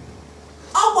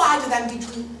are wider than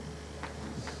between.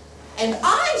 And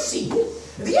I see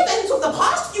the events of the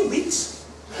past few weeks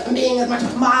being as much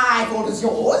my fault as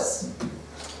yours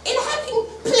in having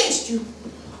placed you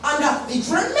under the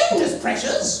tremendous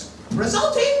pressures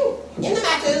resulting in the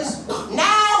matters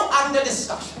now under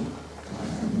discussion.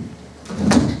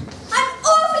 I'm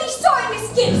awfully sorry, Miss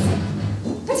Gibson.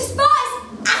 But as far as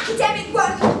academic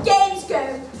work and games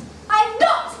go, I am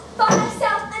not by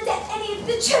myself under any of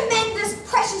the tremendous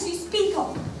pressures you speak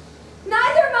of.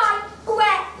 Neither am I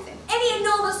aware of any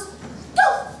enormous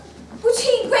gulf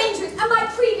between Grangewood and my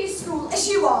previous school as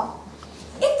you are.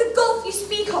 If the gulf you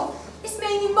speak of is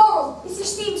mainly moral, as you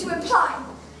seem to imply,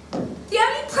 the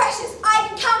only pressures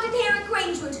I've encountered here at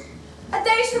Grangewood are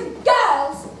those from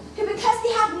girls who, because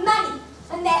they have money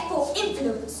and therefore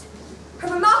influence, a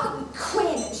remarkably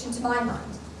queer notion to my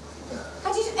mind.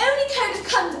 And whose only code of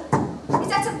conduct is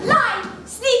that of lying,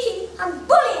 sneaking, and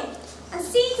bullying, and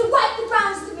seeking to wipe the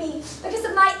grounds of me because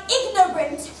of my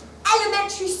ignorant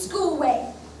elementary school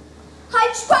way.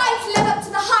 I try to live up to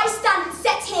the high standards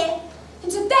set here,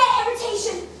 and to their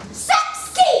irritation,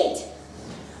 succeed!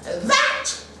 That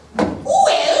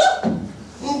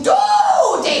will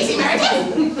do, Daisy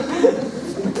Meredith!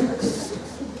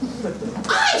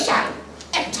 I shall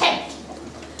attempt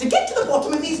to get to the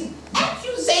bottom of these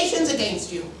accusations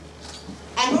against you,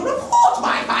 and will report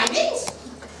my findings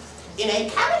in a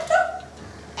character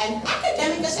and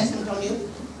academic assessment on you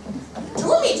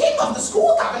to a meeting of the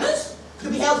school governors to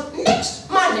be held next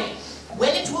Monday,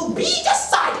 when it will be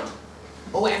decided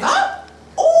whether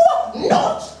or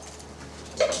not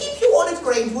to keep you on at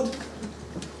Grangewood.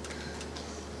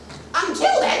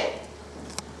 Until then,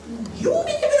 you will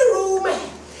be given a room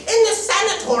in the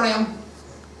sanatorium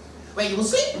where you will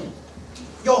sleep.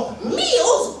 Your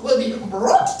meals will be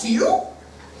brought to you,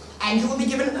 and you will be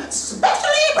given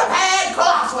specially prepared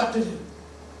classwork to do.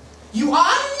 You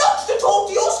are not to talk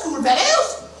to your school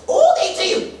fellows or they to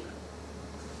you.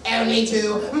 Only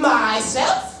to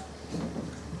myself,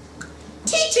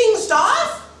 teaching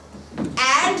staff,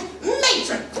 and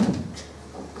matron.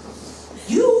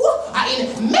 You are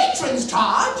in matron's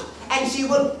charge, and she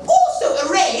will also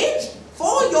arrange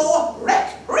for your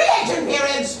recreation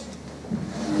periods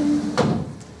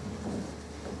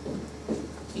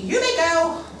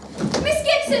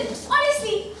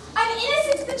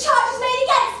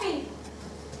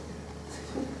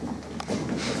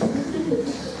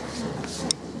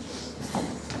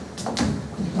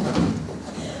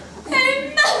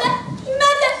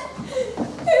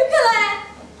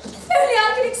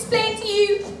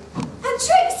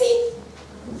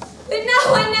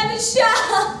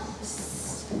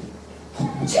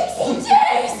Trixie!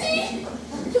 Daisy!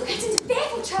 You'll get into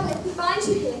fearful trouble if we find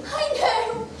you here. I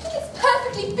know. It's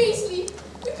perfectly beastly.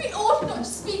 We've been ordered not to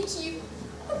speak to you.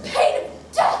 On pain of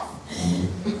death.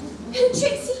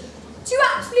 Trixie, do you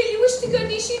absolutely wish to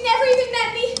goodness you never even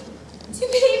met me? Do you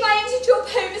believe I entered your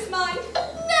opponent's mind?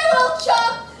 No, old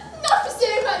chum. Not for so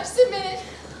much as a minute.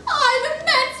 I'm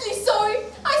immensely sorry.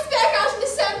 I spoke out in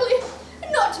assembly,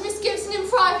 and not to Miss Gibson in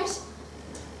private.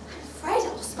 I'm afraid I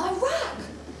lost my rag.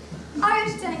 I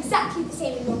would have done exactly the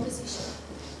same in your position.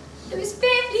 It was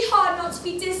fearfully hard not to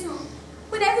be dismal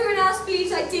when everyone else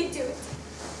believes I did do it.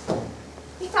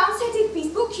 We found Sir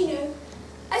Digby's book, you know.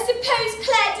 I suppose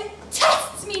Claire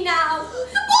detests me now.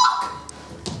 The book!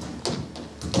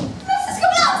 Mrs.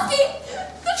 Kowalski!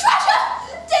 The treasure!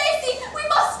 Daisy, we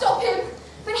must stop him.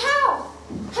 But how?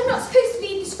 I'm not supposed to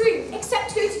be in this room except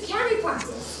to go to piano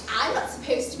practice. I'm not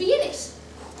supposed to be in it.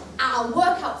 I'll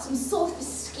work out some sort of a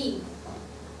scheme.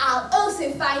 I'll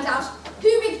also find out who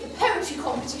rigged the poetry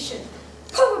competition.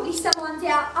 Probably someone's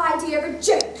idea of a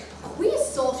joke. A queer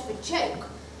sort of a joke.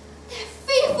 There are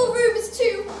fearful rumours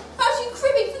too about you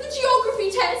cribbing for the geography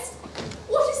test.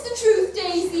 What is the truth,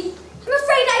 Daisy? I'm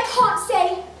afraid I can't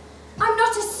say. I'm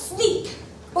not a sneak,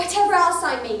 whatever else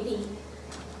I may be.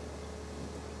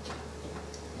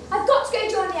 I've got to go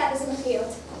join the others in the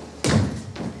field.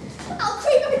 I'll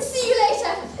creep up and see you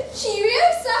later.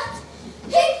 Cheerio, sir.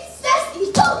 Princess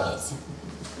Forget.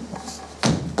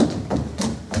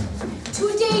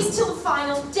 2 days till the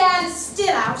final. Dan is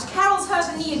still out. Carol's hurt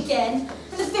her knee again.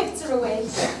 And the fifths are away.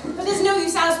 But there's no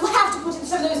use, Alice. We'll have to put in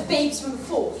some of those babes from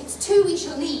before. It's 2 we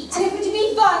shall need. And if we're to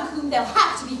beat Barncombe, they'll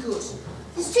have to be good.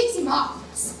 This Trixie Martin,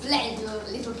 splendid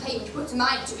little playmate to put a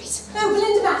mind to it. Oh,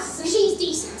 Belinda Masterson. She's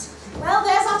decent. Well,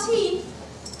 there's our team.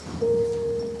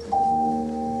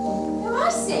 Oh, I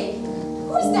say,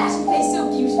 who is that who plays so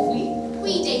beautifully?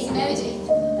 We Daisy Meredith.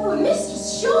 Oh, a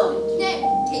mistress, surely. No,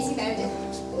 Daisy Meredith.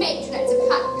 Matronettes of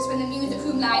practice when the music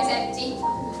room lies empty.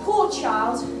 Poor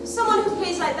child. Someone who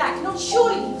plays like that cannot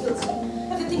surely be guilty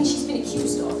of the things she's been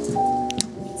accused of.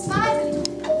 It's my belief.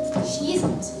 She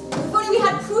isn't. If only we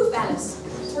had proof, Alice.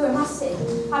 Oh, I must say,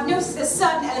 I've noticed there's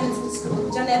certain elements of the school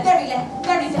who've done their very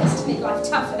best to make life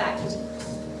tough for that kid.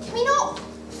 Can we not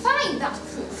find that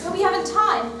proof? But we haven't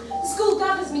time. The school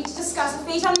governors meet to discuss her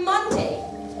fate on Monday.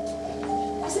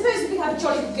 I suppose we could have a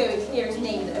jolly good go in clearing her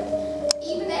name, though.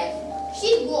 Even though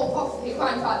she'd walk off with her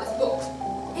grandfather's book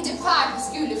and deprive the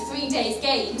school of 3 days'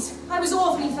 games. I was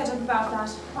awfully fed up about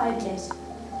that, I admit.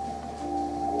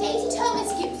 Daisy told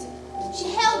Miss Gibson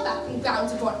she held back in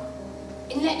grounds of honour.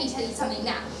 And let me tell you something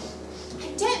now.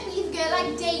 I don't believe a girl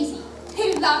like Daisy,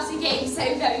 who loves the game so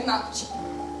very much,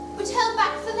 would hold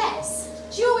back for less.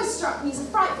 She always struck me as a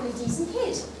frightfully decent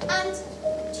kid. And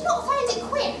do you not find it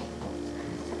queer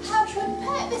how she would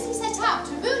purposely set out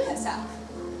to ruin herself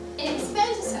and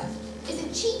expose herself as a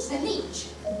cheat and a leech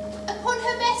upon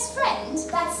her best friend?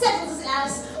 That settles it,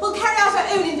 Alice. We'll carry out our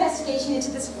own investigation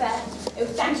into this affair. Oh,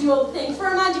 thank you, old thing, for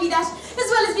reminding me that, as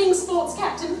well as being sports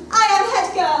captain, I am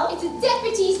head girl. It's a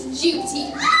deputy's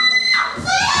duty. I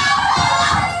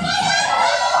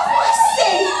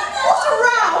say, what a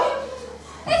row!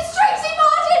 It's Trixie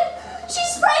Martin! She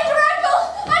sprained her ankle!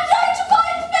 I'm going to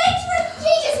find the matron!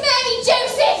 Jesus, Mary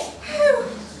Joseph!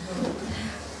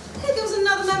 There goes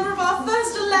another member of our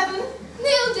first 11.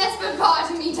 Neil desperate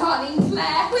pardon me, darling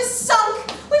Claire. We're sunk.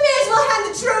 We may as well hand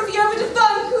the trophy over to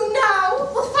Barncombe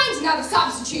now. We'll find another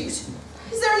substitute.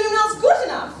 Is there anyone else good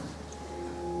enough?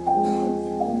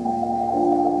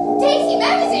 Daisy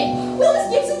Meredith! Will Miss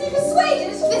Gibson be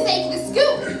persuaded for the sake of the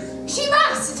school? She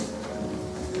must!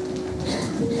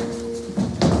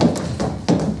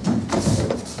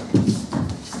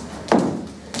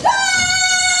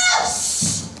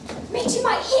 Matron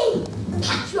might hear you,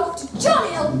 catch you off to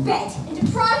jolly old bed. And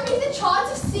deprive me of the chance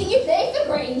of seeing you play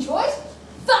for Grangewood?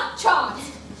 That chance!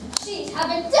 She'd have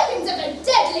a dickens of a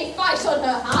deadly fight on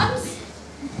her hands.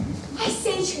 I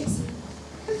say, Trixie,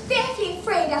 I'm fearfully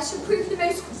afraid I shall prove the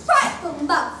most frightful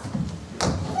muff.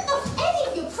 Not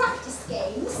any of your practice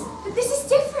games. But this is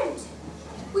different.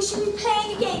 We should be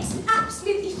playing against an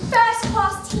absolutely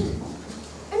first-class team,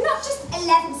 and not just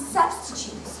 11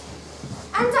 substitutes.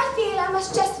 And I feel I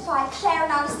must justify Claire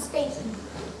and Alice's faith in me.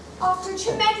 After a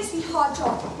tremendously hard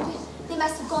job they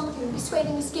must have gone through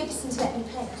persuading Miss Gibson to let me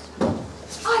play.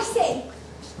 I say,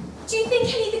 do you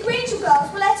think any of the Granger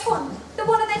girls will let on that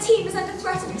one of their team is under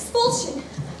threat of expulsion?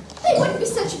 They wouldn't be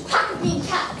such a pack of mean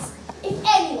cats if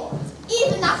anyone,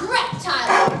 even that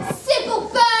reptile, Sybil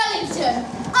Burlington,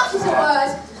 utters a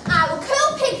word. I will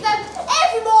pick them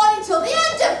every morning till the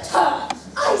end of term.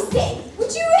 I say,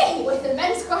 would you ring with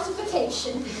immense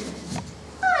gratification?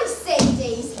 I say,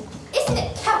 Daisy, isn't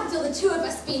it the two of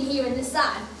us been here in the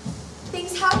sun.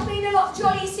 Things have been a lot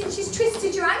jolly since she's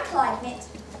twisted your ankle, I admit.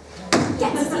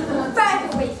 Gets us even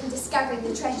further away from discovering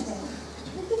the treasure though.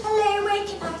 I lay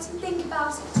awake at night and think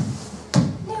about it.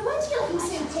 No wonder you're looking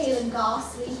so pale and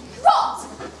ghastly. Rot!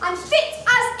 I'm fit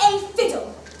as a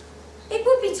fiddle. It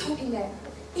would be topping though,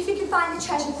 if we could find the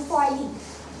treasure before I leave.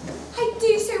 I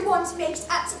do so want to make it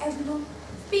up to everyone,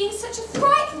 being such a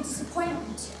frightful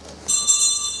disappointment.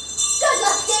 Good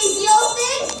luck, Daisy, old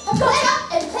thing! Play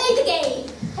up and play the game.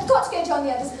 I've got to go join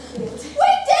the others in the field.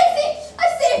 Wait, Daisy! I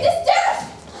saved this dirt!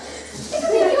 It's a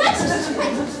really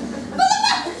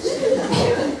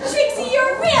Trixie, you're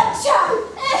a real chap!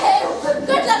 Oh,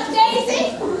 good luck,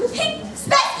 Daisy!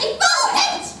 Spetsy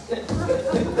Fulgit!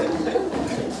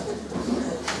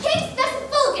 Hey, Spetsy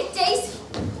Fulgit, Daisy!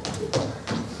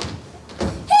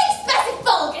 Hey, Spetsy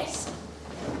Fulgit!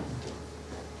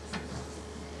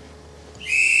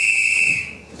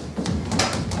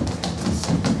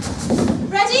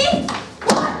 Ready?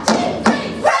 1, 2, 3,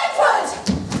 Redwood!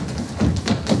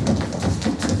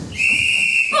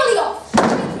 Bully off!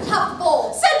 Have the ball.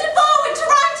 Centre forward to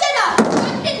right inner!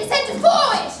 Right in the centre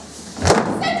forward!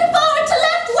 Centre forward to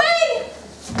left wing!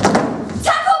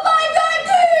 Tackle by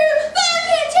Bergoom!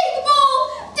 Bergoom, take the ball!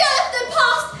 Don't let them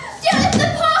pass! Don't let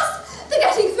them pass! They're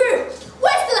getting through!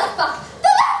 Where's the left back?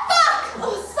 The left back!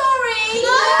 Oh, sorry!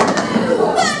 No!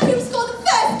 Bergoom scored the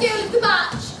first goal of the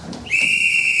match!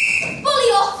 Bully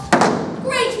off!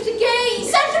 Great with the game!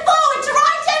 Centre forward to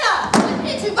right inner! Right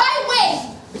into right wing!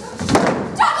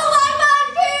 Tackle by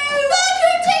Bergoom!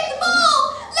 Bergoom, take the ball!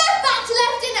 Left back to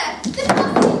left inner! The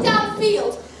passing down the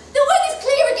field! The wing is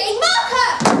clear again! Marker!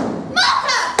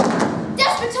 Marker!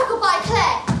 Desperate tackle by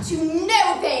Claire to no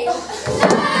avail! No!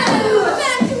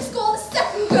 Bergoom scored the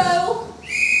second goal!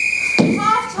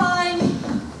 Half time.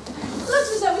 Looks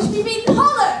as though we should be beaten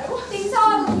hollow. Things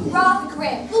are looking rather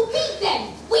grim. We'll beat them!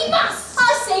 We must! I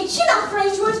say, chin up,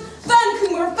 Rangewood.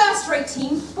 Verncombe were a first-rate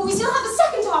team, but we still have the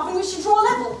second half in which to draw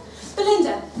level.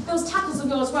 Belinda, those tackles of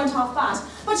yours weren't half bad,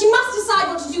 but you must decide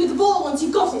what to do with the ball once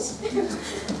you've got it.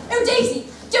 Oh, Daisy,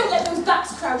 don't let those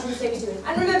backs crowd you as they were doing.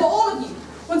 And remember, all of you,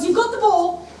 once you've got the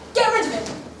ball, get rid of it,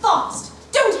 fast.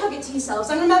 Don't hug it to yourselves,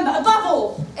 and remember, above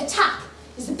all, attack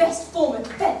is the best form of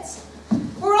defence.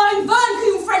 We're allowing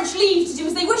Verncombe French leave to do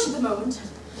as they wish at the moment.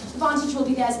 Advantage will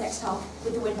be theirs next half,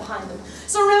 with the wind behind them.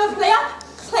 So remember, play up,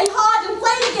 play hard, and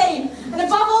play the game. And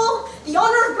above all, the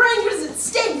honour of Granger is at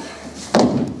stake.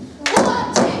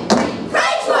 1, 2, 3,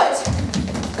 Redwood!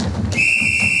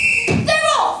 They're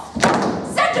off!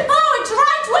 Centre forward to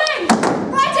right wing!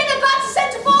 Right in and back to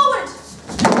centre forward!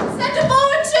 Centre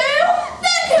forward to...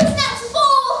 Bergoom snaps the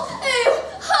ball! Oh,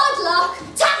 hard luck!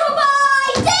 Tackle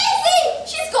by Daisy!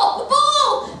 She's got the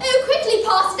ball! Oh, quickly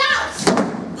pass it out!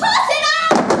 Pass it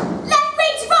out! Left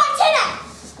wing to right inner!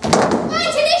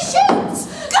 Right inner shoots!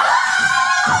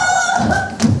 Goal!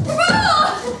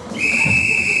 Hurrah!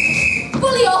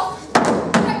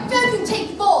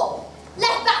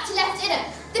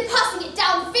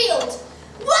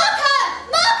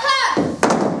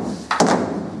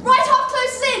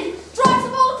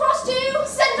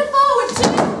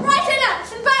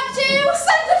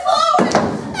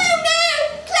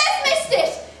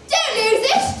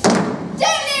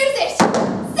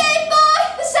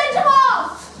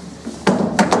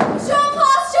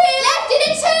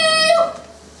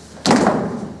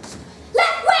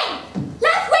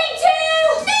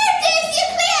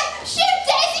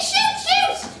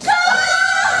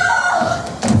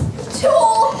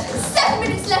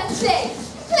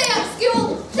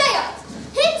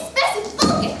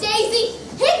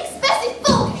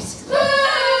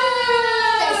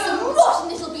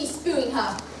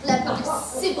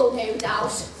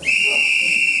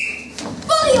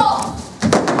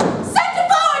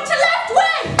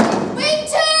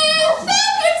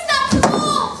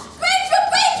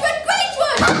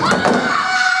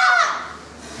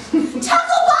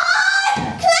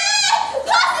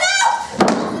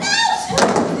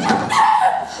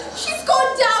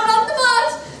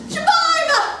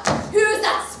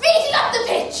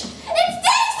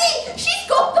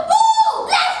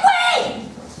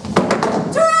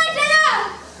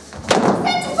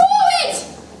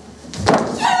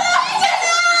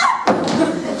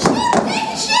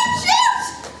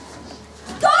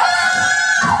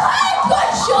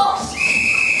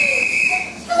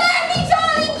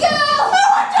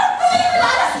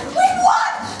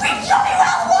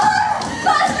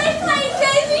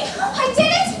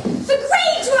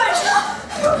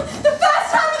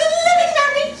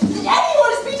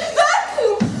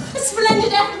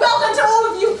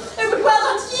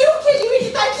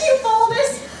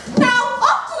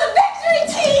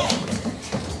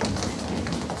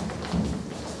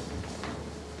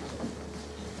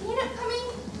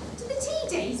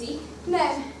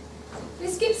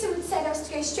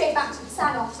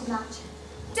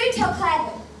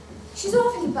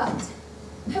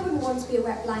 be a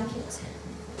wet blanket.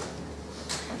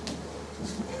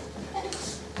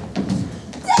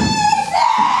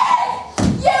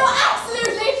 You are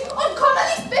absolutely,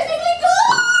 uncommonly, spiffingly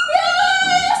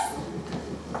glorious!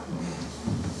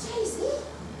 Daisy?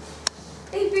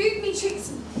 They booed me,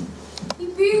 Trixie. You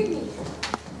booed me.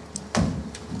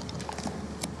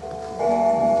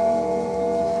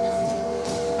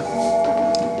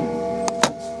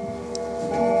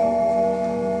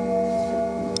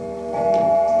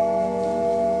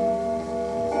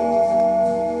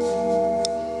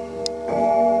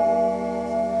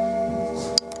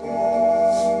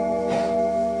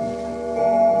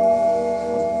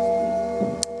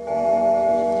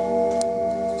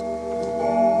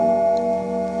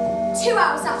 2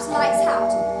 hours after lights out,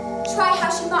 try how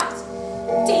she might,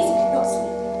 Daisy could not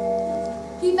sleep.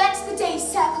 The events of the day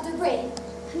circled her brain,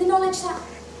 and the knowledge that,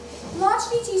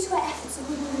 largely due to her efforts in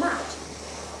winning the match,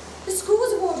 the school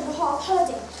was awarded a half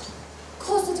holiday,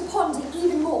 caused her to ponder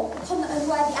even more upon the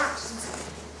unworthy actions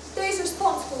of those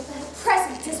responsible for her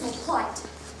present dismal plight.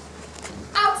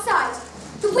 Outside,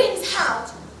 the winds howled,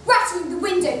 rattling the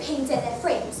window panes in their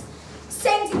frames,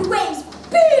 sending the waves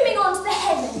booming onto the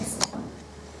headlands.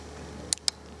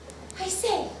 I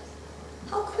say,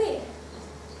 how queer.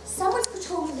 Someone's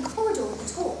patrolling the corridor with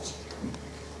a torch.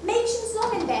 Matrons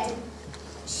long in bed, and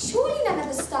surely none of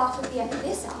the staff would be up at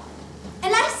this hour,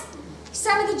 unless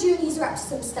some of the juniors are up to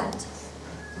some stunt.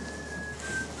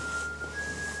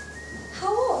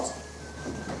 How odd.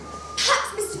 Perhaps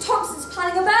Mr. Thompson's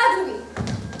planning a burglary.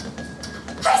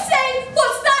 I say,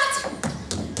 what's that?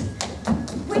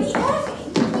 Winnie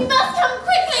Irving? You must come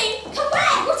quickly! Come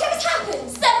where? Whatever's happened?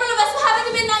 Several of us were having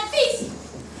a midnight feast.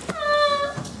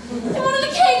 In one of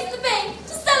the caves in the bay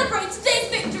to celebrate today's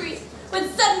victory, when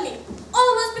suddenly,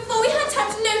 almost before we had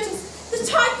time to notice, the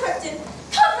tide crept in,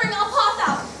 covering our path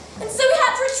out, and so we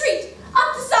had to retreat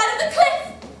up the side of the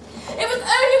cliff. It was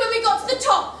only when we got to the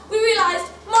top we realised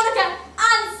Monica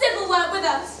and Sybil weren't with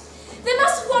us. They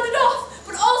must have wandered off,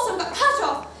 but also got cut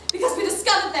off, because we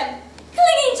discovered them,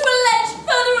 clinging to a ledge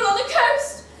further along the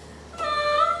coast.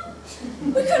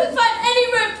 We couldn't find any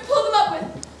rope to pull them up with,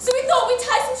 so we thought we'd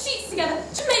tie some sheets together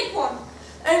to make one.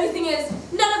 Only thing is,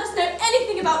 none of us know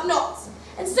anything about knots,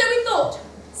 and so we thought,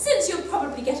 since you'll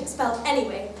probably get expelled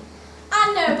anyway,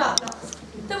 and know about knots,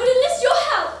 that would enlist your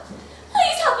help.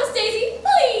 Please help us, Daisy,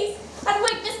 please! And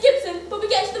wake Miss Gibson when we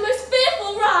get to the most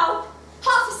fearful row.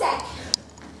 Half a sec.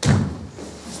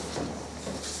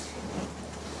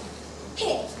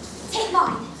 Here, take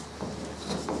mine.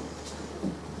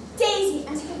 Daisy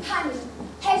and her companion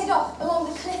headed off along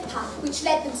the cliff path which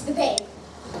led them to the bay.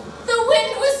 The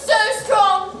wind was so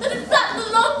strong that it flattened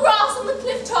the long grass on the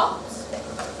cliff tops.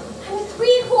 And the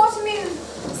 3/4 moon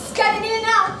scudded in and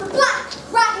out the black,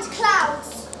 ragged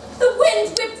clouds. The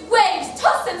wind-whipped waves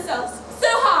tossed themselves so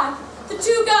high the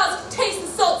two girls could taste the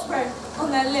salt spray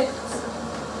on their lips.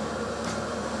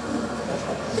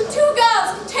 The two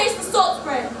girls could taste the salt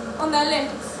spray on their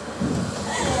lips.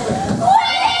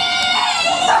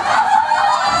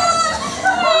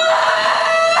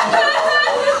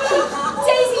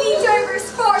 Daisy leaned over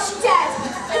as far as she dared,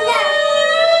 and there,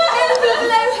 over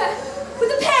below her, were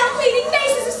the pale, pleading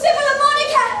faces of Sybil and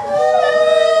Monica.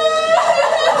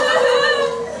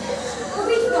 But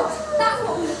we cannot. That's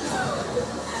what we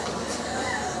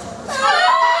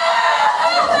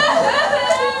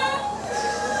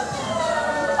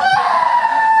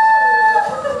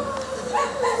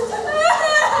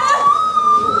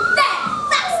There,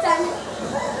 that's done.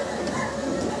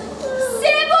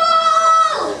 Sybil!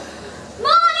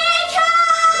 Monica!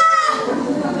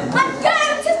 I'm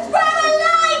going to throw a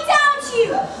line down to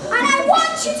you, and I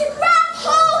want you to grab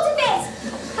hold of it.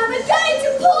 And we're going to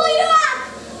pull you up,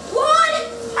 one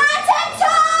at a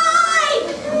time.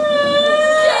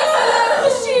 Daisy lowered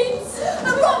the sheets.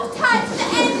 The rope tied to the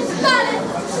end was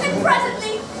balanced, and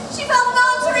presently she felt an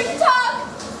answering tug.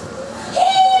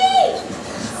 Heave!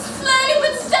 Slowly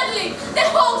but steadily, they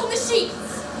hauled in the sheets.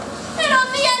 And on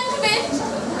the end of it,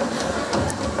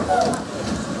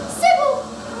 Sybil!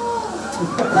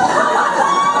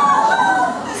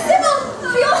 Sybil,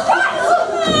 are you all right?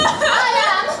 I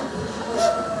am.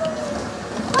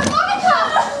 But Monica!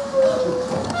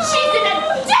 She's in a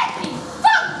deadly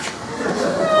funk.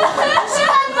 She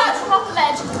ran back from off the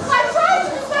ledge. I tried to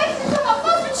persuade her to come up,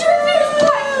 but she refused to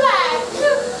point flag.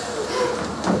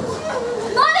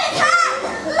 Monica!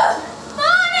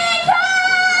 Monica!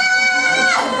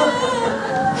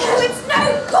 Oh, it's no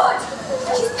good.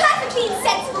 She's perfectly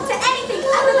insensible to anything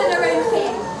other than her own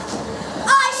fear.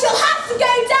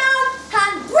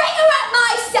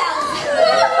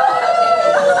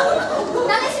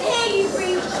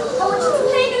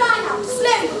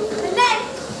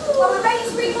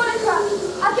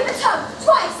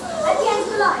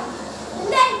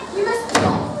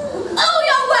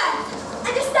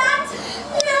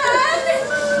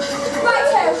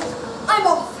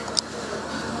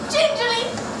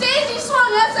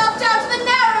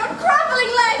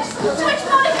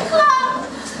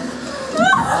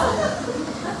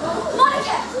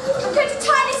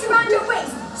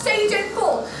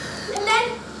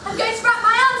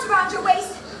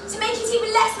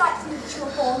 like the mature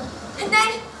form. And then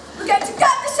we're going to go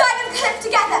up the side of the cliff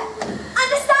together.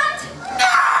 Understand?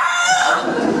 No!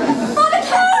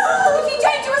 Monica! If you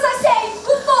don't do as I say,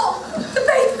 we'll fall, the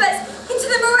both of us, into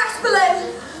the morass below.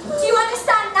 Do you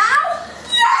understand now?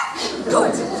 Yes!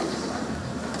 Good.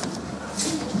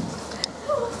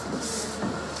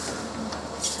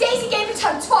 Daisy gave a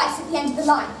tug twice at the end of the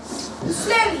line.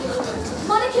 Slowly,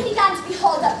 Monica began to be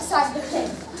hauled up the side of the cliff.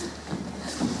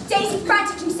 Daisy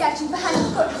frantically searching for hand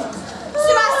and footprints,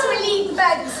 so as to relieve the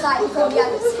burden slightly from the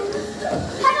others.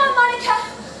 Hang on, Monica.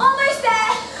 Almost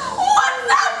there. What's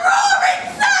that roaring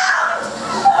sound?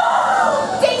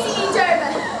 Daisy leaned over.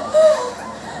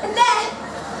 And there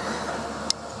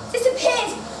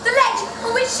disappeared the ledge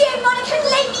on which she and Monica had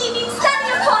lately been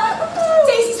standing upon.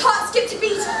 Daisy's heart skipped a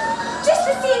beat. Just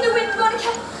to see in the wind,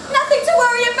 Monica. Nothing to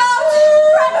worry about.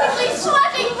 Practically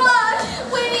sweating blood.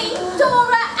 Winnie,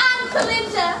 Dora, and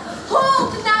Belinda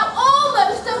hauled the now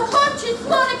almost unconscious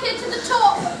Monica to the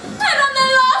top. And on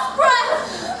their last breath,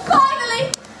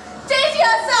 finally, Daisy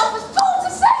herself was pulled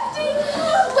to safety.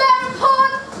 Whereupon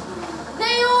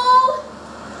they all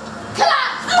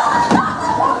collapsed.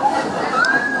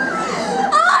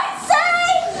 I say,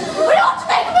 we ought to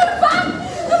make a move back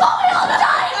before we all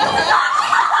die.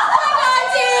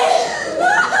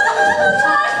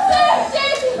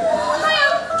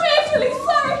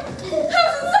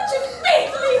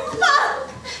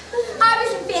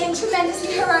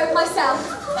 Tremendously heroic myself.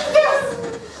 Yes,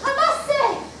 I must say,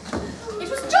 it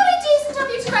was jolly decent of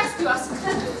you to rescue us.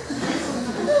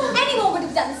 Anyone would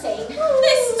have done the same.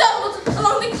 They stumbled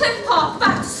along the cliff path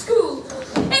back to school,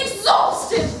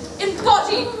 exhausted in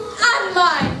body and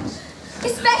mind.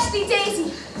 Especially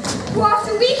Daisy, who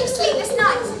after a week of sleepless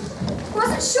nights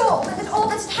wasn't sure whether all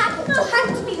that had happened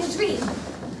hadn't been a dream.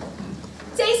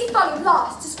 Daisy followed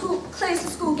last to close the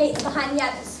school gates behind the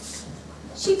others.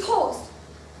 She paused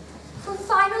for a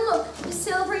final look at the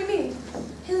silvery moon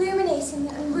illuminating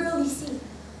the unruly sea.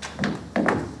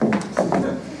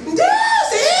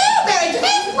 Daisy,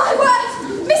 Meredith! My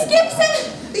word! Miss Gibson!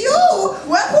 You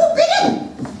were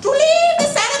forbidden to leave the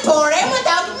sanatorium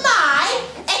without my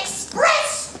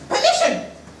express permission.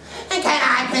 And can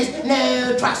I place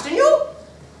no trust in you?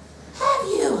 Have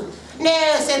you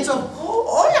no sense of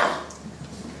honor?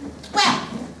 Well,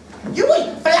 you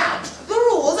will flout the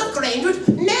rules of Grangewood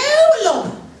no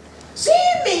longer. See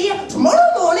me tomorrow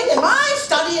morning in my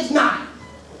study at 9.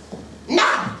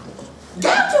 Now, go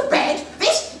to bed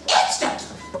this instant.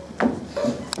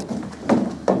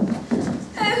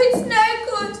 Oh, it's no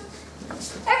good.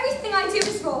 Everything I do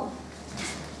is wrong.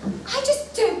 I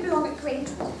just don't belong at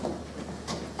Grangewood.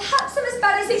 Perhaps I'm as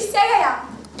bad as they say I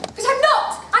am. But I'm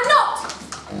not! I'm not!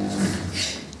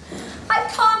 I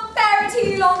can't bear it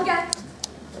any longer.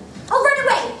 I'll run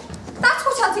away. That's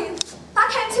what I'll do.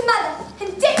 Back home to Mother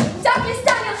and Dick, Douglas,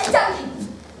 Daniel and Duncan.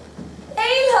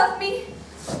 They love me.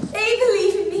 They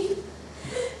believe in me.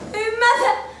 Oh,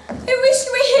 Mother, I wish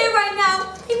you were here right now.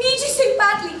 I need you so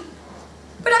badly.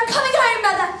 But I'm coming home,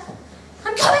 Mother.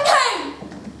 I'm coming home.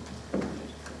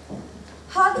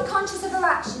 Hardly conscious of her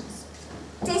actions,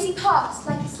 Daisy passed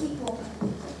like a sleepwalker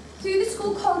through the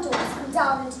school corridors and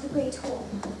down into the great hall.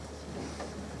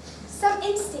 Some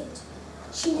instinct,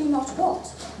 she knew not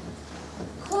what,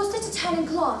 caused her to turn and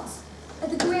glance at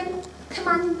the grim,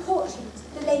 commanding portrait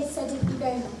that lay Sir Digby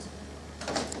Beaumont.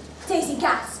 Daisy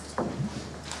gasped.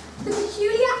 The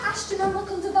peculiar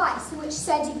astronomical device in which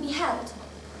Sir Digby held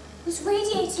was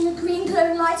radiating a green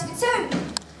glowing light of its own.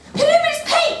 Luminous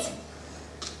paint!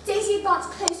 Daisy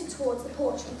advanced closer towards the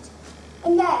portrait,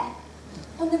 and there,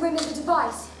 on the rim of the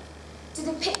device,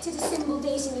 depicted a symbol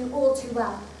Daisy knew all too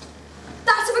well.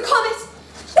 That of a comet!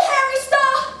 The hairy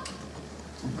star!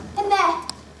 And there,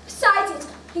 beside it,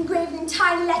 engraved in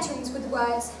tiny letterings were the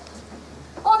words,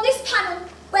 "On this panel,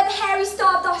 where the hairy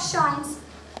star thus shines,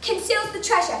 conceals the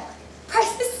treasure.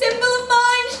 Press the symbol of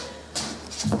mine."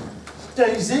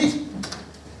 Daisy?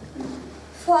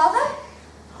 Father?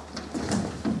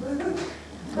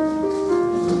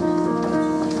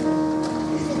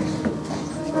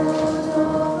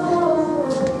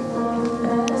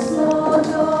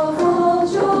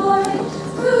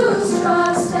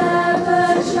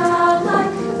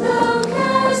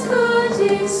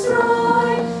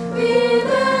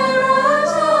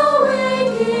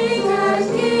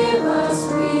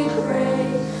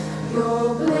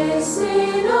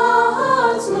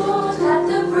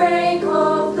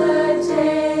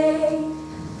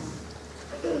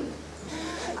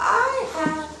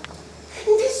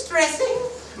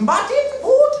 But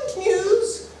important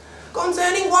news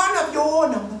concerning one of your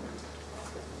number.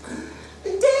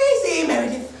 Daisy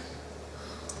Meredith.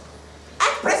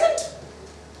 At present,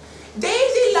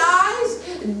 Daisy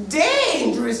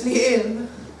dangerously ill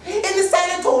in the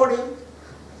sanatorium,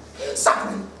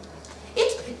 suffering,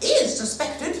 it is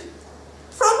suspected,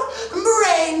 from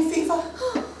brain fever,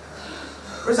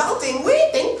 resulting, we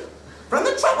think, from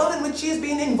the trouble in which she has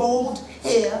been involved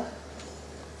here.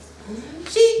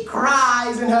 She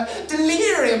cries in her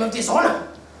delirium of dishonor,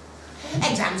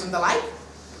 exams and the like.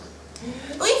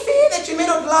 We fear that she may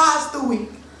not last the week,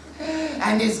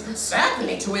 and is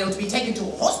certainly too ill to be taken to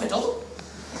a hospital.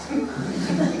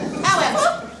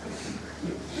 However,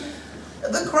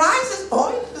 the crisis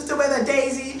point as to whether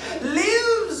Daisy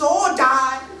lives or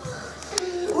dies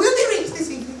will be reached this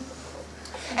evening,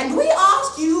 and we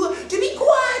ask you to be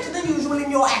quieter than usual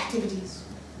in your activities,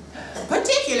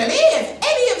 particularly if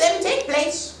any of them take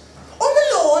place on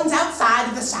the lawns outside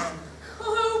of the sand.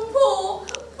 Oh,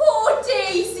 poor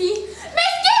Daisy.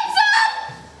 Miss Gibson!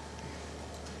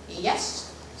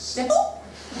 Yes, Sybil?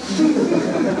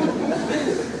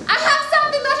 I have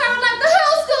something that I would like the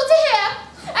whole school to hear,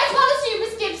 as well as you,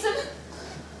 Miss Gibson.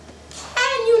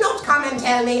 Can you not come and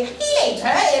tell me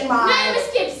later in my... No, Miss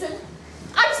Gibson.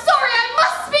 I'm sorry, I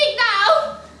must speak now.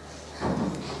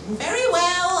 Very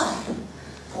well.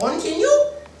 Continue.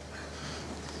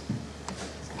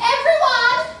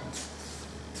 Everyone!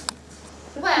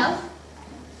 Well,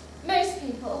 most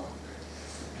people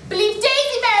believe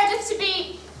Daisy Meredith to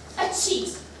be a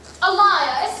cheat, a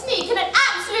liar, a sneak, and an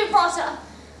absolute rotter.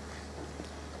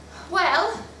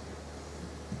 Well,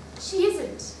 she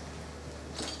isn't.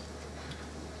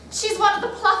 She's one of the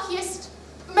pluckiest,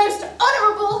 most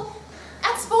honourable,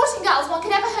 and sporting girls one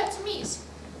could ever hope to meet.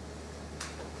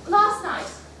 Last night,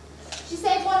 she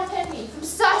saved one of her knee from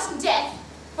certain death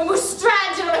when we were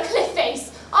stranded on a cliff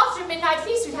face after a midnight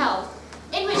feast we'd held,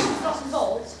 in which she was not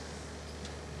involved.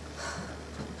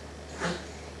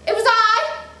 It was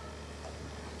I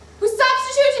who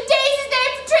substituted Daisy's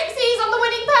name for Trixie's on the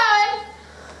winning poem,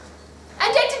 and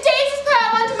entered Daisy's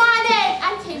poem under my name,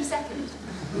 and came second.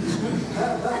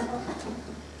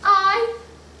 I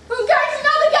who encouraged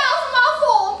another girl from our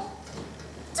form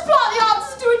to plot the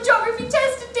answers to a geography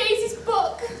test in Daisy's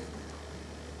book.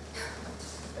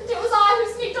 And it was I who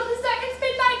sneaked on the second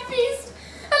midnight feast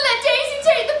and let Daisy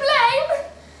take the blame.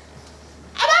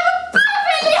 And I'm a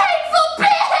perfectly hateful pig!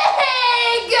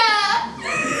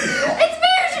 It's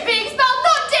me who should be expelled,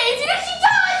 not Daisy, and she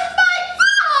died of my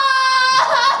fault!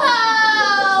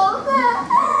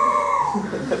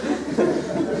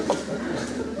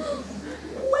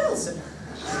 Well, sir.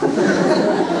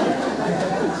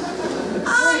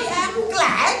 I am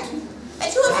glad that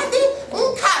you have had the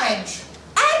courage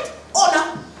and honour,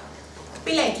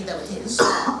 belated though it is,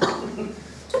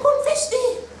 to confess the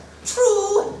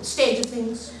true state of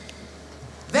things.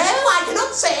 Though I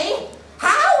cannot say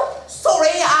how sorry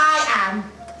I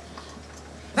am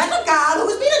that a girl who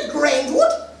has been at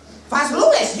Grangewood for as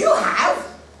long as you have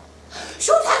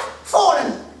should have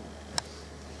fallen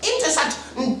into such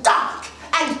dark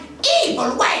and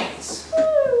evil ways.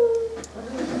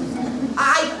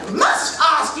 I must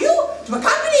ask you to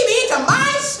accompany me to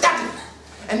my study,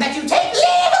 and that you take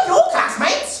leave of your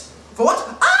classmates for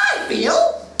what I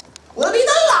feel will be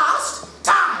the last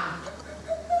time.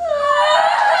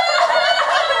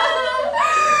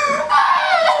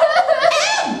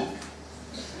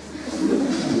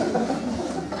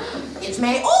 It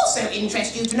may also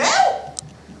interest you to know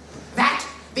that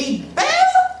the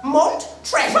Belmont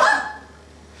treasure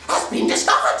has been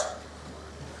discovered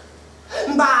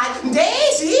by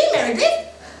Daisy Meredith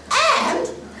and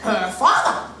her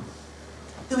father,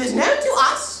 who is known to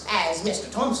us as Mr.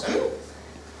 Thompson,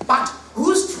 but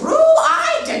whose true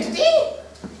identity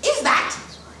is that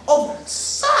of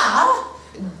Sir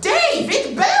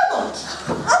David Belmont.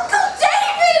 Uncle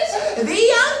David! The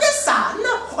younger son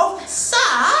of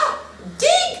Sir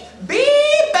Digby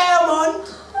Belmont.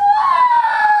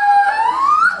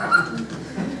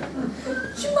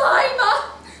 Jemima!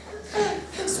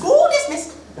 School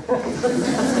dismissed. Oh,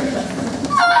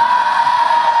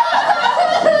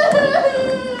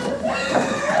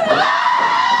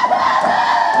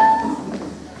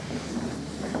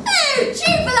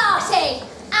 Jubilate!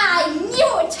 I knew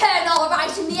it would turn all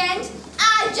right in the end.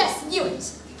 I just knew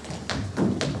it.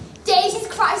 Daisy's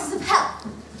crisis of health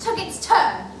took its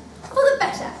turn, for the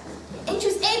better, and she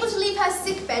was able to leave her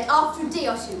sickbed after a day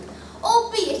or two,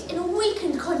 albeit in a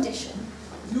weakened condition.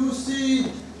 You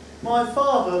see, my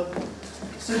father,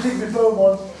 Sir Digby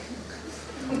Beaumont,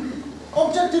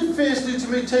 objected fiercely to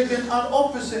me taking an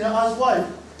opera singer as wife,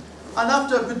 and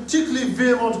after a particularly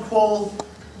vehement quarrel,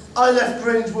 I left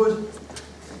Grangewood,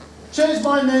 changed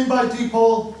my name by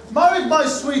DePaul, married my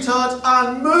sweetheart,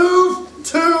 and moved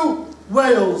to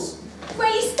Wales. Where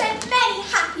you spent many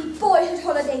happy boyhood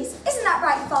holidays. Isn't that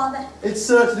right, Father? It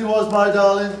certainly was, my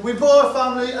darling. We bore a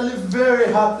family and lived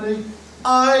very happily.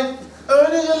 I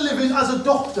earning a living as a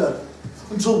doctor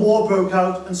until war broke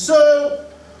out, and so,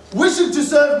 wishing to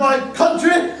serve my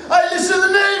country, I enlisted in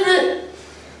the Navy.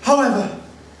 However,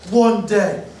 one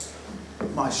day,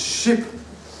 my ship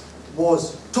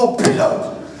was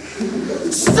torpedoed,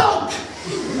 sunk,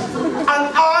 and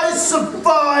I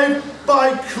survived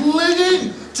by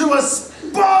clinging to a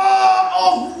spar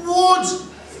of wood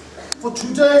for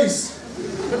 2 days,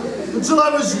 until I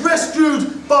was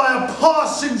rescued by a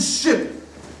passing ship,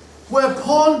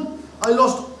 whereupon I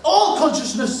lost all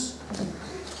consciousness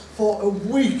for a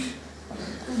week.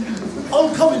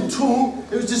 On coming to,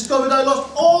 it was discovered I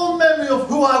lost all memory of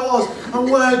who I was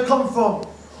and where I'd come from.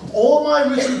 All my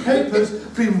written papers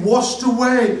being washed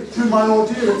away through my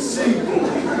ordeal at sea.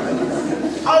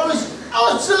 I was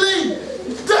utterly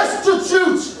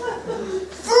destitute,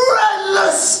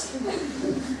 friendless,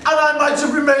 and I might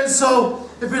have remained so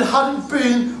if it hadn't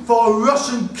been for a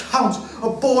Russian count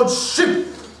aboard ship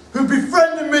who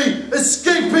befriended me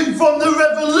escaping from the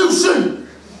revolution.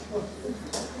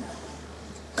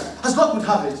 As luck would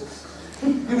have it,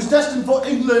 he was destined for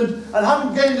England, and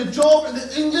having gained a job in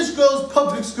the English girls'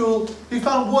 public school, he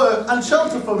found work and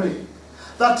shelter for me.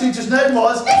 That teacher's name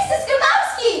was... Mr.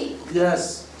 Skabowski!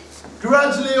 Yes.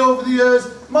 Gradually over the years,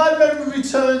 my memory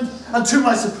returned, and to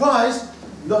my surprise,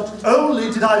 not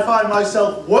only did I find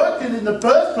myself working in the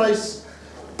birthplace,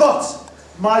 but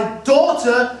my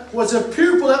daughter was a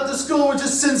pupil at the school which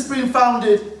has since been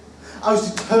founded. I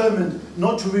was determined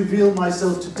not to reveal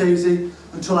myself to Daisy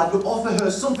until I could offer her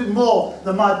something more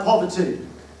than my poverty.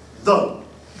 Though,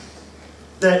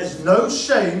 there is no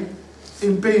shame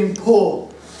in being poor.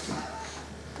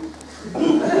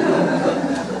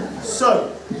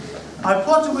 So, I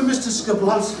plotted with Mr.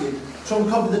 Skabowski to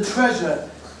uncover the treasure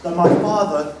that my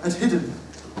father had hidden.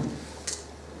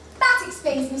 That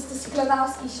explains Mr.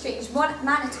 Skabowski's strange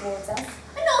manner towards us.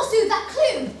 And also that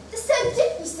clue, the Sir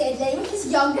Dick said lay with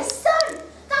his younger son.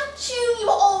 That tune you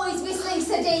were always whistling,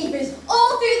 Sir David,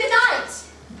 all through the night.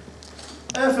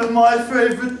 Ever my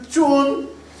favourite tune,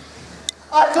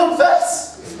 I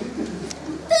confess.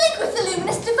 The link with the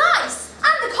luminous device,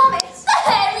 and the comet, the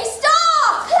hairy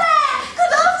star. Claire!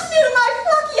 Good afternoon, my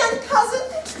plucky young cousin.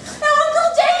 Now, Uncle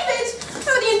David,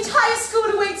 now the entire school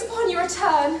awaits upon your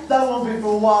return. That won't be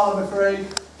for a while, I'm afraid.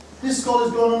 This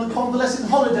scholar's going on a convalescent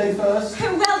holiday first.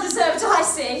 Well deserved, I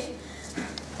say.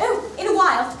 Oh, in a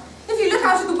while, if you look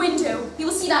out of the window, you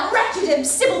will see that wretched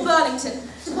Sybil Burlington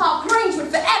depart Grangewood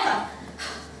forever.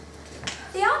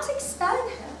 They aren't expelling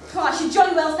her. Oh, I should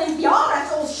jolly well think they are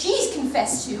after all she's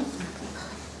confessed to.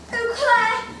 Oh,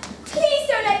 Claire, please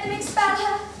don't let them expel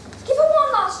her. Give her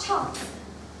one last chance.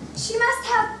 She must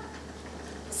have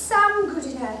some good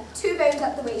in her to have owned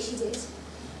up the way she did.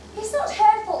 It's not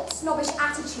her fault snobbish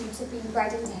attitudes have been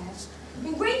bred into her.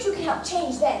 And Rachel can help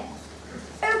change them.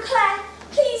 Oh, Claire,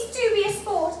 please do be a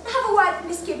sport and have a word with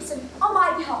Miss Gibson on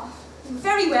my behalf.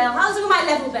 Very well, I'll do my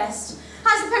level best.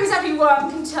 I suppose every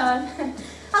worm can turn.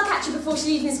 I'll catch her before she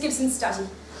leaves Miss Gibson's study.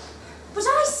 But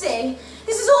I say,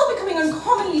 this is all becoming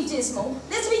uncommonly dismal.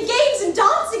 There's to be games and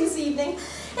dancing this evening,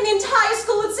 and the entire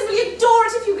school would simply adore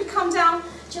it if you could come down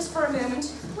just for a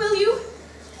moment. Will you?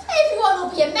 Everyone will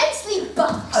be immensely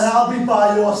bucked. And I'll be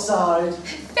by your side.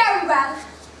 Very well.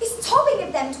 It's topping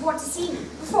of them to want to see me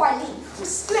before I leave.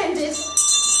 Splendid.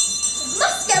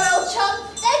 Must go, old chum.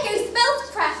 There goes the bell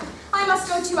to prep. I must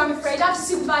go too, I'm afraid. I have to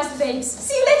supervise the babes.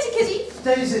 See you later, Kitty.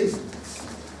 Daisy,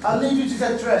 I'll leave you to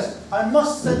get dressed. I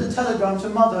must send a telegram to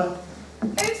Mother.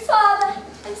 Oh, Father,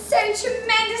 I'm so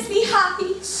tremendously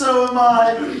happy. So am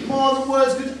I. More than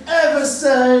words could ever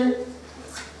say.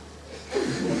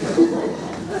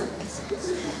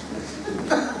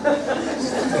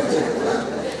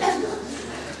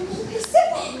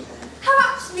 Sybil, how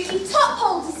absolutely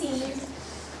top-hole to see you.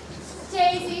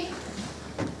 Daisy,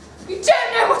 you don't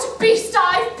know what a beast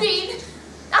I've been.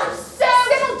 I'm so...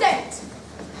 Sybil, don't.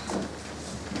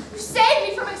 You saved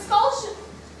me from expulsion.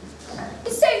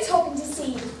 It's so topping to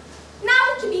see you. Now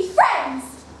we can be friends.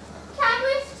 Can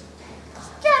we?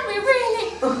 Can we really?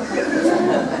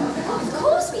 Of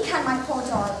course we can, my poor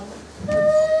darling.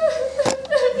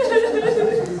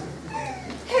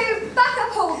 Oh, back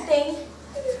up, old thing.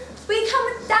 Will you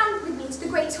come down with me to the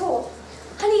Great Hall?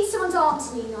 I need someone's arm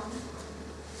to lean on.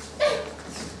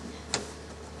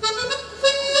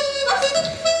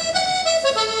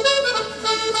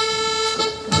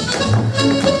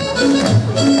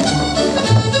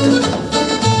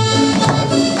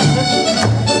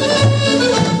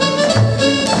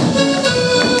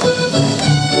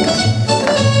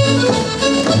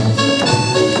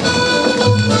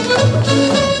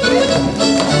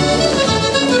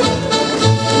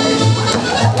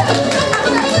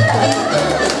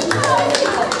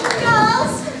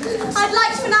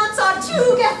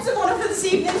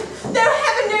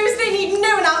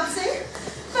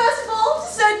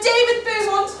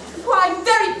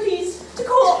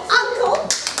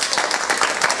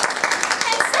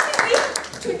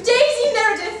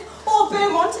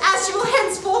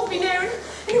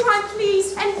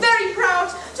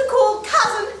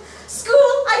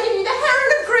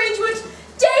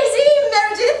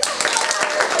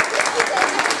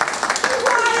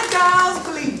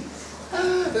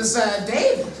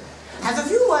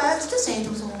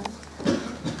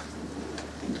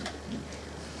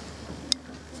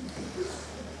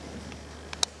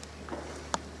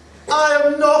 I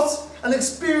am not an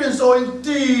experienced or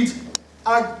indeed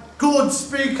a good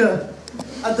speaker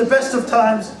at the best of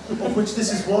times, of which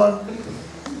this is one.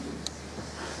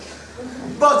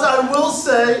 But I will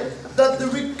say that the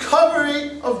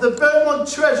recovery of the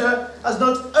Beaumont treasure has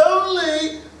not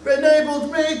only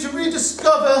enabled me to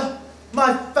rediscover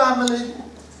my family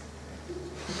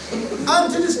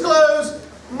and to disclose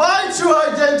my true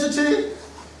identity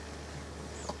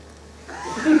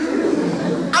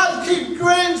and keep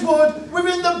Grangewood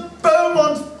within the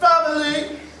Beaumont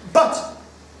family, but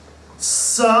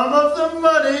some of the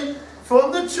money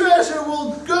from the treasure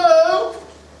will go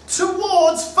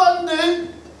towards funding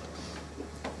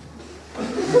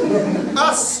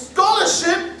a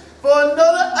scholarship for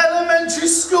another elementary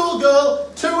school girl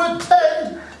to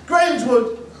attend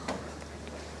Grangewood.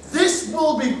 This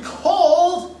will be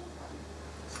called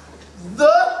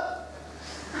the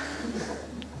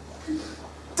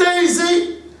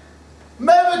Daisy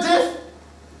Meredith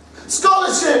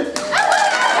Scholarship.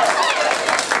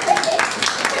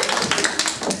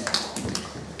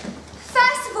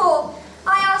 First of all,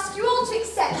 I ask you all to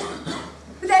accept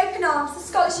with open arms the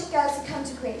scholarship girls who come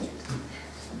to Grangewood.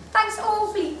 Thanks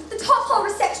awfully for the top hole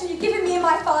reception you've given me and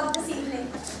my father this evening.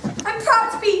 I'm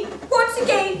proud to be, once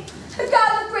again, a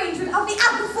girl of Grangewood of the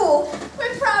Apple Four.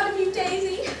 We're proud of you,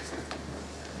 Daisy.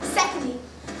 Secondly,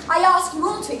 I ask you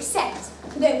all to accept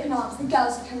with open arms the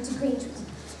girls who come to Grangewood.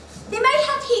 They may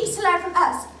have heaps to learn from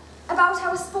us about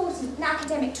our sporting and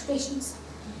academic traditions,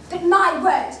 but my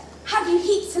word, have you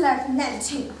heaps to learn from them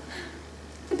too.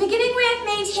 The beginning we have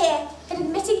made here in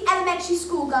admitting elementary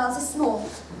school girls is small,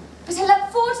 but I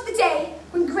look forward to the day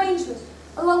when Grangewood,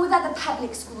 along with other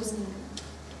public schools in England,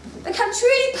 become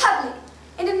truly public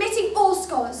in admitting all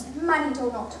scholars, moneyed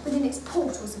or not, within its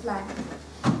portals of learning.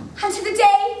 And to the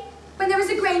day when there is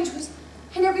a Grangewood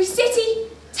in every city,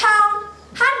 town,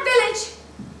 and village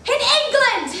in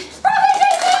England!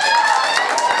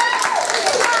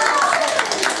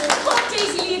 Poor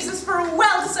Daisy leaves us for a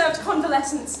well-deserved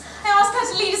convalescence. I ask her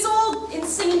to lead us all in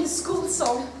singing the school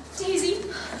song. Daisy.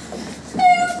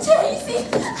 Oh, Daisy!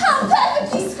 How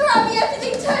perfectly scrubby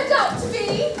everything turned out to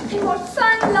be! And what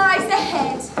fun lies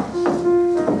ahead!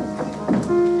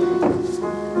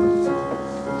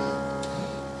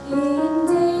 In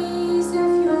days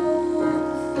of yore,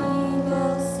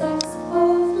 female sex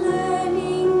of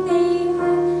learning they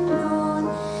had known,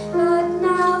 but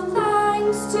now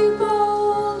thanks to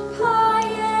bold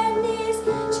pioneers,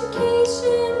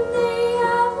 education they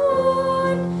have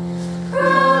won.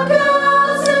 Proud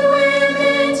girls and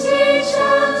women teach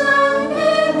and learn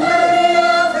in many a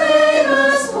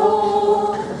famous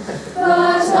hall,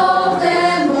 but of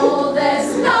them all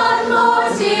there's none more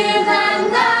dear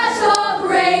than that of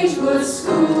Grangewood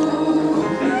School.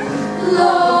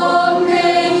 Long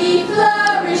may he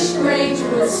flourish,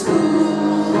 Grangewood School.